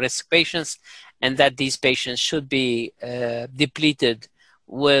risk patients, and that these patients should be depleted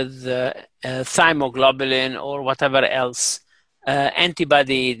with thymoglobulin or whatever else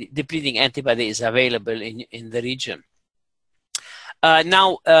depleting antibody is available in the region.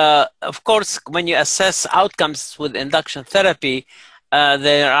 Now, of course, when you assess outcomes with induction therapy,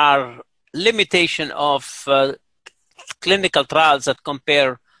 there are limitation of clinical trials that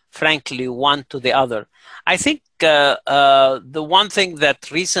compare, frankly, one to the other. I think the one thing that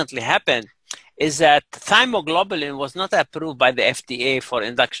recently happened is that thymoglobulin was not approved by the FDA for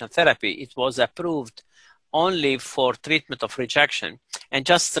induction therapy. It was approved only for treatment of rejection. And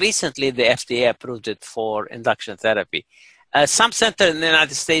just recently, the FDA approved it for induction therapy. Some centers in the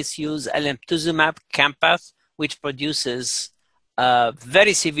United States use alemtuzumab Campath, which produces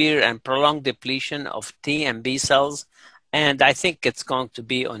very severe and prolonged depletion of T and B cells. And I think it's going to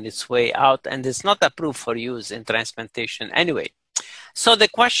be on its way out, and it's not approved for use in transplantation anyway. So the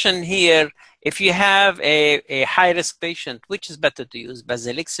question here, if you have a high-risk patient, which is better to use,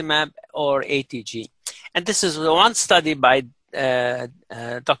 basiliximab or ATG? And this is one study by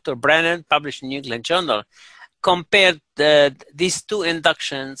Dr. Brennan, published in New England Journal, compared these two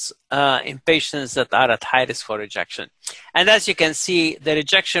inductions in patients that are at high risk for rejection. And as you can see, the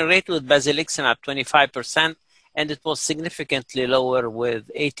rejection rate with basiliximab 25%, and it was significantly lower with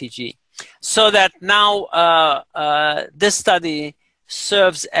ATG. So that now this study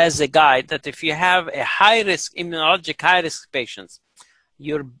serves as a guide that if you have a high-risk, immunologic high-risk patients,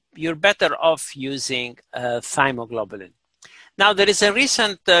 you're better off using thymoglobulin. Now, there is a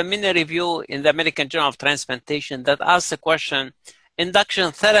recent mini review in the American Journal of Transplantation that asks the question,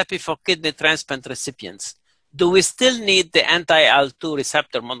 induction therapy for kidney transplant recipients. Do we still need the anti-IL-2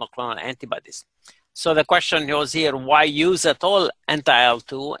 receptor monoclonal antibodies? So the question was here, why use at all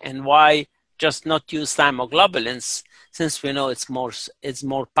anti-IL-2 and why just not use thymoglobulins, since we know it's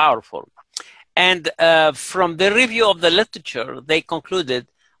more powerful? And from the review of the literature, they concluded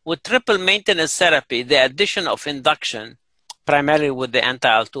with triple maintenance therapy, the addition of induction, primarily with the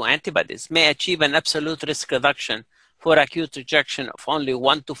anti-IL-2 antibodies, may achieve an absolute risk reduction for acute rejection of only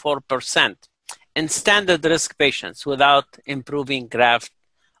 1 to 4% in standard risk patients without improving graft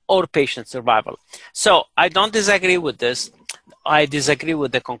or patient survival. So I don't disagree with this. I disagree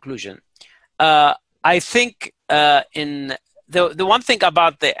with the conclusion. I think the one thing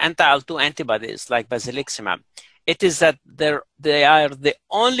about the anti-IL-2 antibodies like basiliximab, it is that they are the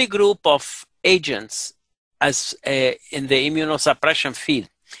only group of agents as in the immunosuppression field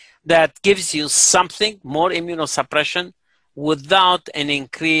that gives you something more immunosuppression without an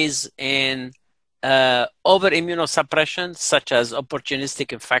increase in over immunosuppression, such as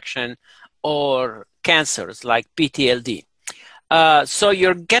opportunistic infection or cancers like PTLD. So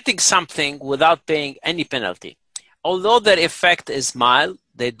you're getting something without paying any penalty. Although their effect is mild,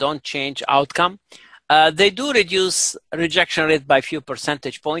 they don't change outcome. They do reduce rejection rate by a few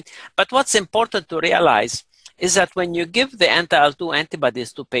percentage points. But what's important to realize is that when you give the anti-IL-2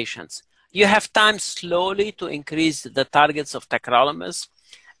 antibodies to patients, you have time slowly to increase the targets of tacrolimus.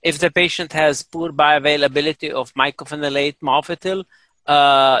 If the patient has poor bioavailability of mycophenolate mofetil,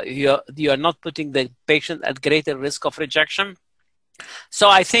 you are not putting the patient at greater risk of rejection. So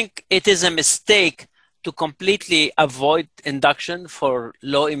I think it is a mistake to completely avoid induction for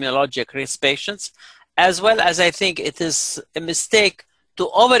low immunologic risk patients, as well as I think it is a mistake to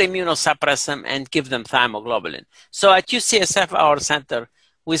over-immunosuppress them and give them thymoglobulin. So at UCSF, our center,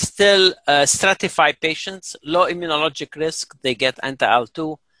 we still stratify patients. Low immunologic risk, they get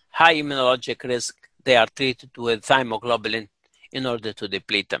anti-IL-2. High immunologic risk, they are treated with thymoglobulin in order to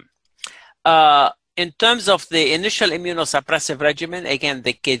deplete them. In terms of the initial immunosuppressive regimen, again,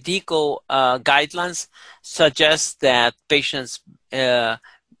 the KDIGO guidelines suggest that patients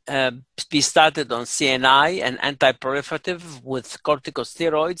be started on CNI and anti-proliferative with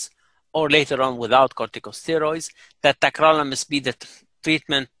corticosteroids, or later on without corticosteroids, that tacrolimus be the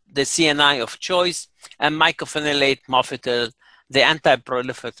treatment, the CNI of choice, and mycophenolate mofetil, the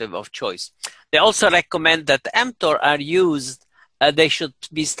anti-proliferative of choice. They also recommend that mTOR are used. They should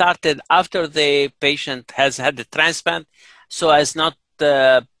be started after the patient has had the transplant, so as not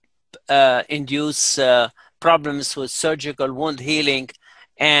induce problems with surgical wound healing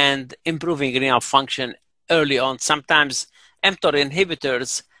and improving renal function early on. Sometimes mTOR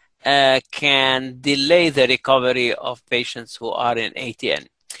inhibitors can delay the recovery of patients who are in ATN.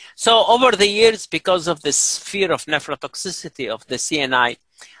 So over the years, because of this fear of nephrotoxicity of the CNI,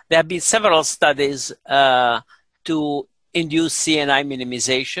 there have been several studies to induce CNI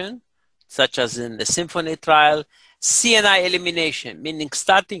minimization, such as in the Symphony trial, CNI elimination, meaning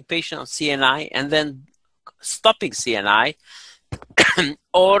starting patient on CNI and then stopping CNI,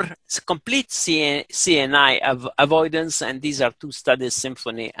 or complete CNI avoidance, and these are two studies,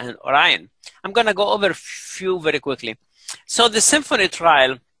 Symphony and Orion. I'm going to go over a few very quickly. So the Symphony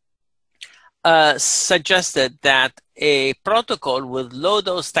trial suggested that a protocol with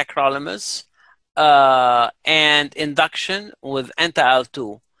low-dose tacrolimus and induction with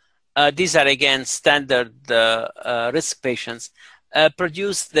anti-IL-2, these are again standard risk patients,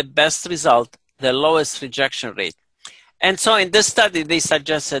 produced the best result, the lowest rejection rate. And so in this study, they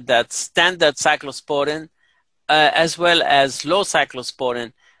suggested that standard cyclosporin as well as low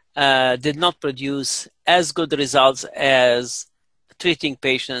cyclosporin did not produce as good results as treating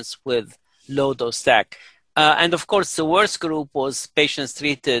patients with low-dose TAC. And of course, the worst group was patients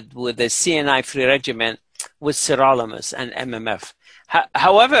treated with a CNI-free regimen with sirolimus and MMF.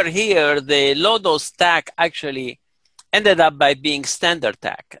 However, here, the low-dose TAC actually ended up by being standard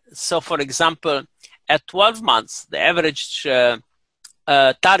TAC. So for example, at 12 months, the average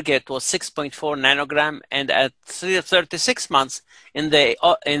target was 6.4 nanogram, and at 36 months in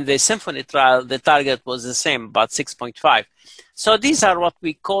the Symphony trial, the target was the same, about 6.5. So these are what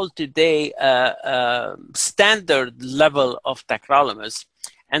we call today standard level of tacrolimus.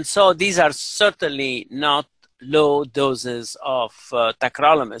 And so these are certainly not low doses of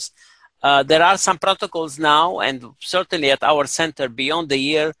tacrolimus. There are some protocols now, and certainly at our center beyond the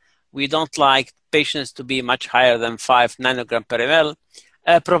year, we don't like patients to be much higher than 5 nanogram per ml,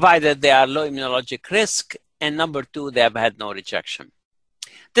 provided they are low immunologic risk, and number two, they have had no rejection.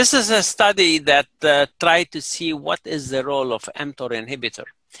 This is a study that tried to see what is the role of mTOR inhibitor.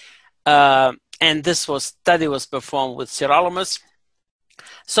 And this study was performed with sirolimus.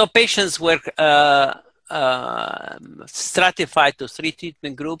 So patients were stratified to 3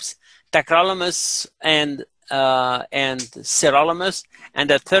 treatment groups, tacrolimus and sirolimus,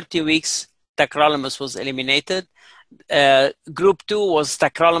 and at 30 weeks, tacrolimus was eliminated. Group 2 was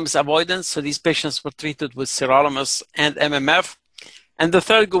tacrolimus avoidance, so these patients were treated with sirolimus and MMF. And the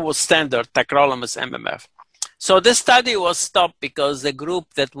third group was standard tacrolimus MMF. So this study was stopped because the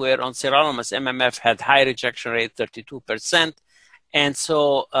group that were on sirolimus MMF had high rejection rate, 32%. And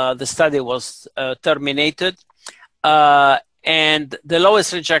so the study was terminated. And the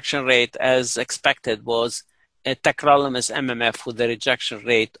lowest rejection rate, as expected, was tacrolimus MMF with a rejection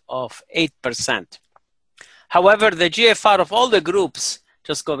rate of 8%. However, the GFR of all the groups,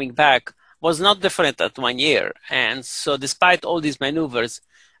 just going back, was not different at 1 year. And so despite all these maneuvers,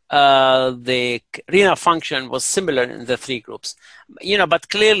 the renal function was similar in the 3 groups. But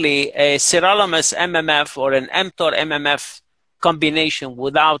clearly a sirolimus MMF or an mTOR MMF combination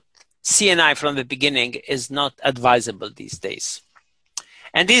without CNI from the beginning is not advisable these days.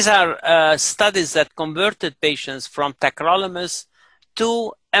 And these are studies that converted patients from tacrolimus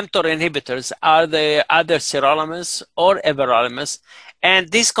to mTOR inhibitors, are they either sirolimus or everolimus, and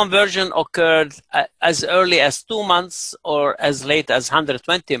this conversion occurred as early as 2 months or as late as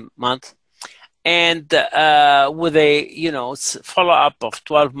 120 months, and with a follow-up of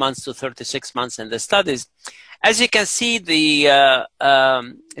 12 months to 36 months in the studies. As you can see, the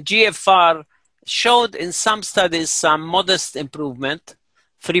GFR showed in some studies some modest improvement,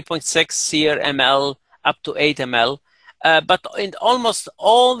 3.6 CR/mL up to 8 mL. But in almost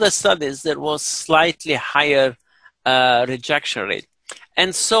all the studies, there was slightly higher rejection rate.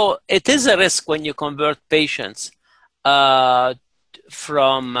 And so it is a risk when you convert patients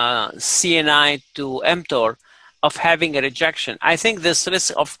from CNI to mTOR of having a rejection. I think this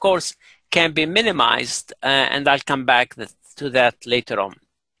risk, of course, can be minimized, and I'll come back to that later on.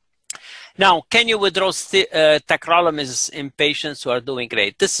 Now, can you withdraw tacrolimus in patients who are doing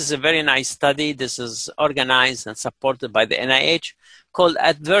great? This is a very nice study. This is organized and supported by the NIH, called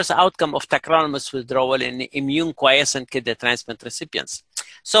Adverse Outcome of Tacrolimus Withdrawal in Immune Quiescent Kidney Transplant Recipients.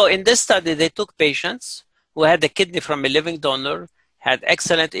 So in this study, they took patients who had a kidney from a living donor, had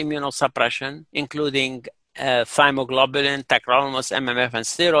excellent immunosuppression, including thymoglobulin, tacrolimus, MMF, and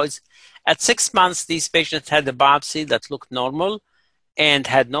steroids. At 6 months, these patients had a biopsy that looked normal and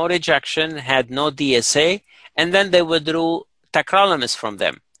had no rejection, had no DSA, and then they withdrew tacrolimus from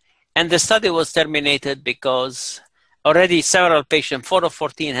them. And the study was terminated because already several patients, 4 of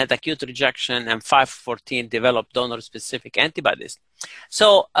 14 had acute rejection and 5 of 14 developed donor-specific antibodies.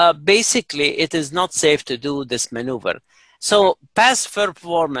 So basically, it is not safe to do this maneuver. So past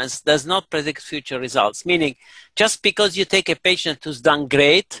performance does not predict future results, meaning just because you take a patient who's done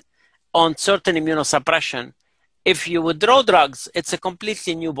great on certain immunosuppression, if you withdraw drugs, it's a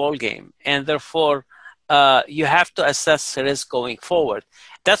completely new ballgame, and therefore you have to assess risk going forward.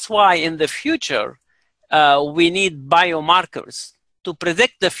 That's why in the future, we need biomarkers to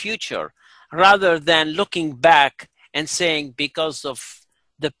predict the future rather than looking back and saying because of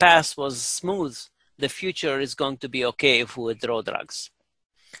the past was smooth, the future is going to be okay if we withdraw drugs.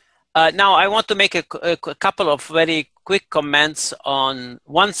 Now, I want to make a couple of very quick comments on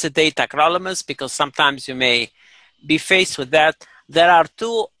once-a-day tacrolimus, because sometimes you may be faced with that. There are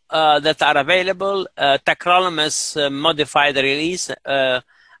two that are available. Tacrolimus modified release.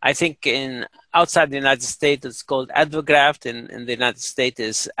 I think outside the United States, it's called Advograft. In the United States,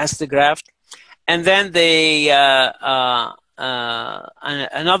 is Astigraft. And then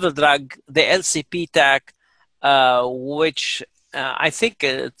another drug, the LCP-TAC, which I think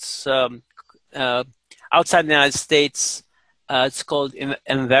it's outside the United States, it's called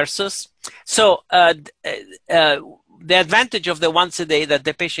Inversus. So the advantage of the once a day that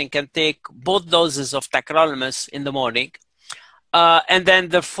the patient can take both doses of tacrolimus in the morning, and then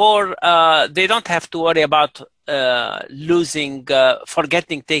therefore they don't have to worry about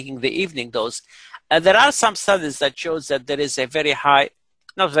forgetting taking the evening dose. There are some studies that shows that there is a very high,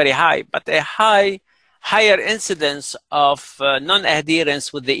 not very high, but a higher incidence of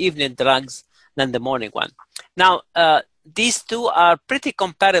non-adherence with the evening drugs than the morning one. Now, these two are pretty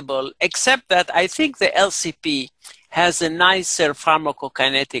comparable, except that I think the LCP has a nicer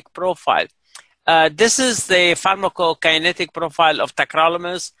pharmacokinetic profile. This is the pharmacokinetic profile of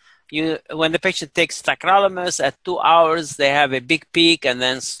tacrolimus. When the patient takes tacrolimus at 2 hours, they have a big peak and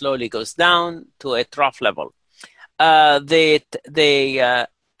then slowly goes down to a trough level. The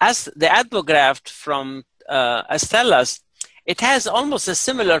Advograft from Astellas, it has almost a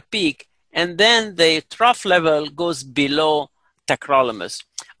similar peak, and then the trough level goes below tacrolimus.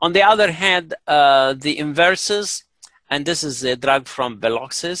 On the other hand, the Inversus, and this is a drug from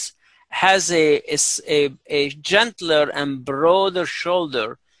Veloxis, has a gentler and broader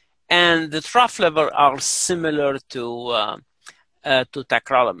shoulder, and the trough level are similar to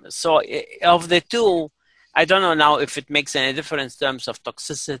tacrolimus. So of the two, I don't know now if it makes any difference in terms of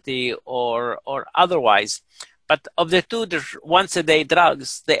toxicity or otherwise, but of the two once-a-day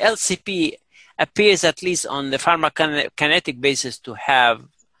drugs, the LCP appears, at least on the pharmacokinetic basis, to have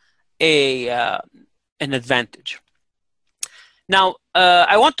an advantage. Now,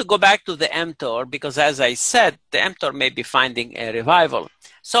 I want to go back to the mTOR because, as I said, the mTOR may be finding a revival.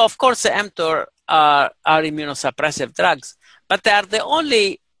 So, of course, the mTOR are immunosuppressive drugs, but they are the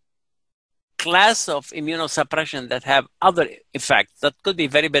only class of immunosuppression that have other effects that could be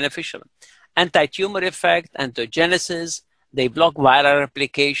very beneficial. Anti-tumor effect, angiogenesis, they block viral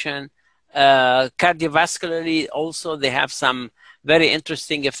replication. Cardiovascularly, also, they have some very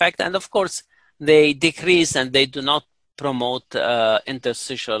interesting effect. And, of course, they decrease and they do not promote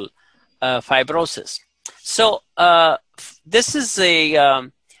interstitial fibrosis. So this is a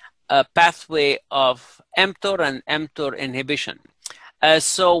pathway of mTOR and mTOR inhibition.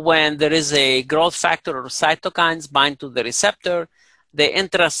 So when there is a growth factor or cytokines bind to the receptor, the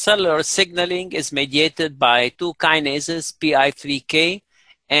intracellular signaling is mediated by two kinases, PI3K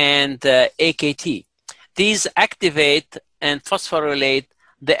and AKT. These activate and phosphorylate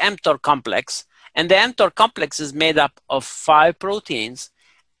the mTOR complex, and the mTOR complex is made up of 5 proteins,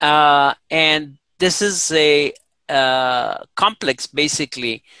 and this is a complex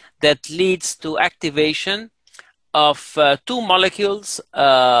basically that leads to activation of two molecules,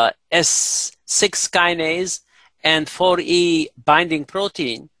 S6 kinase and 4E binding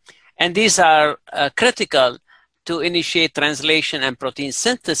protein. And these are critical to initiate translation and protein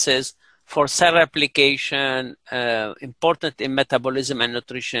synthesis for cell replication, important in metabolism and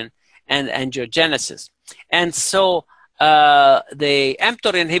nutrition and angiogenesis. And so the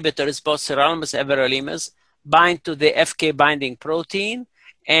mTOR inhibitors, both sirolimus and everolimus, bind to the FK binding protein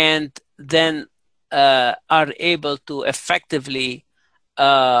and then are able to effectively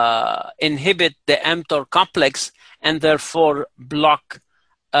inhibit the mTOR complex and therefore block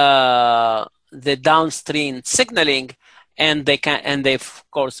the downstream signaling, and they of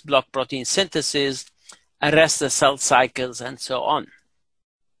course block protein synthesis, arrest the cell cycles, and so on.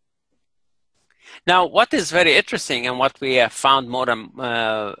 Now, what is very interesting and what we have found more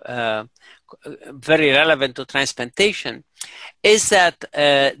very relevant to transplantation is that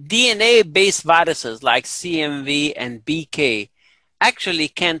DNA-based viruses like CMV and BK actually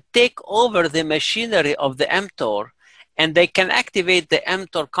can take over the machinery of the mTOR, and they can activate the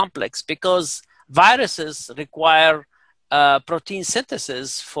mTOR complex because viruses require protein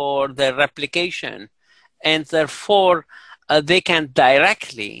synthesis for their replication, and therefore they can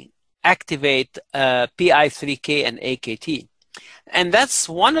directly activate PI3K and AKT. And that's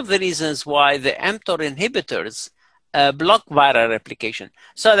one of the reasons why the mTOR inhibitors block viral replication.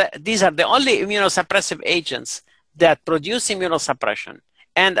 So these are the only immunosuppressive agents that produce immunosuppression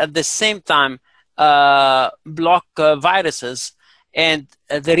and at the same time block viruses. And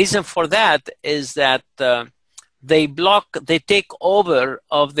the reason for that is that they take over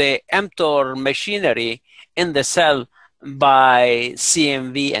of the mTOR machinery in the cell by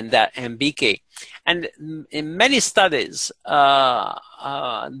CMV and BK. And in many studies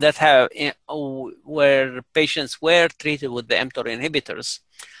that have where patients were treated with the mTOR inhibitors,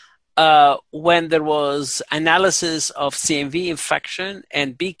 when there was analysis of CMV infection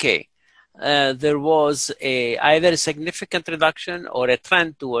and BK, there was either a significant reduction or a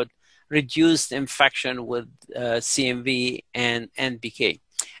trend toward reduced infection with CMV and BK.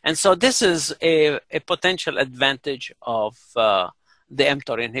 And so this is a potential advantage of the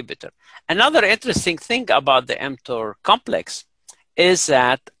mTOR inhibitor. Another interesting thing about the mTOR complex is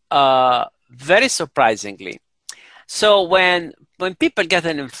that, very surprisingly, so when people get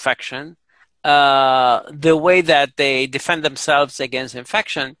an infection, the way that they defend themselves against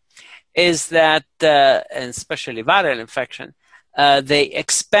infection is that, and especially viral infection, they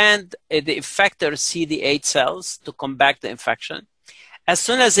expand the effector CD8 cells to combat the infection. As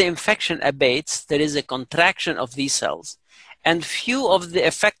soon as the infection abates, there is a contraction of these cells, and few of the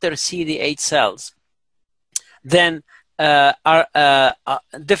effector CD8 cells then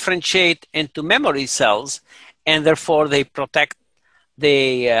differentiate into memory cells, and therefore they protect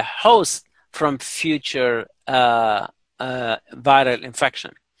the host from future viral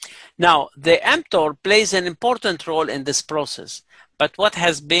infection. Now, the mTOR plays an important role in this process, but what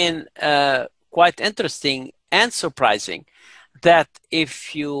has been quite interesting and surprising, that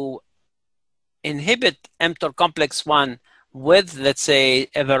if you inhibit mTOR complex 1 with, let's say,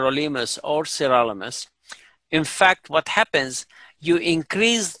 everolimus or sirolimus, in fact, what happens, you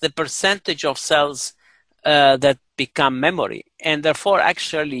increase the percentage of cells that become memory, and therefore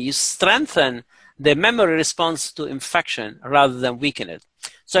actually you strengthen the memory response to infection rather than weaken it.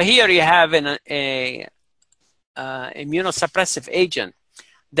 So here you have an immunosuppressive agent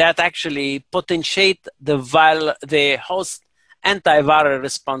that actually potentiate the host antiviral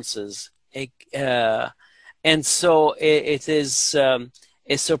responses. And so it is a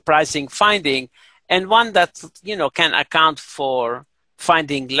surprising finding, and one that can account for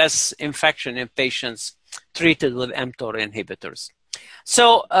finding less infection in patients treated with mTOR inhibitors.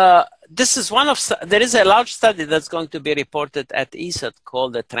 So this is there is a large study that's going to be reported at ESAT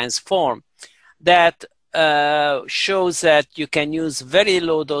called the Transform that shows that you can use very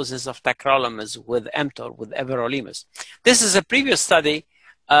low doses of tacrolimus with mTOR, with everolimus. This is a previous study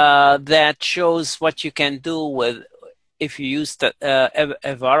that shows what you can do with if you use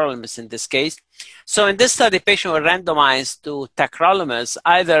everolimus in this case. So in this study, patients were randomized to tacrolimus,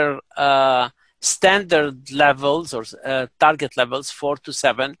 either standard levels or target levels 4 to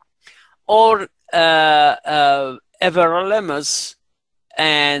 7, or everolimus,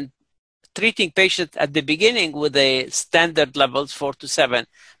 and treating patients at the beginning with a standard levels 4 to 7,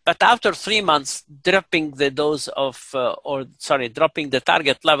 but after 3 months dropping the dose of, dropping the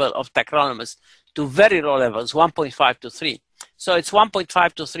target level of tacrolimus to very low levels, 1.5 to 3. So it's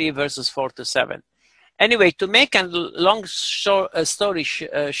 1.5 to 3 versus 4 to 7. Anyway, to make a long story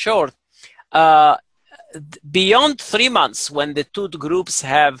short, beyond 3 months, when the two groups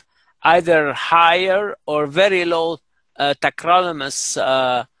have either higher or very low tacrolimus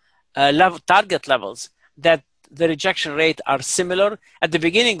target levels, that the rejection rate are similar. At the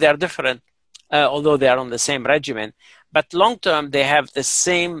beginning, they are different, although they are on the same regimen. But long-term, they have the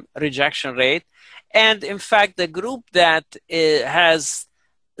same rejection rate. And in fact, the group that has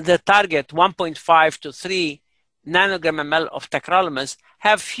the target 1.5 to 3 nanogram ml of tacrolimus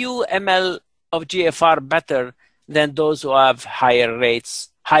have few ml of GFR better than those who have higher rates,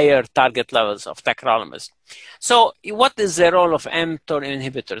 higher target levels of tacrolimus. So what is the role of mTOR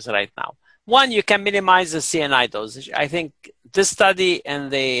inhibitors right now? One, you can minimize the CNI dosage. I think this study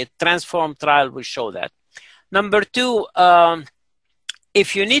and the TRANSFORM trial will show that. Number two,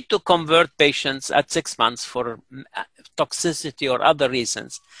 if you need to convert patients at 6 months for toxicity or other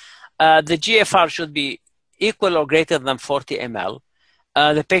reasons, the GFR should be equal or greater than 40 ml.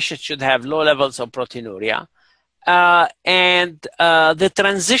 The patient should have low levels of proteinuria. And the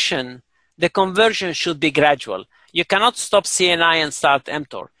transition, the conversion should be gradual. You cannot stop CNI and start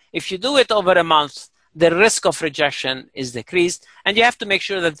mTOR. If you do it over a month, the risk of rejection is decreased, and you have to make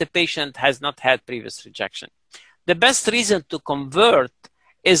sure that the patient has not had previous rejection. The best reason to convert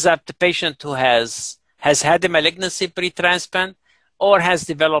is that the patient who has had a malignancy pre-transplant or has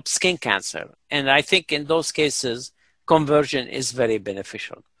developed skin cancer. And I think in those cases, conversion is very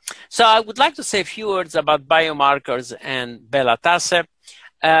beneficial. So I would like to say a few words about biomarkers and belatacept.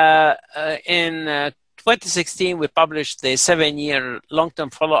 In 2016, we published the 7-year long-term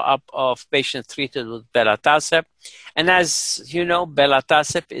follow-up of patients treated with belatacept. And as you know,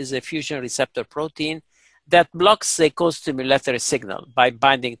 belatacept is a fusion receptor protein that blocks the co-stimulatory signal by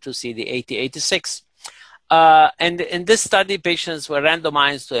binding to CD80-86. And in this study, patients were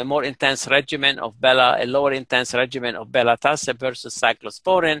randomized to a more intense regimen of a lower intense regimen of belatacept versus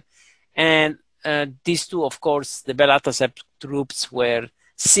cyclosporin. And these two, of course, the belatacept groups were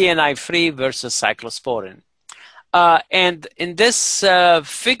CNI-free versus cyclosporin. And in this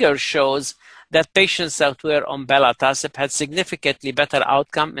figure shows that patients that were on belatacept had significantly better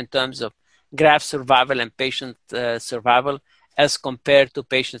outcome in terms of graft survival and patient survival as compared to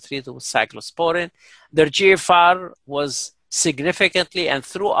patients treated with cyclosporin. Their GFR was significantly and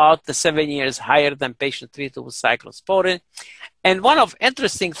throughout the 7 years higher than patients treated with cyclosporin. And one of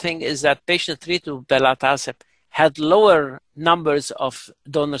interesting thing is that patients treated with belatacept had lower numbers of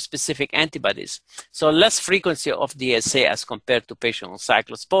donor-specific antibodies, so less frequency of DSA as compared to patients with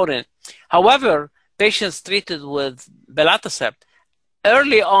cyclosporin. However, patients treated with belatacept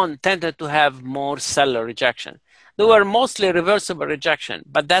early on tended to have more cellular rejection. They were mostly reversible rejection,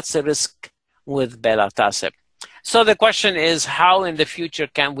 but that's a risk with belatacept. So the question is, how in the future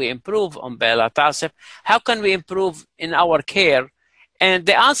can we improve on belatacept? How can we improve in our care? And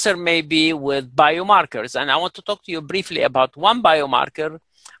the answer may be with biomarkers. And I want to talk to you briefly about one biomarker,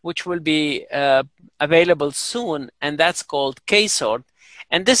 which will be available soon, and that's called KSORT.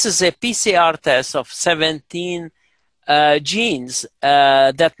 And this is a PCR test of 17 genes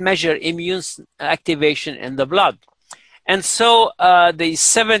that measure immune activation in the blood. And so the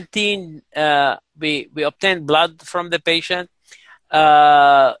 17, we obtained blood from the patient.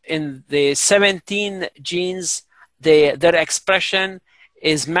 In the 17 genes, their expression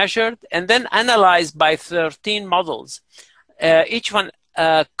is measured and then analyzed by 13 models. Each one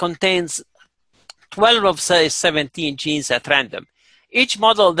contains 12 of say 17 genes at random. Each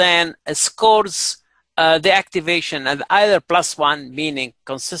model then scores the activation at either +1, meaning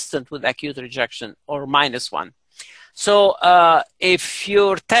consistent with acute rejection, or -1. So if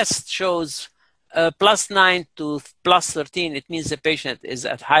your test shows +9 to +13, it means the patient is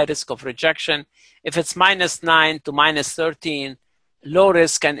at high risk of rejection. If it's -9 to -13, low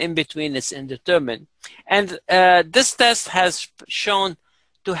risk, and in between is indeterminate. And this test has shown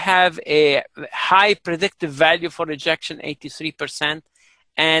to have a high predictive value for rejection, 83%,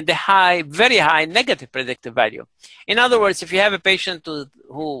 and a very high negative predictive value. In other words, if you have a patient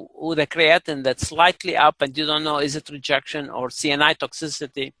who the creatinine that's slightly up and you don't know is it rejection or CNI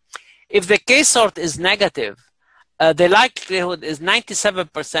toxicity, if the KSORT is negative, the likelihood is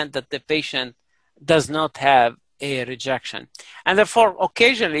 97% that the patient does not have a rejection. And therefore,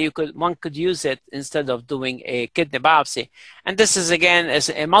 occasionally one could use it instead of doing a kidney biopsy. And this is, again, is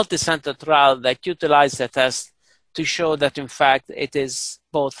a multi-center trial that utilized the test to show that, in fact, it is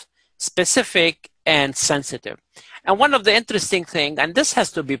both specific and sensitive. And one of the interesting things, and this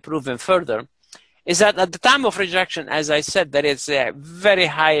has to be proven further, is that at the time of rejection, as I said, there is a very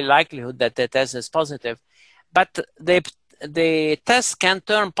high likelihood that the test is positive, but the test can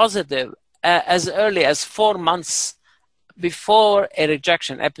turn positive as early as 4 months before a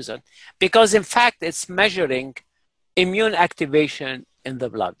rejection episode, because in fact it's measuring immune activation in the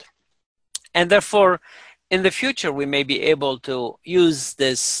blood. And therefore, in the future, we may be able to use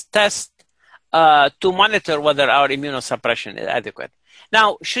this test to monitor whether our immunosuppression is adequate.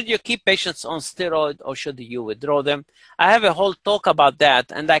 Now, should you keep patients on steroid or should you withdraw them? I have a whole talk about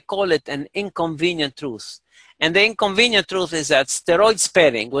that, and I call it an inconvenient truth. And the inconvenient truth is that steroid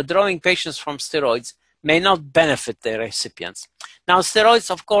sparing, withdrawing patients from steroids, may not benefit the recipients. Now, steroids,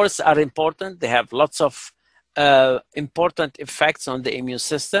 of course, are important. They have lots of important effects on the immune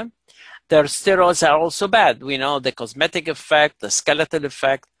system. Their steroids are also bad. We know the cosmetic effect, the skeletal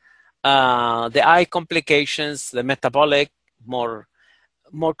effect, the eye complications, the metabolic,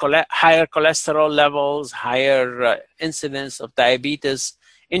 higher cholesterol levels, higher incidence of diabetes.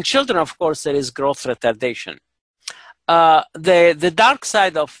 In children, of course, there is growth retardation. The dark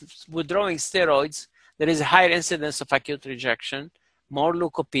side of withdrawing steroids, there is a higher incidence of acute rejection, more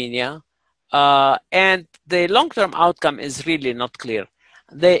leukopenia, and the long-term outcome is really not clear.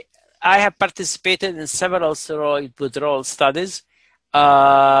 I have participated in several steroid withdrawal studies,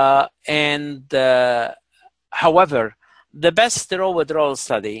 however, the best steroid withdrawal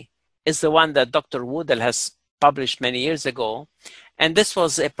study is the one that Dr. Woodall has published many years ago. And this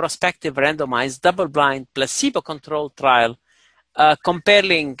was a prospective randomized double-blind placebo-controlled trial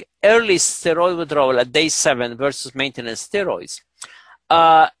comparing early steroid withdrawal at day 7 versus maintenance steroids.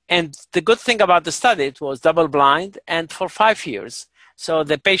 And the good thing about the study, it was double-blind and for 5 years. So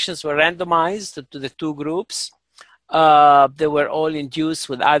the patients were randomized to the 2 groups. They were all induced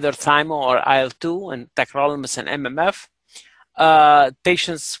with either thymo or IL-2 and tacrolimus and MMF.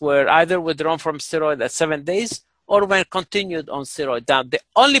 Patients were either withdrawn from steroid at 7 days or were continued on steroid. Now, the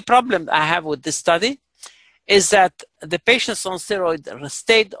only problem I have with this study is that the patients on steroid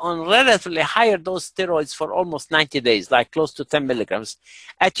stayed on relatively higher dose steroids for almost 90 days, like close to 10 milligrams.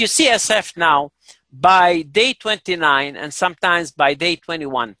 At UCSF now, by day 29 and sometimes by day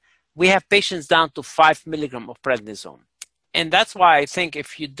 21, we have patients down to 5 milligrams of prednisone. And that's why I think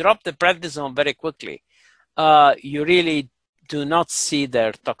if you drop the prednisone very quickly, you really do not see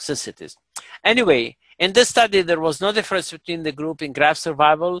their toxicities. Anyway, in this study, there was no difference between the group in graft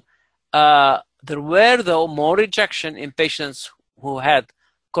survival. There were, though, more rejection in patients who had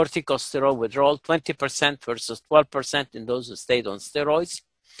corticosteroid withdrawal, 20% versus 12% in those who stayed on steroids.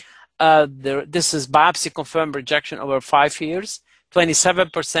 This is biopsy-confirmed rejection over 5 years,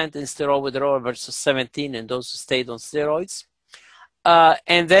 27% in steroid withdrawal versus 17% in those who stayed on steroids.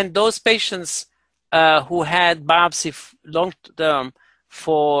 And then those patients who had biopsy long-term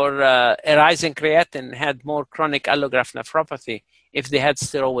for a rising creatinine had more chronic allograft nephropathy if they had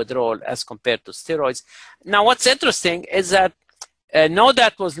steroid withdrawal as compared to steroids. Now, what's interesting is that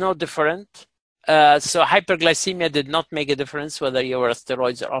that was no different. So hyperglycemia did not make a difference whether you were on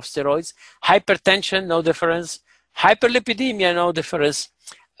steroids or off steroids. Hypertension, no difference. Hyperlipidemia, no difference.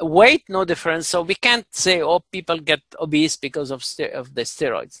 Weight, no difference. So we can't say, oh, people get obese because of the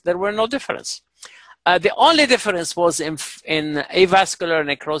steroids. There were no difference. The only difference was in avascular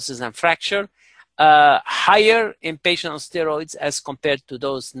necrosis and fracture, higher in patients on steroids as compared to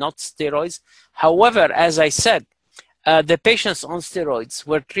those not steroids. However, as I said, the patients on steroids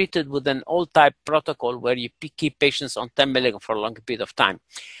were treated with an old-type protocol where you keep patients on 10 milligrams for a long period of time.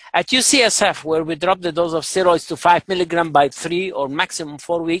 At UCSF, where we dropped the dose of steroids to 5 milligrams by 3 or maximum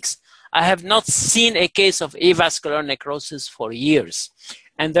 4 weeks, I have not seen a case of avascular necrosis for years.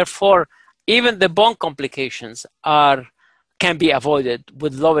 And therefore, even the bone complications can be avoided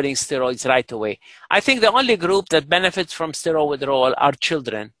with lowering steroids right away. I think the only group that benefits from steroid withdrawal are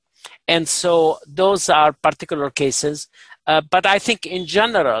children. And so those are particular cases. But I think in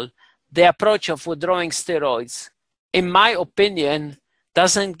general, the approach of withdrawing steroids, in my opinion,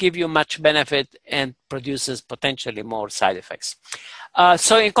 doesn't give you much benefit and produces potentially more side effects.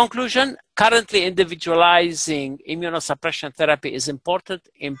 So in conclusion, currently individualizing immunosuppression therapy is important,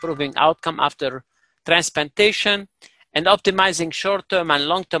 improving outcome after transplantation, and optimizing short-term and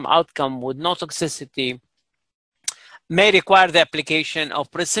long-term outcome with no toxicity may require the application of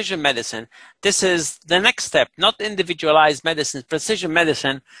precision medicine. This is the next step, not individualized medicine, precision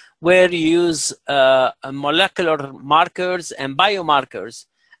medicine, where you use molecular markers and biomarkers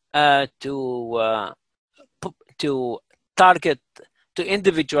to target, to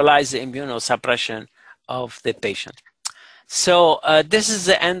individualize the immunosuppression of the patient. So this is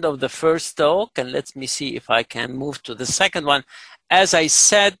the end of the first talk, and let me see if I can move to the second one. As I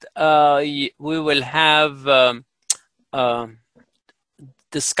said, we will have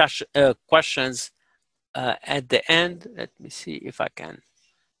discussion questions at the end. Let me see if I can.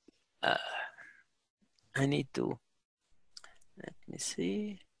 I need to. Let me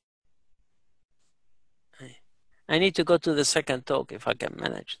see. I need to go to the second talk if I can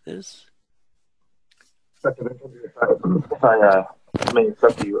manage this. If I may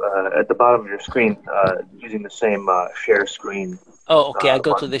interrupt you, at the bottom of your screen, using the same share screen. Oh, okay. I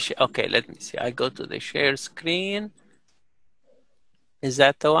go to button. the okay. Let me see. I go to the share screen. Is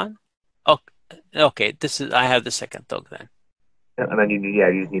that the one? Okay. Okay. This is. I have the second talk then. Yeah, and then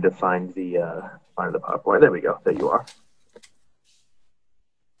you just need to find the PowerPoint. There we go. There you are.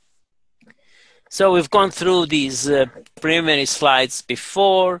 So we've gone through these preliminary slides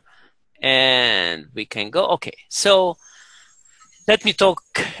before, and we can go. Okay. So let me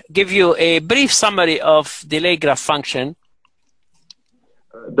give you a brief summary of delay graph function.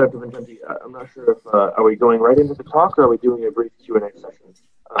 Dr. Vincenti, I'm not sure if are we going right into the talk or are we doing a brief Q&A session?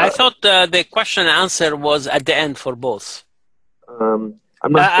 I thought the question and answer was at the end for both. I'm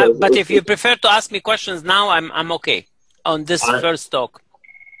not sure. But if you prefer to ask me questions now, I'm okay on this first talk.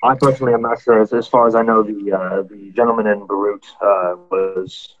 I personally am not sure. As far as I know, the gentleman in Beirut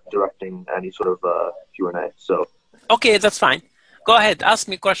was directing any sort of Q&A. So. Okay, that's fine. Go ahead, ask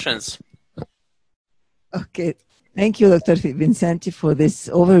me questions. Okay. Thank you, Dr. Vincenti, for this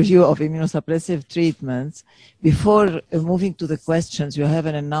overview of immunosuppressive treatments. Before moving to the questions, you have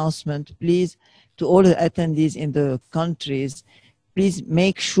an announcement. Please, to all the attendees in the countries, please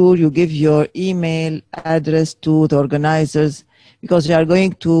make sure you give your email address to the organizers, because they are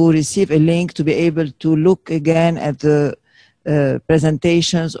going to receive a link to be able to look again at the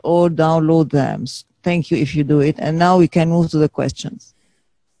presentations or download them. Thank you if you do it. And now we can move to the questions.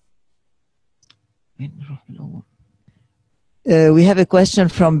 We have a question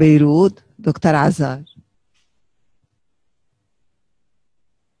from Beirut, Dr. Azar.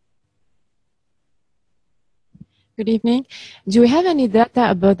 Good evening. Do we have any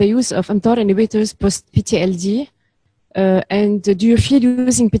data about the use of mTOR inhibitors post-PTLD? And do you feel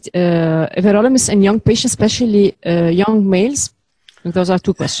using everolimus in young patients, especially young males? Those are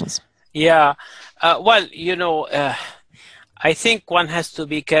two questions. Yeah. Well, you know, I think one has to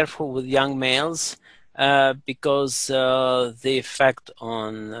be careful with young males. Because the effect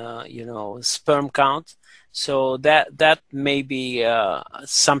on you know, sperm count, so that may be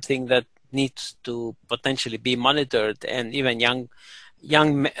something that needs to potentially be monitored, and even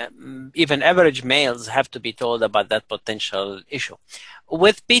even average males have to be told about that potential issue.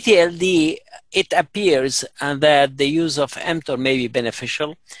 With PTLD, it appears that the use of mTOR may be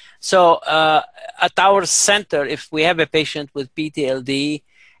beneficial. So at our center, if we have a patient with PTLD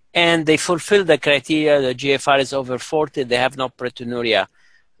and they fulfill the criteria, the GFR is over 40, they have no proteinuria,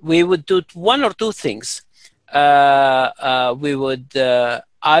 we would do one or two things. We would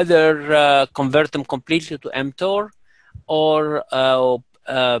either convert them completely to mTOR, or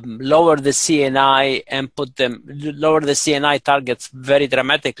lower the CNI and lower the CNI targets very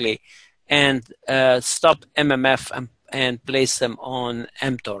dramatically, and stop MMF and place them on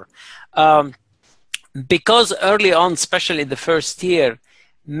mTOR. Because early on, especially the first year,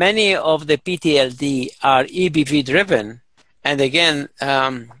 many of the PTLD are EBV driven, and again,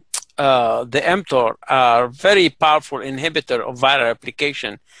 the mTOR are very powerful inhibitor of viral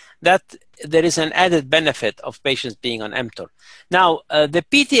replication, that there is an added benefit of patients being on mTOR. Now, the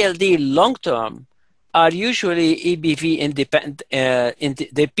PTLD long-term are usually EBV independent,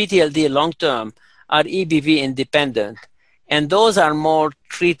 the PTLD long-term are EBV independent, and those are more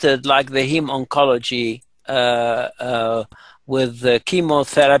treated like the heme oncology with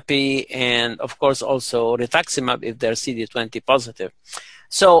chemotherapy, and of course also rituximab if they're CD20 positive.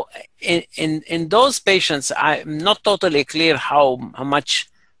 So in those patients, I'm not totally clear how much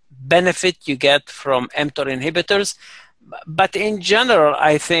benefit you get from mTOR inhibitors, but in general,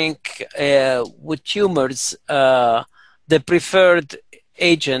 I think with tumors, the preferred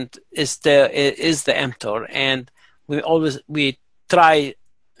agent is the mTOR, and we try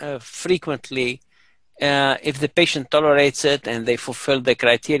frequently. If the patient tolerates it and they fulfill the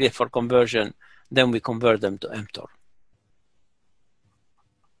criteria for conversion, then we convert them to mTOR.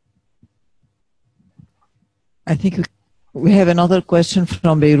 I think we have another question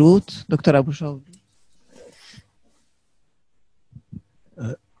from Beirut, Dr. Abu Shawdi.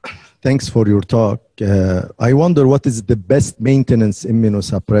 Thanks for your talk. I wonder what is the best maintenance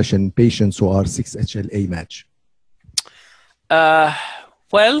immunosuppression patients who are 6-HLA match?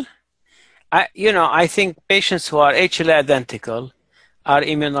 Well, I think patients who are HLA identical are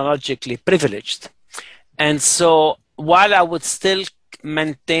immunologically privileged. And so while I would still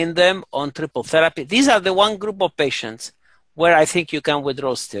maintain them on triple therapy, these are the one group of patients where I think you can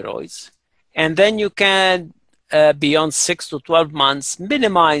withdraw steroids. And then you can, beyond 6 to 12 months,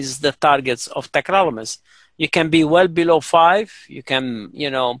 minimize the targets of tacrolimus. You can be well below 5. You can,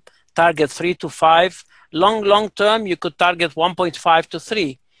 target 3 to 5. Long term, you could target 1.5 to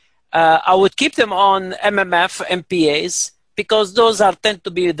 3. I would keep them on MMF, MPAs, because those tend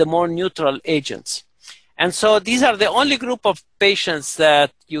to be the more neutral agents. And so these are the only group of patients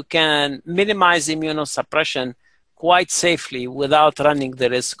that you can minimize immunosuppression quite safely without running the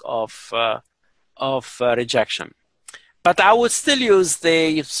risk of rejection. But I would still use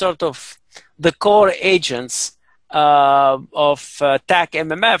the sort of the core agents of TAC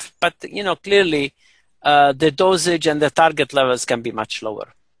MMF, but clearly the dosage and the target levels can be much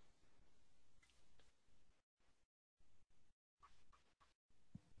lower.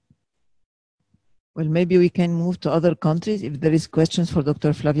 Well, maybe we can move to other countries if there is questions for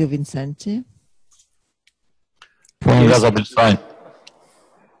Dr. Flavio Vincenti. From Gaza, Palestine.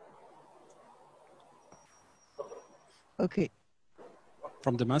 Okay.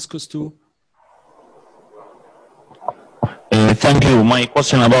 From Damascus too. Thank you. My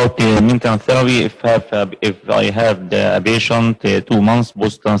question about maintenance therapy, if I have a patient 2 months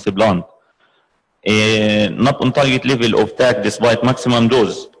post-transplant, not on target level of TAC despite maximum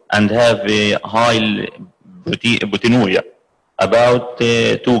dose, and have a high proteinuria, about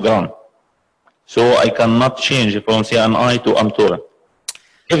 2 grams. So I cannot change from CNI to Amtora.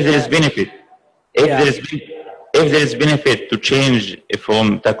 If there is benefit, if there is benefit to change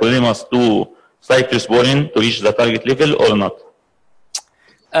from tacrolimus to cyclosporin to reach the target level or not?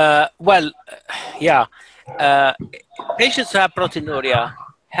 Patients who have proteinuria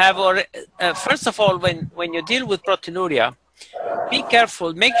have, first of all, when you deal with proteinuria, be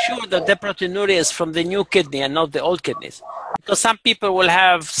careful, make sure that the proteinuria is from the new kidney and not the old kidneys. Because some people will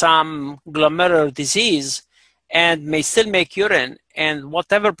have some glomerular disease and may still make urine, and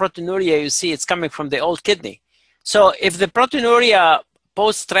whatever proteinuria you see, it's coming from the old kidney. So if the proteinuria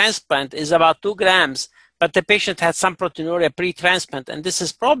post-transplant is about 2 grams, but the patient had some proteinuria pre-transplant, and this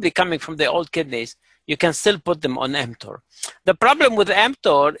is probably coming from the old kidneys, you can still put them on mTOR. The problem with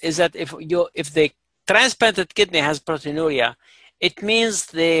mTOR is that if the transplanted kidney has proteinuria, it means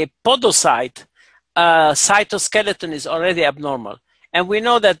the podocyte cytoskeleton is already abnormal. And we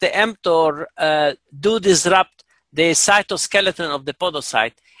know that the mTOR do disrupt the cytoskeleton of the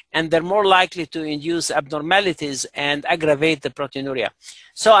podocyte, and they're more likely to induce abnormalities and aggravate the proteinuria.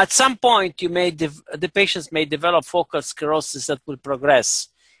 So at some point, the patients may develop focal sclerosis that will progress.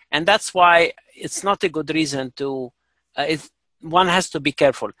 And that's why it's not a good reason to, one has to be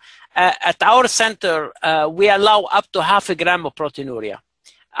careful. At our center, we allow up to 0.5 gram of proteinuria.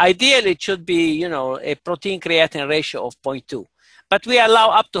 Ideally, it should be, a protein creatinine ratio of 0.2. But we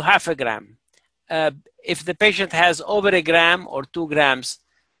allow up to 0.5 gram. If the patient has over 1 gram or 2 grams,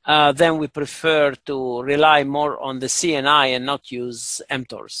 then we prefer to rely more on the CNI and not use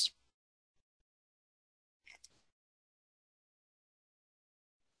mTORs.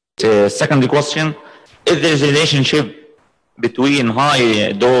 Second question, is there a relationship between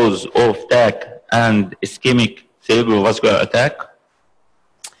high dose of TAC and ischemic cerebrovascular attack?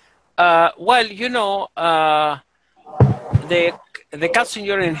 The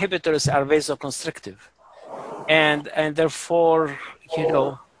calcineurin inhibitors are vasoconstrictive, and therefore,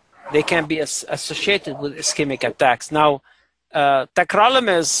 they can be associated with ischemic attacks. Now,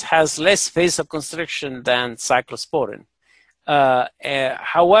 tacrolimus has less vasoconstriction than cyclosporin.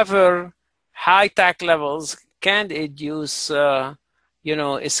 However, high TAC levels can induce,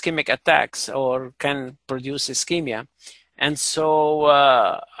 ischemic attacks or can produce ischemia. And so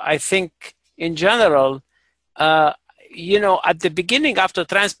I think in general, at the beginning after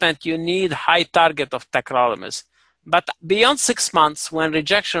transplant, you need high target of tacrolimus. But beyond 6 months, when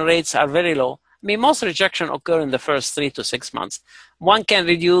rejection rates are very low, most rejection occur in the first 3 to 6 months, one can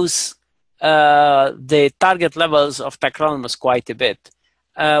reduce the target levels of tacrolimus quite a bit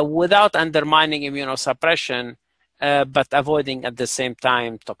without undermining immunosuppression, but avoiding at the same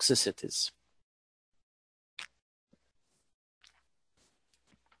time toxicities.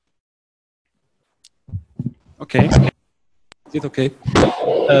 Okay. Is it okay?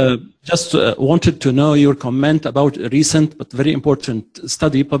 Just wanted to know your comment about a recent but very important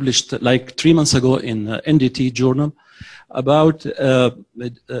study published like 3 months ago in NDT journal about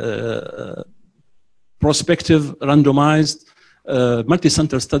prospective randomized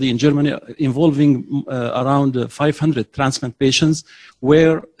multi-center study in Germany involving around 500 transplant patients,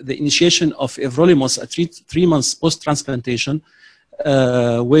 where the initiation of everolimus at 3 months post-transplantation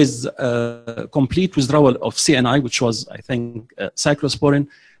with complete withdrawal of CNI, which was, I think, cyclosporin,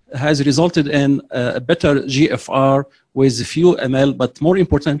 has resulted in a better GFR with few ml, but more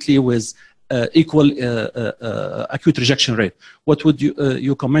importantly with equal acute rejection rate. What would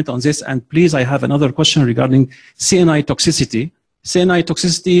you comment on this? And please, I have another question regarding CNI toxicity. CNI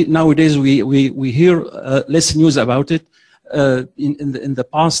toxicity, nowadays we hear less news about it. in the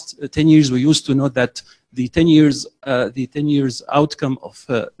past 10 years, we used to know that the 10 years outcome of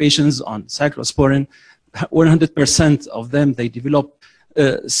patients on cyclosporin, 100% of them, they develop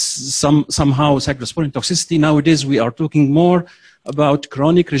somehow cyclosporin toxicity. Nowadays, we are talking more about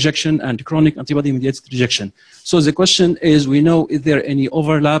chronic rejection and chronic antibody-mediated rejection. So the question is, we know, is there any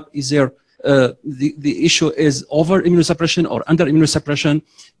overlap? Is there the issue is over immunosuppression or under immunosuppression,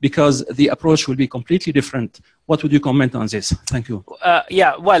 because the approach will be completely different. What would you comment on this? Thank you.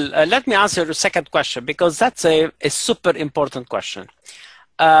 Yeah, well, let me answer the second question, because that's a super important question.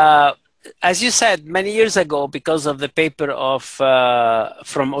 As you said, many years ago, because of the paper of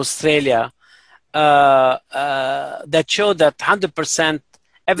from Australia that showed that 100%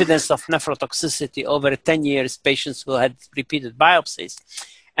 evidence of nephrotoxicity over 10 years, patients who had repeated biopsies.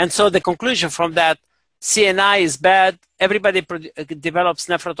 And so the conclusion from that, CNI is bad, everybody develops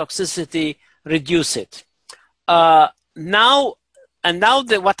nephrotoxicity, reduce it. What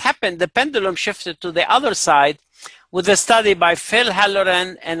happened, the pendulum shifted to the other side with a study by Phil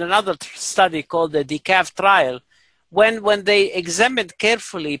Halloran and another study called the DECAF trial, when they examined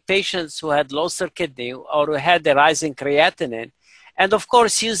carefully patients who had lost their kidney or who had a rising creatinine, and of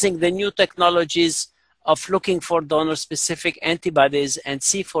course using the new technologies of looking for donor-specific antibodies and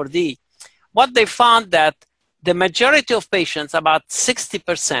C4D, what they found that the majority of patients, about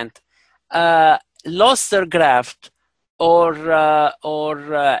 60%, lost their graft or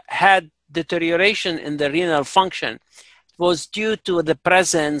had deterioration in the renal function was due to the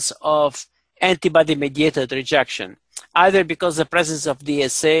presence of antibody-mediated rejection, either because of the presence of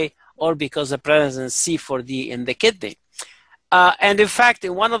DSA or because of the presence of C4D in the kidney. And in fact,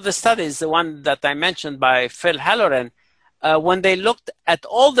 in one of the studies, the one that I mentioned by Phil Halloran, when they looked at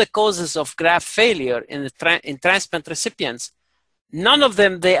all the causes of graft failure in transplant recipients, none of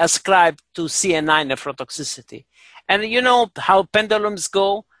them they ascribed to CNI nephrotoxicity. And you know how pendulums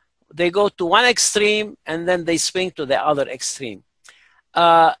go? They go to one extreme and then they swing to the other extreme.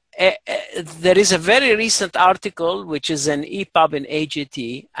 There is a very recent article, which is an EPUB in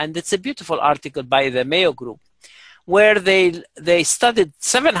AGT, and it's a beautiful article by the Mayo Group, where they studied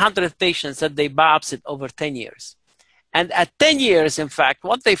 700 patients that they biopsied over 10 years. And at 10 years, in fact,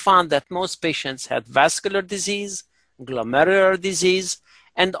 what they found that most patients had vascular disease, glomerular disease,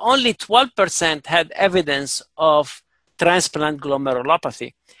 and only 12% had evidence of transplant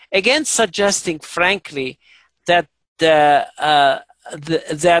glomerulopathy. Again, suggesting, frankly, that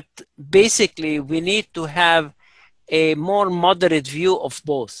that basically we need to have a more moderate view of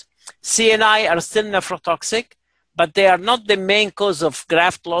both. CNI are still nephrotoxic, but they are not the main cause of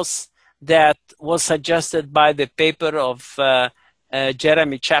graft loss that was suggested by the paper of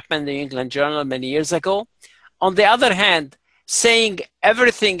Jeremy Chapman in the New England Journal many years ago. On the other hand, saying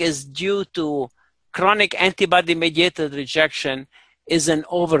everything is due to chronic antibody-mediated rejection is an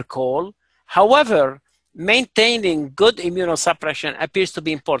overcall. However, maintaining good immunosuppression appears to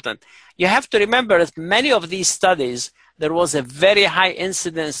be important. You have to remember that many of these studies, there was a very high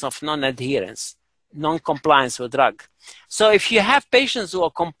incidence of non-adherence, non-compliance with drug. So if you have patients who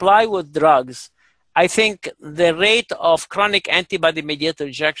comply with drugs, I think the rate of chronic antibody-mediated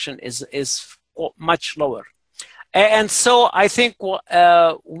rejection is much lower. And so I think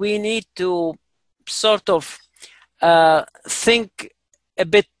we need to sort of think a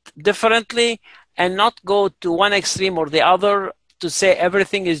bit differently and not go to one extreme or the other to say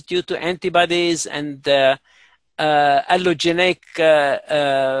everything is due to antibodies and allogenic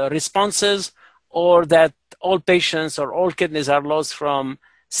responses, or that all patients or all kidneys are lost from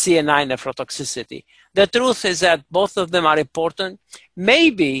CNI nephrotoxicity. The truth is that both of them are important.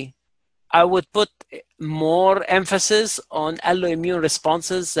 Maybe I would put more emphasis on alloimmune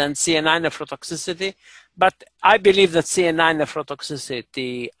responses than CNI nephrotoxicity, but I believe that CNI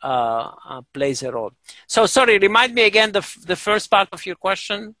nephrotoxicity plays a role. So sorry, remind me again the first part of your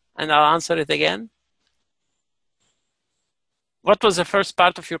question, and I'll answer it again. What was the first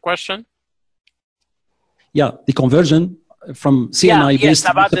part of your question? Yeah, the conversion from CNI based. Yes,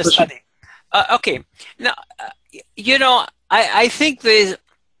 about the study. Okay. Now, you know, I think the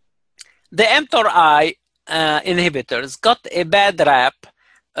mTOR-I inhibitors got a bad rap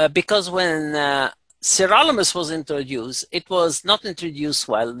because when sirolimus was introduced, it was not introduced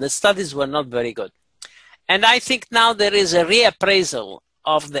well. The studies were not very good. And I think now there is a reappraisal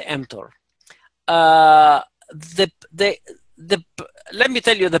of the mTOR. Let me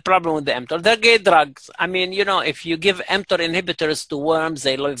tell you the problem with the mTOR. They're great drugs. I mean, you know, if you give mTOR inhibitors to worms,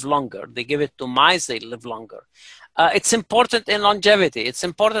 they live longer. They give it to mice, they live longer. It's important in longevity. It's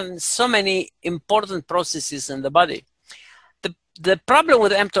important in so many important processes in the body. The problem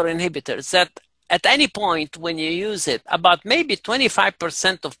with mTOR inhibitors is that at any point when you use it, about maybe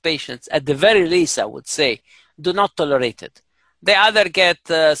 25% of patients, at the very least, I would say, do not tolerate it. They either get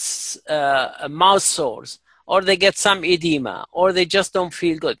mouth sores, or they get some edema, or they just don't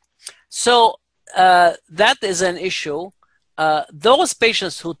feel good. So that is an issue. Those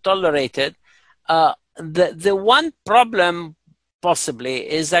patients who tolerate it, the one problem possibly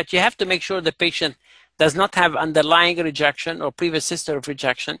is that you have to make sure the patient does not have underlying rejection or previous history of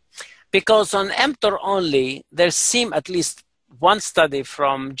rejection, because on mTOR only, there seem at least one study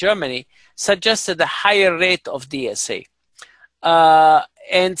from Germany suggested a higher rate of DSA.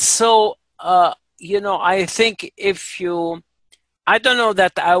 And so, you know, I think if you, I don't know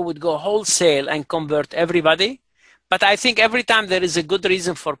that I would go wholesale and convert everybody, but I think every time there is a good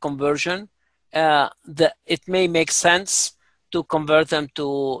reason for conversion, it may make sense to convert them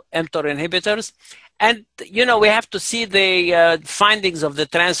to mTOR inhibitors. And, you know, we have to see the findings of the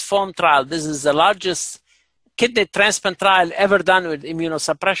TRANSFORM trial. This is the largest kidney transplant trial ever done with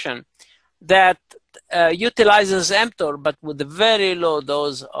immunosuppression that utilizes mTOR, but with a very low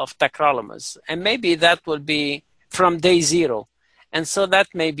dose of tacrolimus. And maybe that will be from day 0. And so that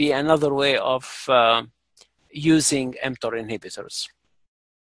may be another way of using mTOR inhibitors.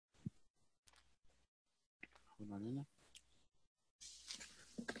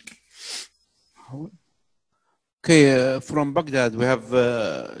 Okay, from Baghdad, we have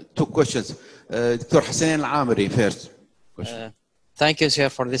 2 questions. Dr. Hussein Al-Amiri first. Thank you, sir,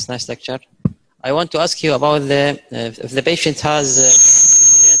 for this nice lecture. I want to ask you about if the patient has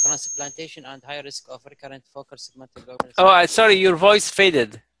renal transplantation and high risk of recurrent focal segmental glomerulus. Oh, sorry, your voice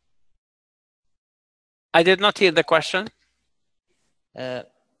faded. I did not hear the question.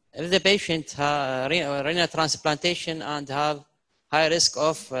 If the patient has renal transplantation and have high risk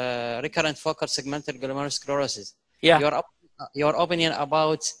of recurrent focal segmental glomerulosclerosis, your opinion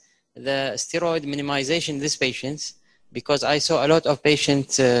about the steroid minimization in these patients, because I saw a lot of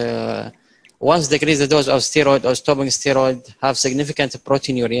patients once decrease the dose of steroid or stopping steroid have significant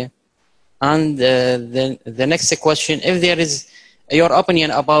proteinuria. And the next question, if there is your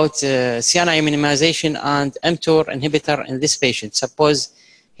opinion about CNI minimization and mTOR inhibitor in this patient, suppose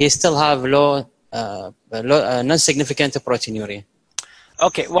he still have low non-significant proteinuria.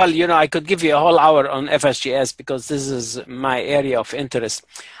 Okay, well, you know, I could give you a whole hour on FSGS because this is my area of interest.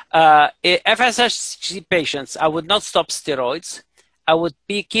 FSHD patients, I would not stop steroids. I would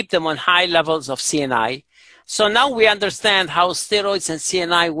keep them on high levels of CNI. So now we understand how steroids and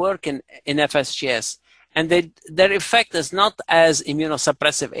CNI work in FSGS. And their effect is not as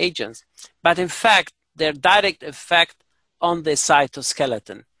immunosuppressive agents, but in fact, their direct effect on the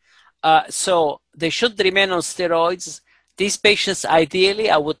cytoskeleton. So they should remain on steroids. These patients, ideally,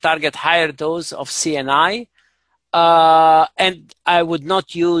 I would target higher dose of CNI. And I would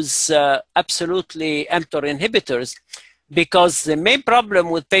not use absolutely mTOR inhibitors, because the main problem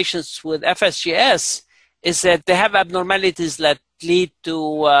with patients with FSGS is that they have abnormalities that lead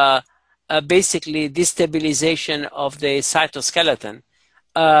to basically destabilization of the cytoskeleton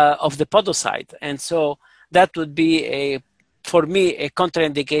of the podocyte. And so that would be, for me, a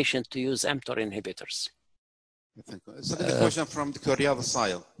contraindication to use mTOR inhibitors. Thank you. Second question from Dr. Riyad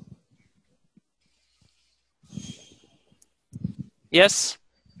Al-Sayal. Yes.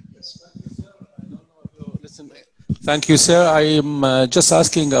 Thank you, sir. I am just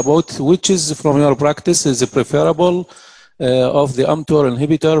asking about which is, from your practice, is preferable of the mTOR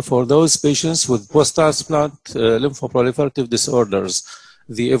inhibitor for those patients with post-transplant lymphoproliferative disorders,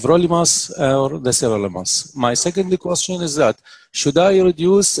 the everolimus or the sirolimus. My second question is that, should I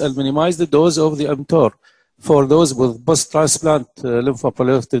reduce and minimize the dose of the mTOR for those with post-transplant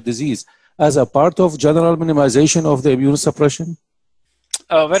lymphoproliferative disease as a part of general minimization of the immunosuppression?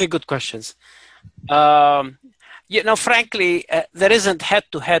 Very good questions. You know, frankly, there isn't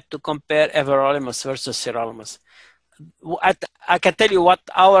head-to-head to compare everolimus versus sirolimus. I can tell you what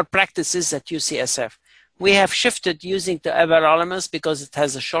our practice is at UCSF. We have shifted using the everolimus because it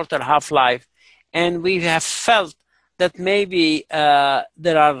has a shorter half-life, and we have felt that maybe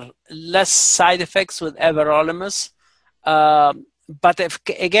there are less side effects with everolimus. But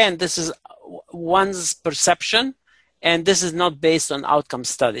again, this is one's perception, and this is not based on outcome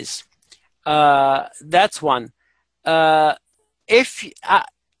studies. That's one. I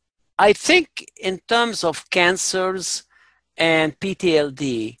think in terms of cancers and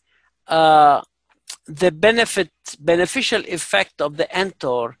PTLD, the beneficial effect of the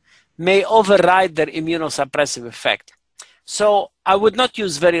mTOR may override their immunosuppressive effect. So I would not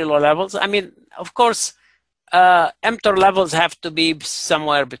use very low levels. I mean, of course, mTOR levels have to be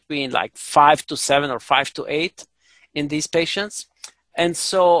somewhere between like 5 to 7 or 5 to 8 in these patients, and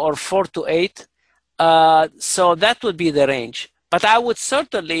so, or 4 to 8. So that would be the range. But I would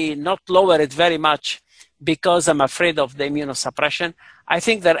certainly not lower it very much because I'm afraid of the immunosuppression. I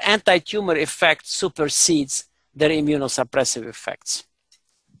think their anti-tumor effect supersedes their immunosuppressive effects.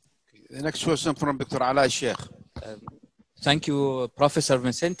 The next question from Dr. Ala Sheikh. Thank you, Professor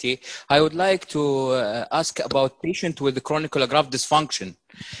Vincenti. I would like to ask about patients with chronic graft dysfunction.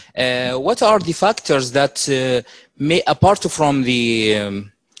 What are the factors that may, apart from the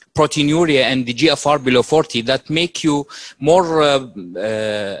proteinuria and the GFR below 40, that make you more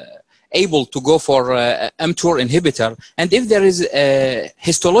able to go for mTOR inhibitor? And if there is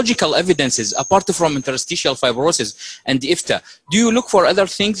histological evidences apart from interstitial fibrosis and the IFTA, do you look for other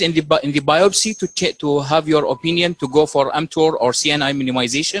things in the biopsy to have your opinion to go for mTOR or CNI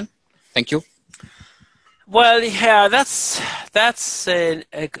minimization? Thank you. Well, yeah, that's an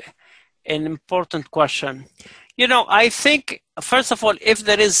important question. You know, I think, first of all, if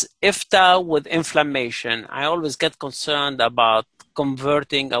there is IFTA with inflammation, I always get concerned about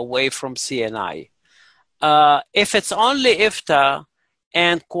converting away from CNI. If it's only IFTA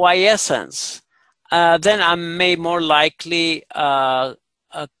and quiescence, then I may more likely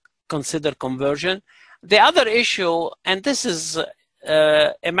consider conversion. The other issue, and this is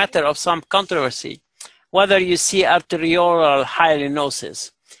a matter of some controversy, whether you see arteriolar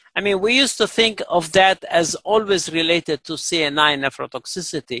hyalinosis. I mean, we used to think of that as always related to CNI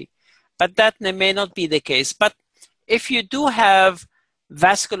nephrotoxicity, but that may not be the case. But if you do have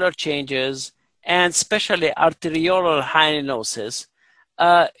vascular changes and especially arteriolar hyalinosis,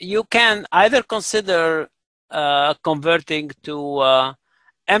 you can either consider converting to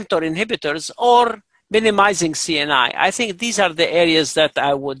mTOR inhibitors or minimizing CNI. I think these are the areas that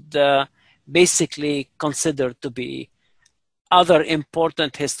I would basically consider to be other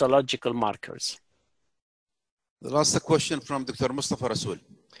important histological markers. The last question from Dr. Mustafa Rasool.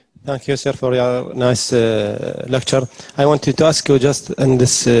 Thank you, sir, for your nice lecture. I wanted to ask you just on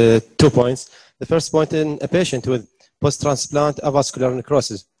this 2 points. The first point, in a patient with post-transplant avascular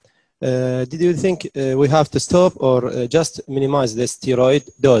necrosis, did you think we have to stop or just minimize the steroid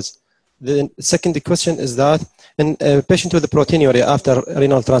dose? The second question is that in a patient with proteinuria after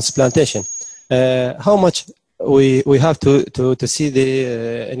renal transplantation, how much we have to see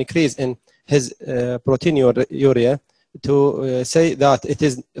the increase in his proteinuria to say that it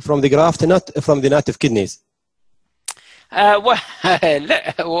is from the graft, not from the native kidneys? Well,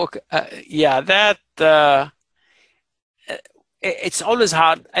 yeah, that it's always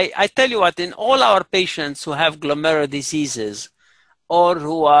hard. I tell you what, in all our patients who have glomerular diseases or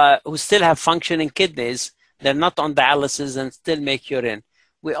who still have functioning kidneys, they're not on dialysis and still make urine,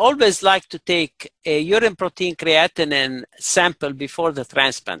 we always like to take a urine protein creatinine sample before the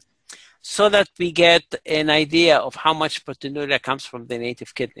transplant so that we get an idea of how much proteinuria comes from the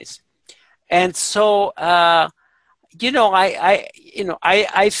native kidneys. And so, I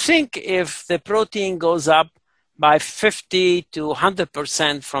think if the protein goes up by 50 to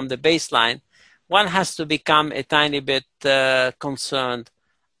 100% from the baseline, one has to become a tiny bit concerned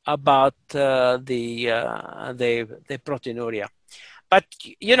about the proteinuria. But,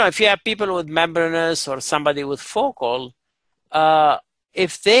 if you have people with membranous or somebody with focal,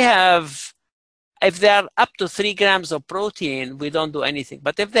 if they are up to 3 grams of protein, we don't do anything.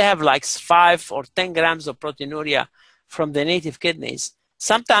 But if they have like 5 or 10 grams of proteinuria from the native kidneys,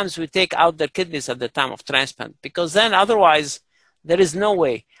 sometimes we take out their kidneys at the time of transplant, because then otherwise there is no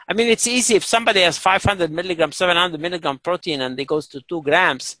way. I mean, it's easy if somebody has 500 milligrams, 700 milligram protein and it goes to 2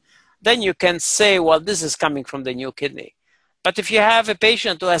 grams, then you can say, well, this is coming from the new kidney. But if you have a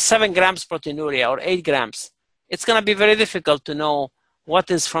patient who has 7 grams proteinuria or 8 grams, it's going to be very difficult to know what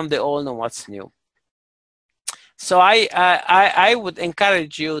is from the old and what's new. So I would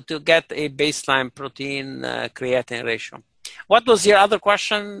encourage you to get a baseline protein creatinine ratio. What was your other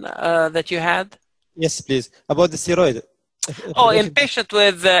question that you had? Yes, please. About the steroid. Oh, in patient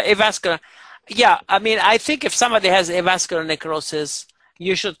with avascular. Yeah, I mean, I think if somebody has avascular necrosis,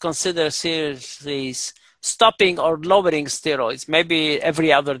 you should consider seriously stopping or lowering steroids, maybe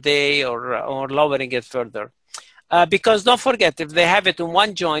every other day or lowering it further. Because don't forget, if they have it in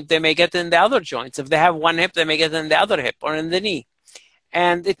one joint, they may get it in the other joints. If they have one hip, they may get it in the other hip or in the knee.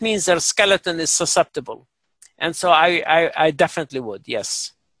 And it means their skeleton is susceptible. And so I definitely would,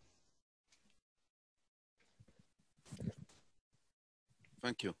 yes.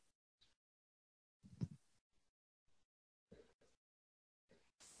 Thank you.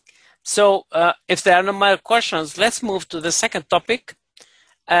 So if there are no more questions, let's move to the second topic.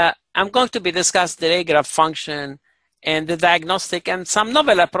 I'm going to be discussing delay graft function and the diagnostic and some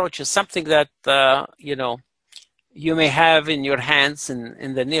novel approaches, something that, you may have in your hands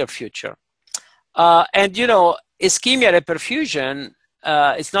in the near future. And you know, ischemia reperfusion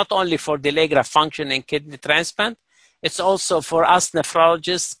is not only for delayed graft function in kidney transplant, it's also for us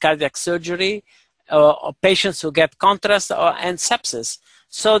nephrologists, cardiac surgery, or patients who get contrast and sepsis.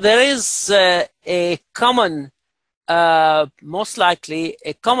 So there is a common, most likely,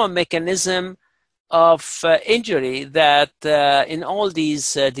 a common mechanism of injury that in all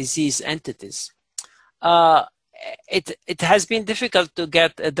these disease entities. It has been difficult to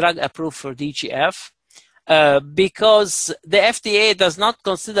get a drug approved for DGF because the FDA does not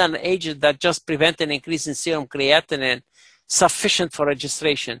consider an agent that just prevents an increase in serum creatinine sufficient for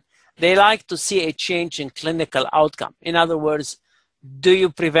registration. They like to see a change in clinical outcome. In other words, do you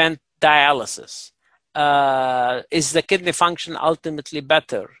prevent dialysis? Is the kidney function ultimately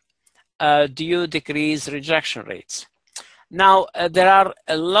better? Do you decrease rejection rates? Now, there are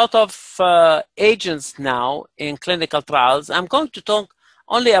a lot of agents now in clinical trials. I'm going to talk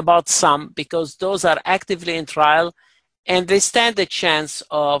only about some because those are actively in trial and they stand a chance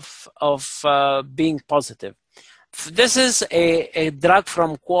of being positive. This is a drug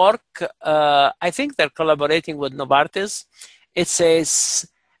from Quark. I think they're collaborating with Novartis. It's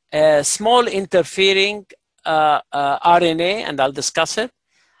a small interfering RNA, and I'll discuss it.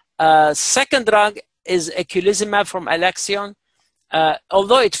 Second drug is eculizumab from Alexion.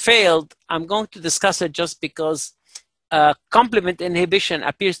 Although it failed, I'm going to discuss it just because complement inhibition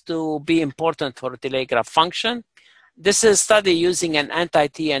appears to be important for delayed graft function. This is a study using an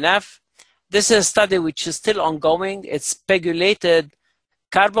anti-TNF. This is a study which is still ongoing. It's pegylated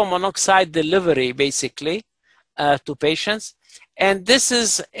carbon monoxide delivery, basically, to patients. And this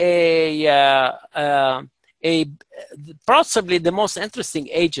is possibly the most interesting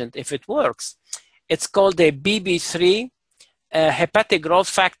agent if it works. It's called a BB3 hepatic growth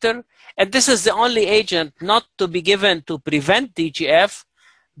factor. And this is the only agent not to be given to prevent DGF,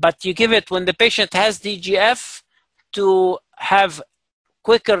 but you give it when the patient has DGF to have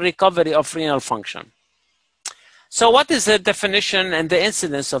quicker recovery of renal function. So what is the definition and the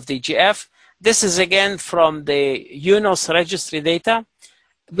incidence of DGF? This is again from the UNOS registry data.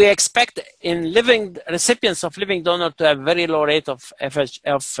 We expect in living recipients of living donor to have very low rate of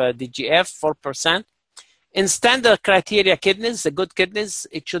DGF, 4%. In standard criteria kidneys, the good kidneys,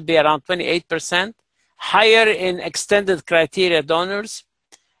 it should be around 28%. Higher in extended criteria donors,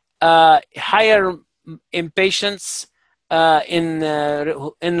 higher in patients in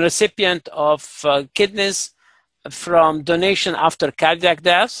recipient of kidneys from donation after cardiac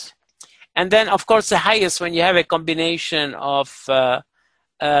death. And then, of course, the highest when you have a combination of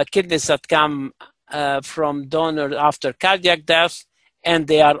kidneys that come from donor after cardiac death, and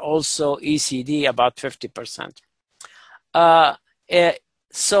they are also ECD, about 50%.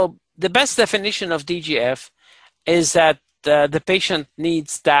 So the best definition of DGF is that the patient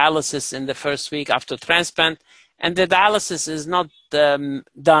needs dialysis in the first week after transplant, and the dialysis is not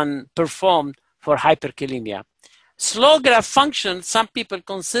performed for hyperkalemia. Slow graft function, some people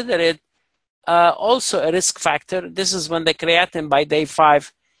consider it also a risk factor. This is when the creatinine by day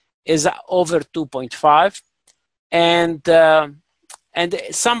 5 is over 2.5. And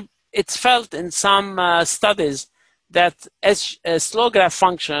it's felt in some studies that slow graft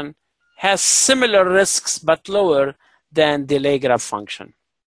function has similar risks but lower than delayed graft function.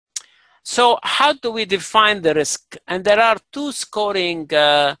 So how do we define the risk? And there are two scoring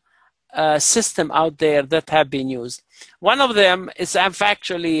systems out there that have been used. One of them is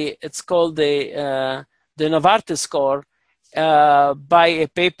it's called the Novartis score by a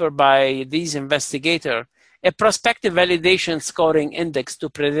paper by these investigators, a prospective validation scoring index to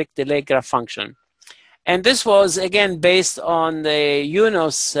predict delayed graft function. And this was, again, based on the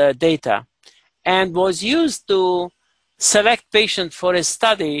UNOS data and was used to select patients for a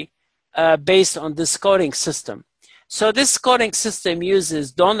study based on the scoring system. So this scoring system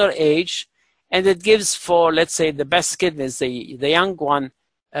uses donor age, and it gives for, let's say, the best kidneys, the young one,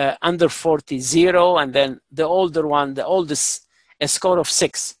 under 40, 0, and then the older one, the oldest, a score of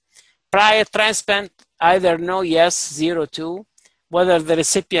 6. Prior transplant, either no, yes, 0, 2. Whether the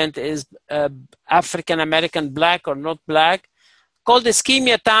recipient is African American, black or not black. Cold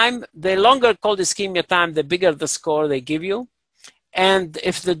ischemia time, the longer cold ischemia time, the bigger the score they give you. And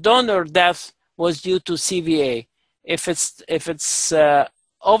if the donor death was due to CVA, if it's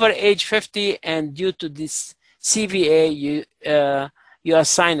over age 50 and due to this CVA, you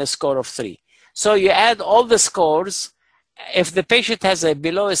assign a score of 3. So you add all the scores. If the patient has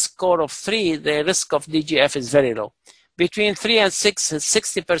below a score of 3, the risk of DGF is very low. Between 3 and 6 is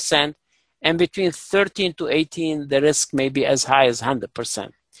 60%, and between 13 to 18, the risk may be as high as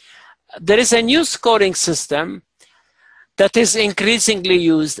 100%. There is a new scoring system that is increasingly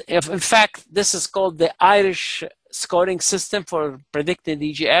used. In fact, this is called the Irish scoring system for predicting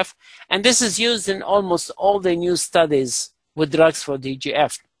DGF, and this is used in almost all the new studies with drugs for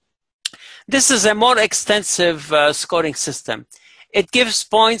DGF. This is a more extensive scoring system. It gives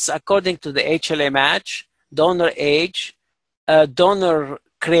points according to the HLA match, donor age, donor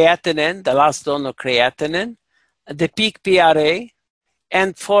creatinine, the last donor creatinine, the peak PRA,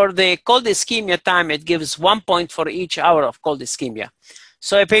 and for the cold ischemia time, it gives 1 point for each hour of cold ischemia.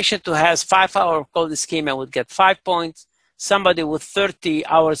 So a patient who has 5 hours of cold ischemia would get 5 points. Somebody with 30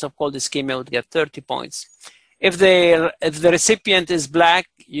 hours of cold ischemia would get 30 points. If the recipient is black,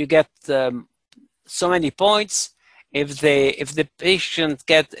 you get so many points. If the patient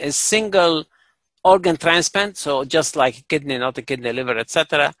gets a single organ transplant, so just like a kidney, not a kidney, liver,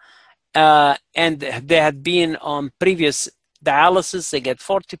 etc., and they had been on previous dialysis, they get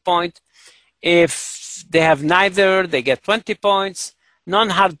 40 points. If they have neither, they get 20 points.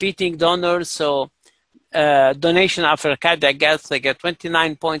 Non-heart beating donors, so donation after cardiac death, they get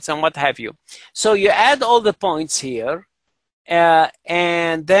 29 points and what have you. So you add all the points here,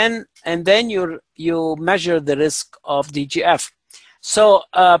 and then you measure the risk of DGF. So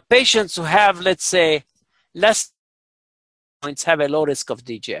patients who have, let's say, less points have a low risk of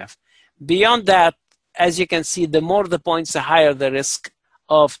DGF. Beyond that, as you can see, the more the points, the higher the risk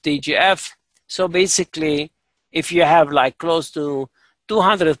of DGF. So basically, if you have like close to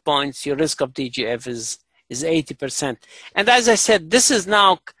 200 points, your risk of DGF is 80%. And as I said, this is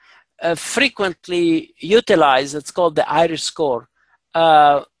now frequently utilized. It's called the Irish score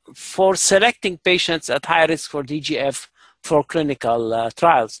for selecting patients at high risk for DGF for clinical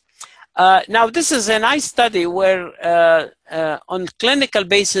trials. Now, this is a nice study where on clinical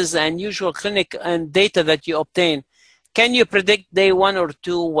basis and usual clinic and data that you obtain, can you predict day 1 or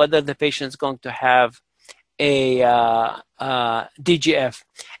 2 whether the patient is going to have a DGF?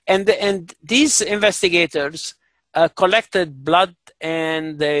 And these investigators collected blood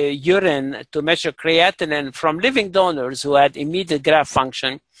and the urine to measure creatinine from living donors who had immediate graft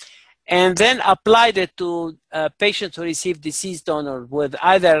function, and then applied it to patients who received deceased donor with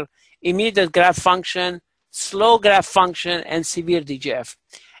either immediate graft function, slow graft function, and severe DGF.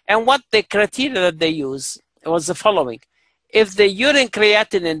 And what the criteria that they used was the following. If the urine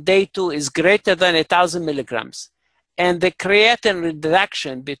creatinine day 2 is greater than 1,000 milligrams, and the creatinine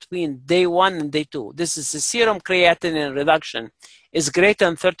reduction between day 1 and day 2, this is the serum creatinine reduction, is greater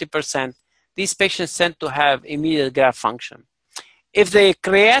than 30%, these patients tend to have immediate graft function. If the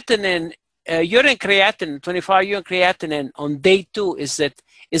creatinine, urine creatinine, 24-hour urine creatinine on day 2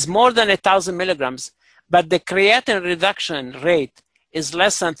 is more than 1,000 milligrams, but the creatinine reduction rate is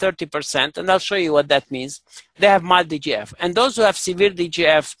less than 30%, and I'll show you what that means, they have mild DGF. And those who have severe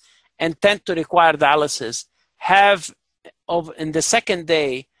DGF and tend to require dialysis have, in the second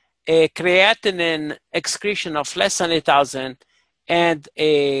day, a creatinine excretion of less than 1,000 and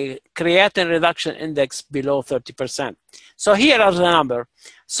a creatinine reduction index below 30%. So here are the numbers.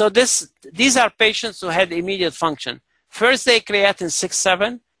 So these are patients who had immediate function. First day creatinine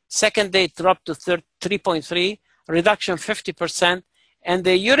 6.7, second day dropped to 3.3, reduction 50%, and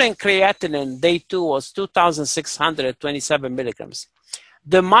the urine creatinine day 2 was 2,627 milligrams.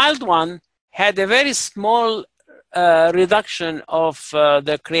 The mild one had a very small reduction of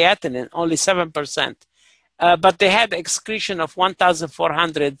the creatinine, only 7%, but they had excretion of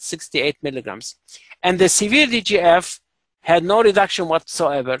 1,468 milligrams. And the severe DGF had no reduction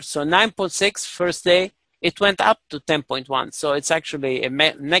whatsoever. So 9.6 first day, it went up to 10.1. So it's actually a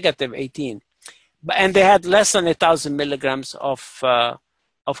negative 18. And they had less than 1,000 milligrams of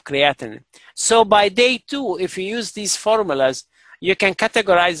creatinine. So by day 2, if you use these formulas, you can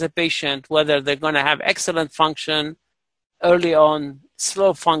categorize a patient whether they're going to have excellent function early on,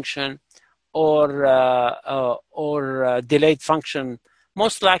 slow function, or delayed function,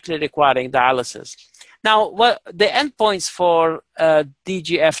 most likely requiring dialysis. Now, what the endpoints for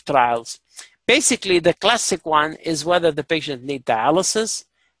DGF trials? Basically, the classic one is whether the patient needs dialysis,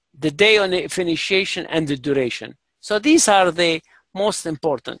 the day of initiation, and the duration. So these are the most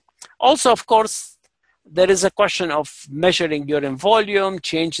important. Also, of course, there is a question of measuring urine volume,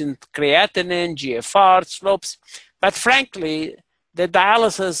 change in creatinine, GFR, slopes. But frankly, the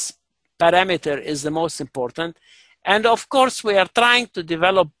dialysis parameter is the most important. And of course, we are trying to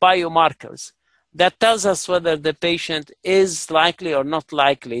develop biomarkers that tells us whether the patient is likely or not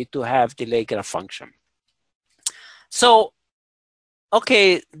likely to have delayed graft function. So,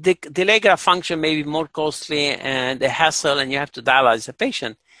 okay, the delayed graft function may be more costly and a hassle, and you have to dialyze the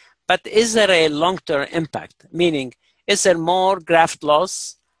patient. But is there a long-term impact? Meaning, is there more graft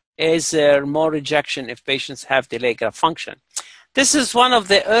loss? is there more rejection if patients have delayed graft function? This is one of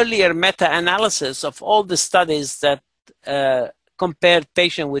the earlier meta-analysis of all the studies that compared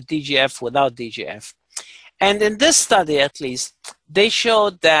patient with DGF without DGF. And in this study, at least, they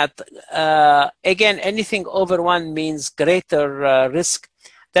showed that, again, anything over 1 means greater risk,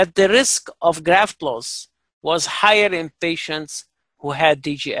 that the risk of graft loss was higher in patients who had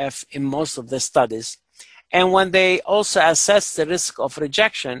DGF in most of the studies. And when they also assessed the risk of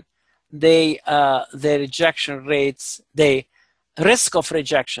rejection, the rejection rates, the risk of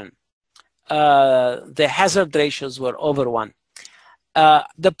rejection, the hazard ratios were over 1.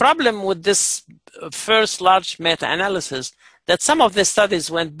 The problem with this first large meta-analysis that some of the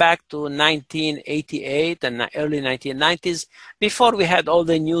studies went back to 1988 and early 1990s before we had all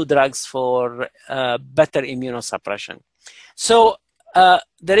the new drugs for better immunosuppression. So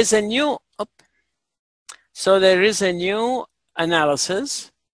there is a new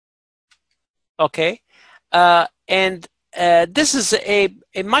analysis, okay, and this is a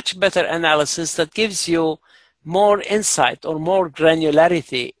much better analysis that gives you more insight or more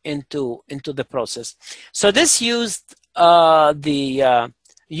granularity into the process. So this used the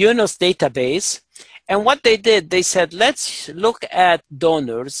UNOS database, and what they did, they said, let's look at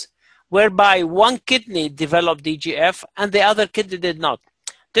donors whereby one kidney developed DGF and the other kidney did not.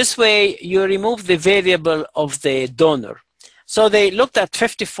 This way, you remove the variable of the donor. So they looked at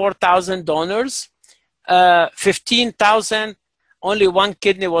 54,000 donors, 15,000, only one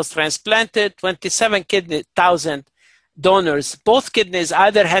kidney was transplanted, 27,000 donors. Both kidneys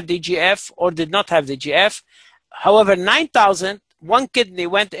either had DGF or did not have DGF. However, 9,000, one kidney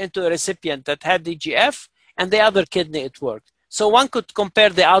went into a recipient that had DGF, and the other kidney it worked. So one could compare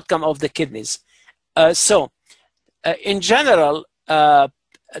the outcome of the kidneys. In general,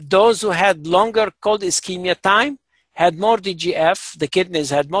 those who had longer cold ischemia time had more DGF, the kidneys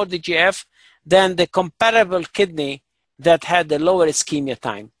had more DGF than the comparable kidney that had the lower ischemia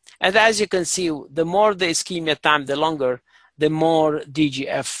time. And as you can see, the more the ischemia time, the longer, the more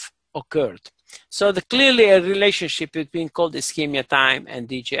DGF occurred. So clearly a relationship between cold ischemia time and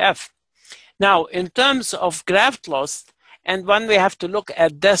DGF. Now, in terms of graft loss, and when we have to look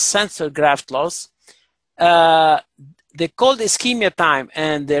at death sensor graft loss, the cold ischemia time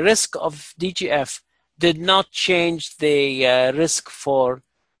and the risk of DGF did not change the risk for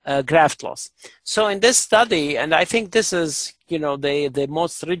graft loss. So in this study, and I think this is, the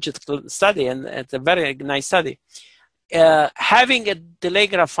most rigid study, and it's a very nice study, having a delayed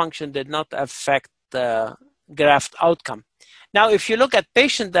graft function did not affect the graft outcome. Now, if you look at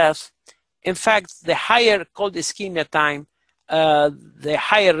patient death, in fact, the higher cold ischemia time, the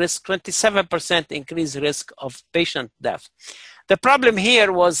higher risk, 27% increased risk of patient death. The problem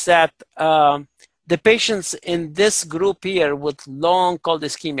here was that the patients in this group here with long cold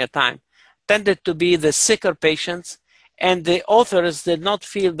ischemia time tended to be the sicker patients, and the authors did not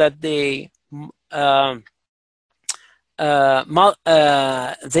feel that the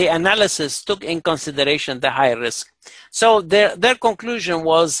analysis took in consideration the high risk. So their conclusion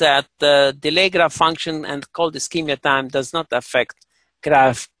was that delayed graft function and cold ischemia time does not affect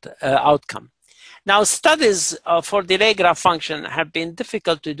graft outcome. Now, studies for delayed graft function have been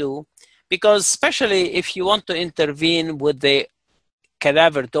difficult to do because especially if you want to intervene with the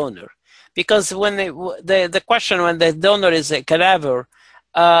cadaver donor. Because when the question when the donor is a cadaver,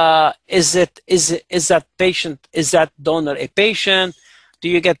 is that donor a patient? Do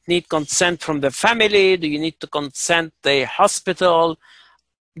you need consent from the family? Do you need to consent the hospital?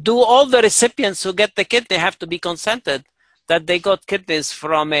 Do all the recipients who get the kidney have to be consented that they got kidneys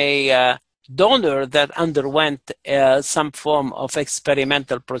from a donor that underwent some form of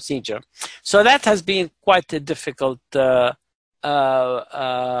experimental procedure? So that has been quite a difficult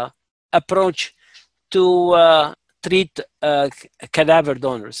approach to treat cadaver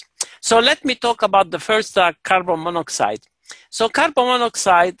donors. So let me talk about the first carbon monoxide. So carbon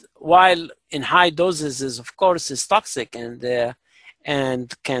monoxide, while in high doses, of course, is toxic and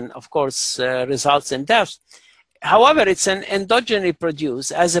can, of course, result in death. However, it's an endogenous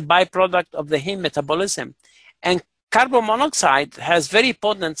produced as a byproduct of the heme metabolism. And carbon monoxide has very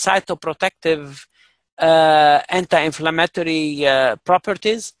potent cytoprotective anti-inflammatory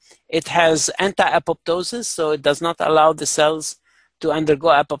properties. It has anti-apoptosis, so it does not allow the cells to undergo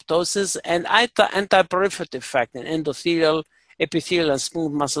apoptosis, and anti-proliferative effect in endothelial, epithelial, and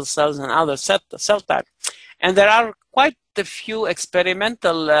smooth muscle cells and other cell types. And there are quite a few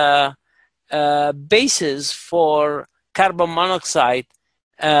experimental bases for carbon monoxide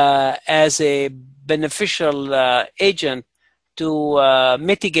as a beneficial agent to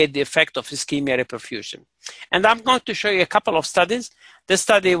mitigate the effect of ischemia reperfusion. And I'm going to show you a couple of studies. This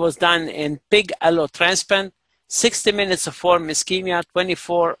study was done in pig allotransplant, 60 minutes of warm ischemia,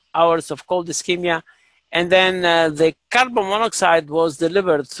 24 hours of cold ischemia, and then the carbon monoxide was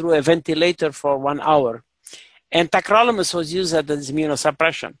delivered through a ventilator for 1 hour. And tacrolimus was used as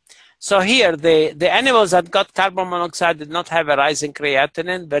immunosuppression. So here, the animals that got carbon monoxide did not have a rise in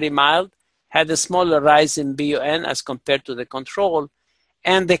creatinine, very mild, had a smaller rise in BUN as compared to the control.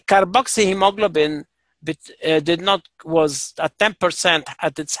 And the carboxyhemoglobin was at 10%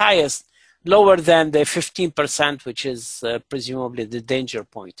 at its highest, lower than the 15%, which is presumably the danger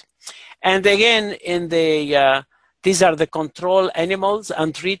point. And again, in the these are the control animals,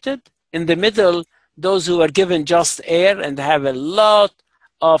 untreated. In the middle, those who were given just air and have a lot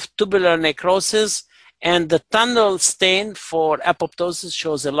of tubular necrosis, and the tunnel stain for apoptosis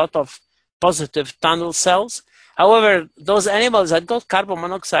shows a lot of positive tunnel cells. However, those animals that got carbon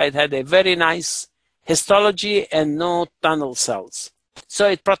monoxide had a very nice histology and no tunnel cells. So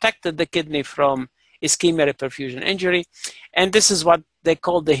it protected the kidney from ischemia reperfusion injury. And this is what they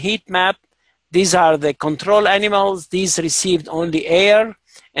call the heat map. These are the control animals. These received only air,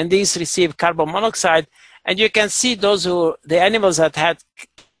 and these received carbon monoxide. And you can see the animals that had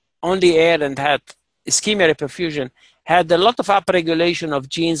only air and had ischemia reperfusion had a lot of upregulation of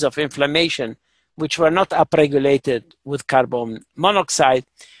genes of inflammation, which were not upregulated with carbon monoxide.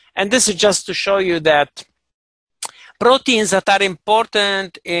 And this is just to show you that proteins that are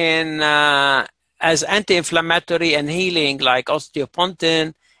important in as anti-inflammatory and healing, like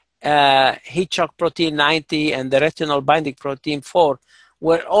osteopontin, heat shock protein 90, and the retinol binding protein 4,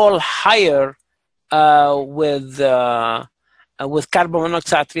 were all higher with carbon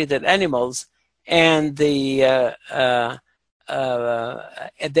monoxide treated animals, and the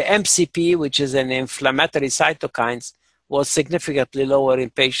MCP, which is an inflammatory cytokines, was significantly lower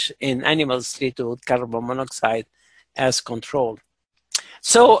in animals treated with carbon monoxide as control.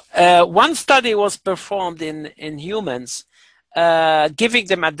 So one study was performed in humans, giving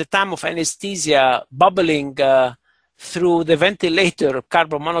them at the time of anesthesia bubbling through the ventilator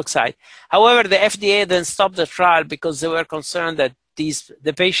carbon monoxide. However, the FDA then stopped the trial because they were concerned that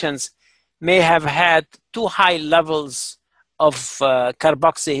the patients may have had too high levels of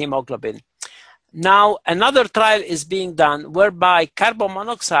carboxyhemoglobin. Now, another trial is being done whereby carbon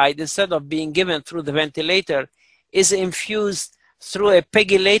monoxide, instead of being given through the ventilator, is infused through a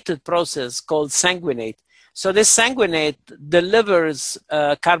pegylated process called sanguinate. So this sanguinate delivers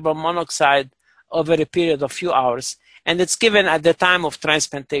carbon monoxide over a period of few hours, and it's given at the time of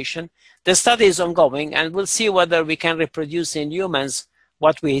transplantation. The study is ongoing, and we'll see whether we can reproduce in humans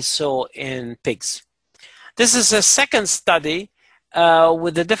what we saw in pigs. This is a second study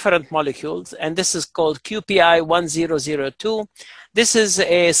with the different molecules, and this is called QPI 1002. This is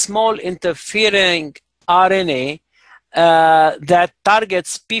a small interfering RNA that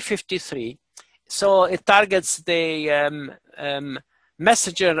targets P53. So it targets the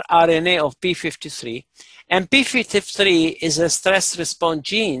messenger RNA of P53. And P53 is a stress response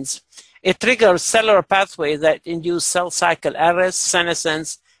gene. It triggers cellular pathways that induce cell cycle arrest,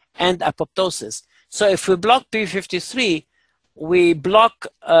 senescence, and apoptosis. So if we block P53, we block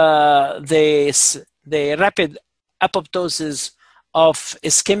the rapid apoptosis of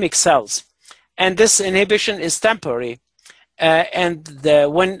ischemic cells. And this inhibition is temporary.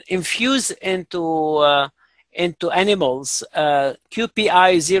 When infused into animals,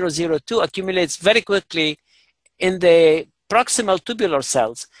 QPI-002 accumulates very quickly in the proximal tubular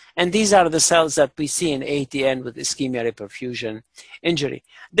cells. And these are the cells that we see in ATN with ischemia reperfusion injury.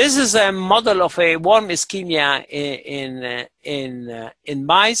 This is a model of a warm ischemia in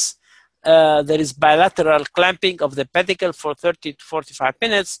mice. There is bilateral clamping of the pedicle for 30 to 45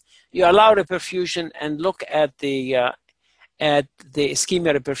 minutes. You allow reperfusion and look at the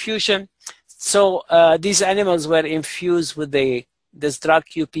ischemia reperfusion. So these animals were infused with this drug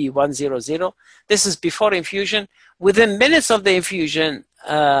QP100. This is before infusion. Within minutes of the infusion,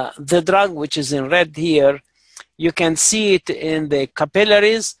 the drug, which is in red here, you can see it in the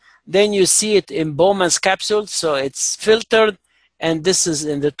capillaries. Then you see it in Bowman's capsules, so it's filtered, and this is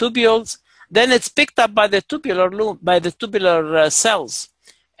in the tubules. Then it's picked up by the tubular cells.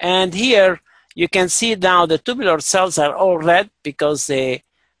 And here you can see now the tubular cells are all red because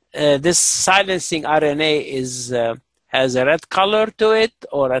this silencing RNA has a red color to it,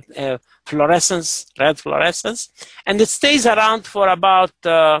 or a fluorescence, red fluorescence, and it stays around for about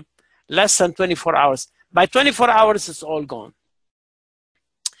less than 24 hours. By 24 hours, it's all gone.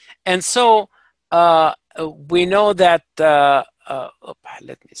 And so we know that,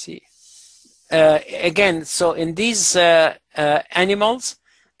 let me see. Again, so in these animals,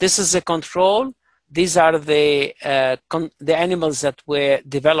 this is a control. These are the animals that were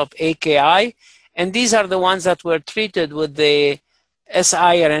developed AKI, and these are the ones that were treated with the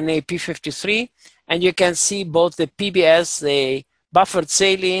siRNA P53. And you can see both the PBS, the buffered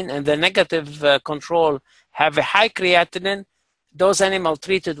saline, and the negative control have a high creatinine. Those animals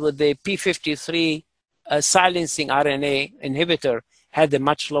treated with the P53 silencing RNA inhibitor had a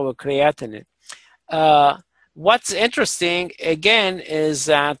much lower creatinine. What's interesting, again, is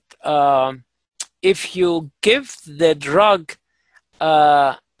that if you give the drug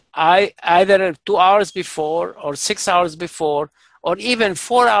either 2 hours before or 6 hours before, or even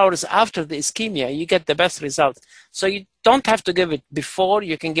 4 hours after the ischemia, you get the best results. So you don't have to give it before,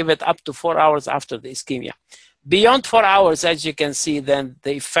 you can give it up to 4 hours after the ischemia. Beyond 4 hours, as you can see, then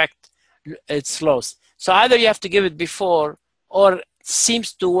the effect, it's lost. So either you have to give it before, or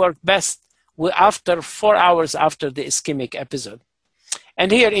seems to work best after 4 hours after the ischemic episode.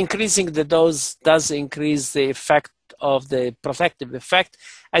 And here, increasing the dose does increase the effect of the protective effect.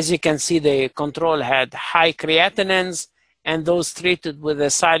 As you can see, the control had high creatinines, and those treated with a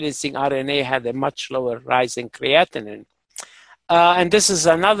silencing RNA had a much lower rise in creatinine. And this is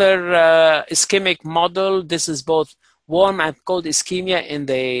another ischemic model. This is both warm and cold ischemia in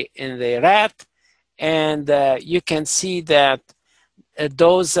the rat. And you can see that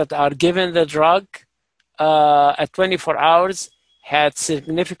those that are given the drug at 24 hours had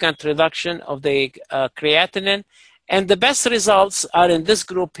significant reduction of the creatinine. And the best results are in this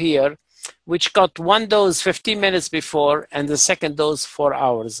group here, which got one dose 15 minutes before and the second dose 4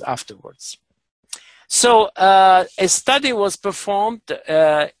 hours afterwards. So a study was performed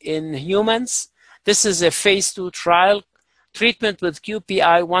in humans. This is a phase 2 trial, treatment with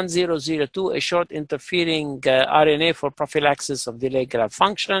QPI 1002, a short interfering RNA for prophylaxis of delayed graft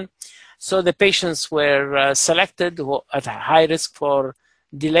function. So the patients were selected who at high risk for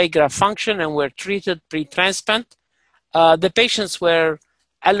delayed graft function and were treated pre-transplant. The patients were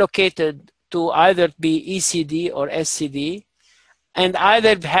allocated to either be ECD or SCD, and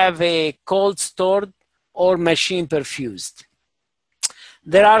either have a cold stored or machine perfused.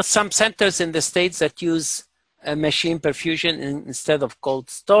 There are some centers in the States that use machine perfusion instead of cold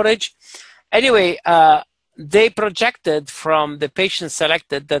storage. Anyway, they projected from the patients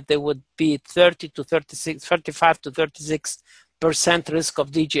selected that there would be 35 to 36% risk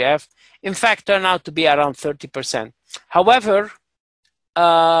of DGF. In fact, turned out to be around 30%. However,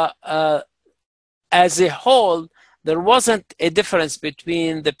 as a whole, there wasn't a difference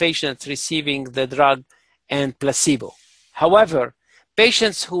between the patients receiving the drug and placebo. However,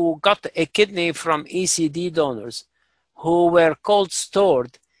 patients who got a kidney from ECD donors who were cold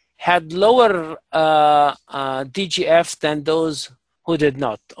stored had lower DGF than those who did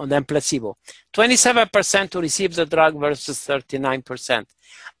not, than placebo. 27% who received the drug versus 39%.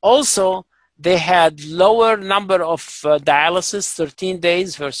 Also, they had lower number of dialysis, 13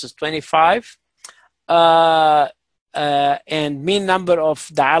 days versus 25, and mean number of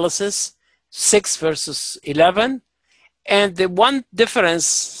dialysis, 6 versus 11. And the one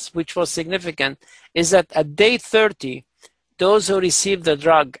difference, which was significant, is that at day 30, those who received the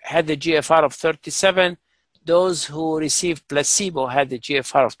drug had a GFR of 37. Those who received placebo had a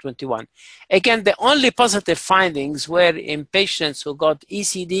GFR of 21. Again, the only positive findings were in patients who got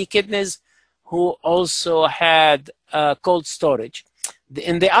ECD kidneys who also had cold storage.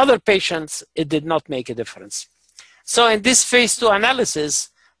 In the other patients, it did not make a difference. So in this phase 2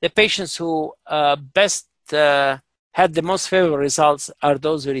 analysis, the patients who had the most favorable results are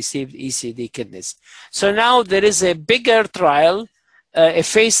those who received ECD kidneys. So now there is a bigger trial, a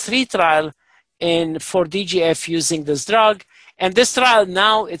phase 3 trial for DGF using this drug. And this trial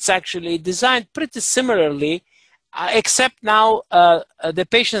now, it's actually designed pretty similarly, except now the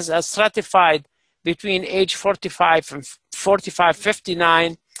patients are stratified between age 45 and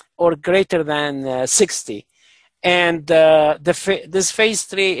 59 or greater than 60. And this phase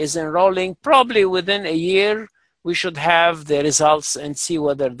 3 is enrolling. Probably within a year, we should have the results and see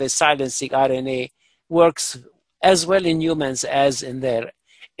whether the silencing RNA works as well in humans as in the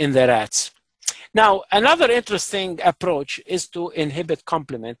rats. Now, another interesting approach is to inhibit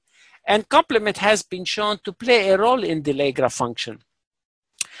complement. And complement has been shown to play a role in delayed graft function.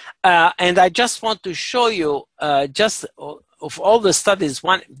 And I just want to show you, just of all the studies,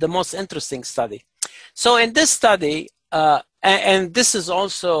 the most interesting study. So in this study, and this is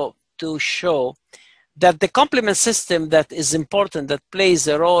also to show that the complement system that is important, that plays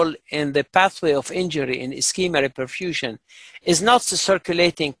a role in the pathway of injury in ischemia reperfusion, is not the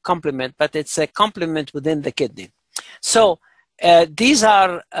circulating complement, but it's a complement within the kidney. So these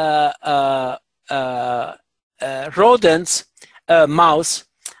are rodents, mouse,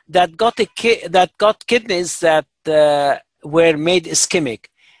 that got kidneys that were made ischemic.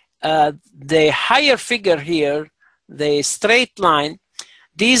 The higher figure here, the straight line,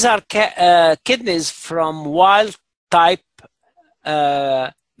 these are kidneys from wild type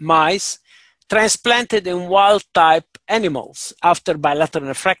mice transplanted in wild type animals after bilateral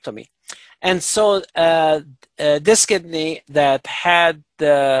nephrectomy. And so this kidney that had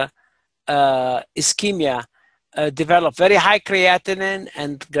ischemia developed very high creatinine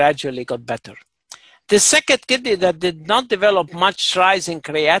and gradually got better. The second kidney that did not develop much rise in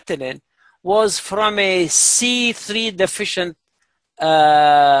creatinine was from a C3 deficient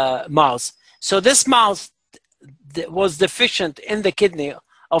mouse. So this mouse was deficient in the kidney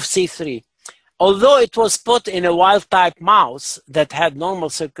of C3. Although it was put in a wild type mouse that had normal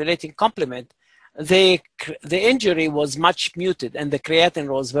circulating complement, the injury was much muted and the creatinine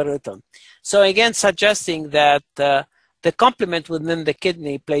was very little. So again, suggesting that the complement within the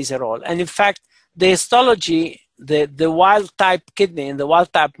kidney plays a role. And in fact, the histology, the wild type kidney in the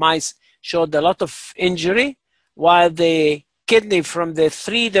wild type mice showed a lot of injury, while the kidney from the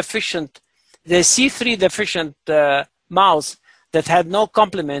C3 deficient mouse that had no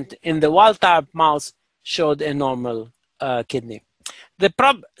complement in the wild type mouse showed a normal kidney.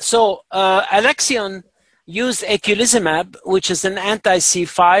 Alexion used eculizumab, which is an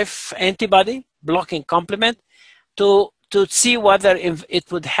anti-C5 antibody blocking complement, to see whether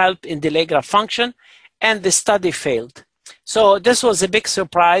it would help in delayed graft function, and the study failed. So this was a big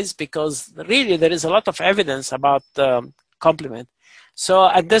surprise because really there is a lot of evidence about complement. So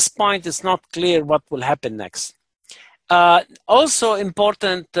at this point, it's not clear what will happen next. Also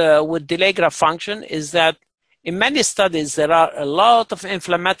important with delayed graft function is that in many studies, there are a lot of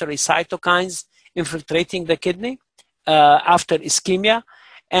inflammatory cytokines infiltrating the kidney after ischemia.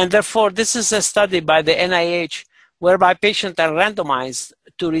 And therefore, this is a study by the NIH whereby patients are randomized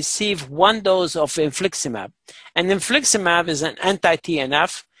to receive 1 dose of infliximab. And infliximab is an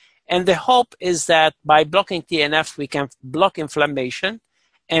anti-TNF. And the hope is that by blocking TNF, we can block inflammation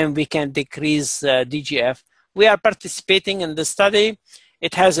and we can decrease DGF. We are participating in the study.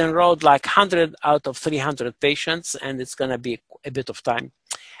 It has enrolled like 100 out of 300 patients, and it's going to be a bit of time.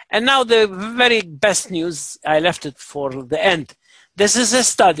 And now the very best news, I left it for the end. This is a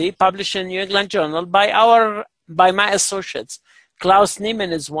study published in New England Journal by my associates. Klaus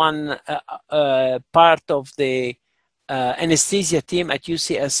Niemann is one part of the anesthesia team at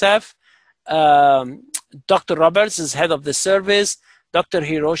UCSF. Dr. Roberts is head of the service. Dr.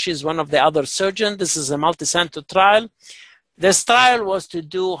 Hiroshi is one of the other surgeons. This is a multi-center trial. This trial was to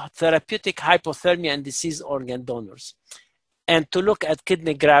do therapeutic hypothermia in deceased organ donors and to look at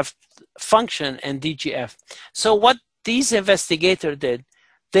kidney graft function and DGF. So what these investigators did,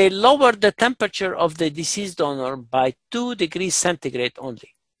 they lowered the temperature of the deceased donor by 2 degrees centigrade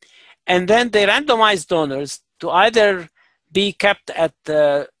only. And then they randomized donors to either be kept at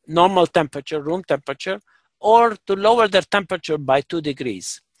normal temperature, room temperature, or to lower their temperature by 2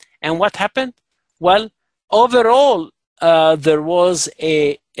 degrees. And what happened? Well, overall, there was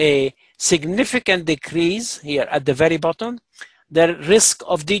a significant decrease here at the very bottom. The risk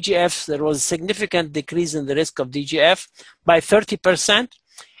of DGF, there was a significant decrease in the risk of DGF by 30%.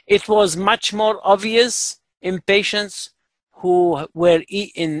 It was much more obvious in patients who were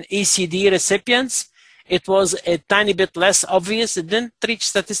in ECD recipients. It was a tiny bit less obvious. It didn't reach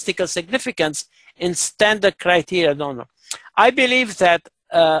statistical significance in standard criteria donor. I believe that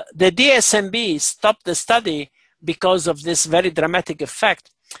the DSMB stopped the study because of this very dramatic effect.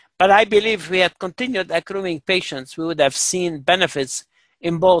 But I believe we had continued accruing patients, we would have seen benefits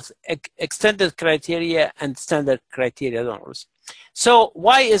in both extended criteria and standard criteria donors. So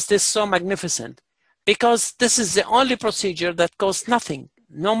why is this so magnificent? Because this is the only procedure that costs nothing,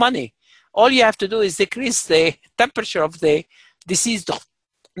 no money. All you have to do is decrease the temperature of the deceased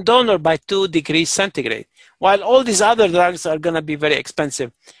donor by 2 degrees centigrade, while all these other drugs are going to be very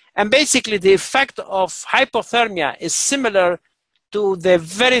expensive. And basically, the effect of hypothermia is similar to the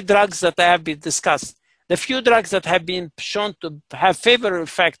very drugs that have been discussed. The few drugs that have been shown to have favorable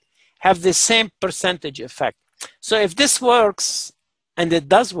effect have the same percentage effect. So if this works, and it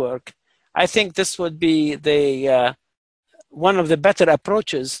does work, I think this would be the one of the better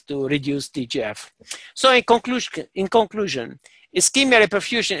approaches to reduce DGF. So in conclusion, ischemia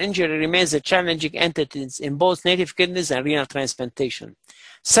reperfusion injury remains a challenging entity in both native kidneys and renal transplantation.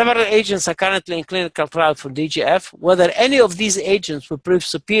 Several agents are currently in clinical trial for DGF. Whether any of these agents will prove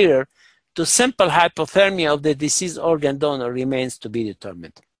superior to simple hypothermia of the deceased organ donor remains to be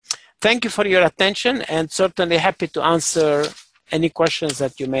determined. Thank you for your attention, and certainly happy to answer any questions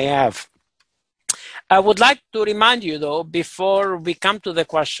that you may have. I would like to remind you, though, before we come to the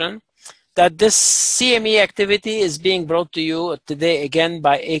question, that this CME activity is being brought to you today again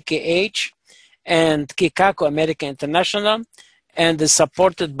by AKH and Kikaku American International, and is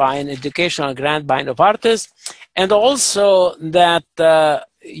supported by an educational grant by Novartis, and also that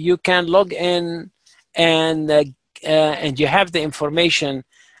you can log in and you have the information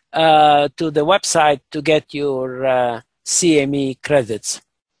to the website to get your CME credits.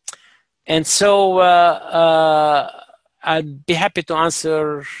 And so I'd be happy to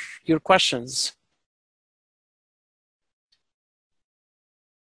answer your questions.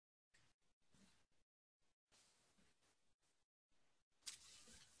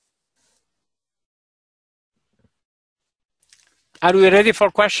 Are we ready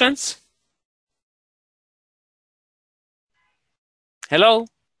for questions? Hello?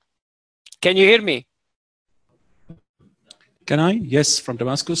 Can you hear me? Can I? Yes, from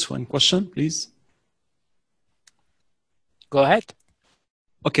Damascus. One question, please. Go ahead.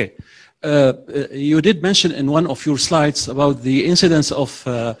 Okay. You did mention in one of your slides about the incidence of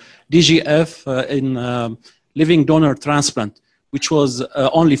DGF in living donor transplant, which was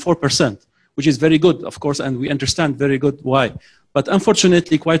only 4%, which is very good, of course, and we understand very good why. But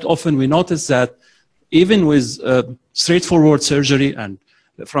unfortunately, quite often we notice that even with straightforward surgery and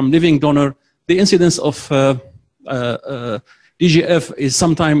from living donor, the incidence of DGF is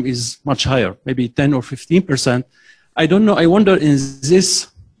sometimes much higher, maybe 10 or 15%. I don't know. I wonder in this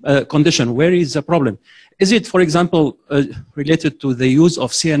condition, where is the problem? Is it, for example, related to the use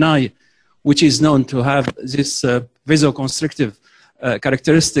of CNI, which is known to have this vasoconstrictive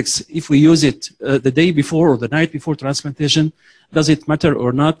characteristics? If we use it the day before or the night before transplantation, does it matter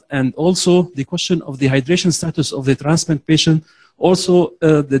or not? And also the question of the hydration status of the transplant patient, also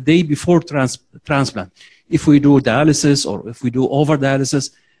the day before transplant. If we do dialysis or if we do over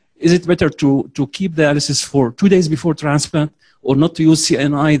dialysis, is it better to keep dialysis for 2 days before transplant or not to use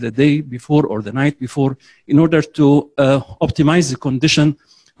CNI the day before or the night before in order to optimize the condition,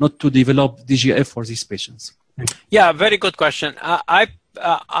 not to develop DGF for these patients? Yeah, very good question.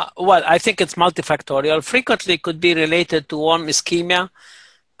 Well, I think it's multifactorial. Frequently could be related to warm ischemia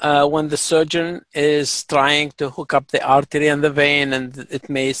when the surgeon is trying to hook up the artery and the vein, and it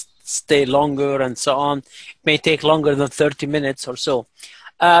may stay longer and so on. It may take longer than 30 minutes or so.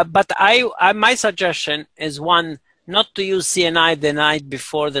 But my suggestion is, one, not to use CNI the night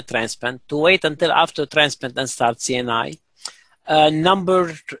before the transplant, to wait until after transplant and start CNI.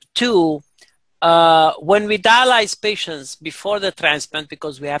 Number two, when we dialyze patients before the transplant,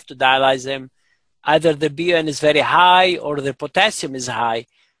 because we have to dialyze them, either the BUN is very high or the potassium is high,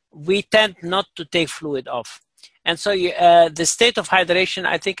 we tend not to take fluid off. And so the state of hydration,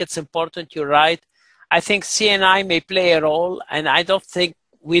 I think it's important, you're right. I think CNI may play a role, and I don't think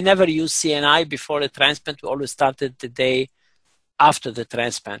we never use CNI before the transplant. We always started the day after the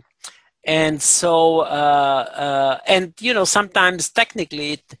transplant. And so, and you know, sometimes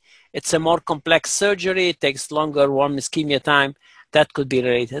technically it's a more complex surgery. It takes longer warm ischemia time. That could be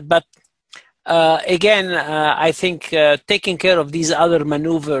related. But again, I think taking care of these other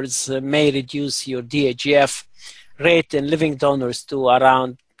maneuvers may reduce your DGF rate in living donors to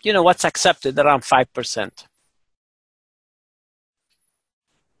around, you know, what's accepted, around 5%.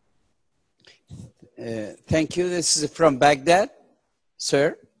 Thank you. This is from Baghdad.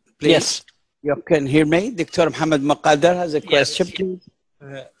 Sir, please. Yes. You can hear me. Dr. Mohammed Maqadar has a question, yes. please.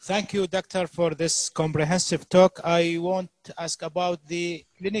 Thank you, Doctor, for this comprehensive talk. I want to ask about the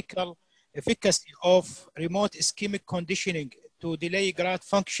clinical efficacy of remote ischemic conditioning to delay graft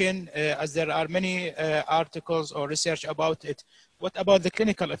function, as there are many articles or research about it. What about the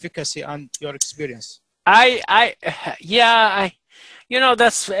clinical efficacy and your experience? You know,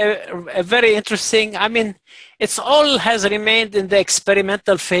 that's a very interesting. I mean, it's all has remained in the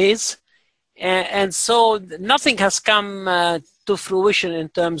experimental phase. And so nothing has come to fruition in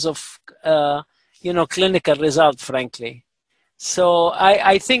terms of, you know, clinical result, frankly. So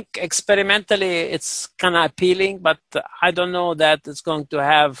I think experimentally it's kind of appealing, but I don't know that it's going to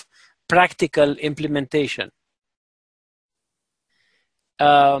have practical implementation.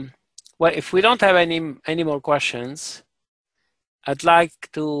 Well, if we don't have any more questions, I'd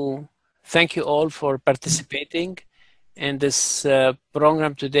like to thank you all for participating in this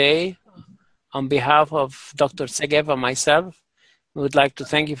program today. On behalf of Dr. Segev and myself, we would like to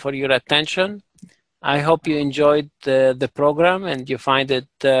thank you for your attention. I hope you enjoyed the program and you find it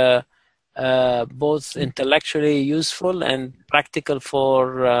both intellectually useful and practical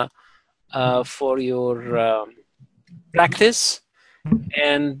for your practice.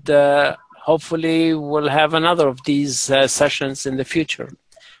 And hopefully we'll have another of these sessions in the future.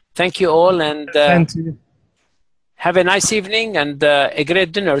 Thank you all, and have a nice evening and a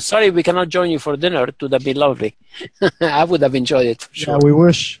great dinner. Sorry we cannot join you for dinner. It would have been lovely. I would have enjoyed it for sure. Yeah,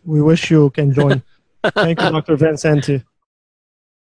 we wish you can join. Thank you, Dr. Vincenti.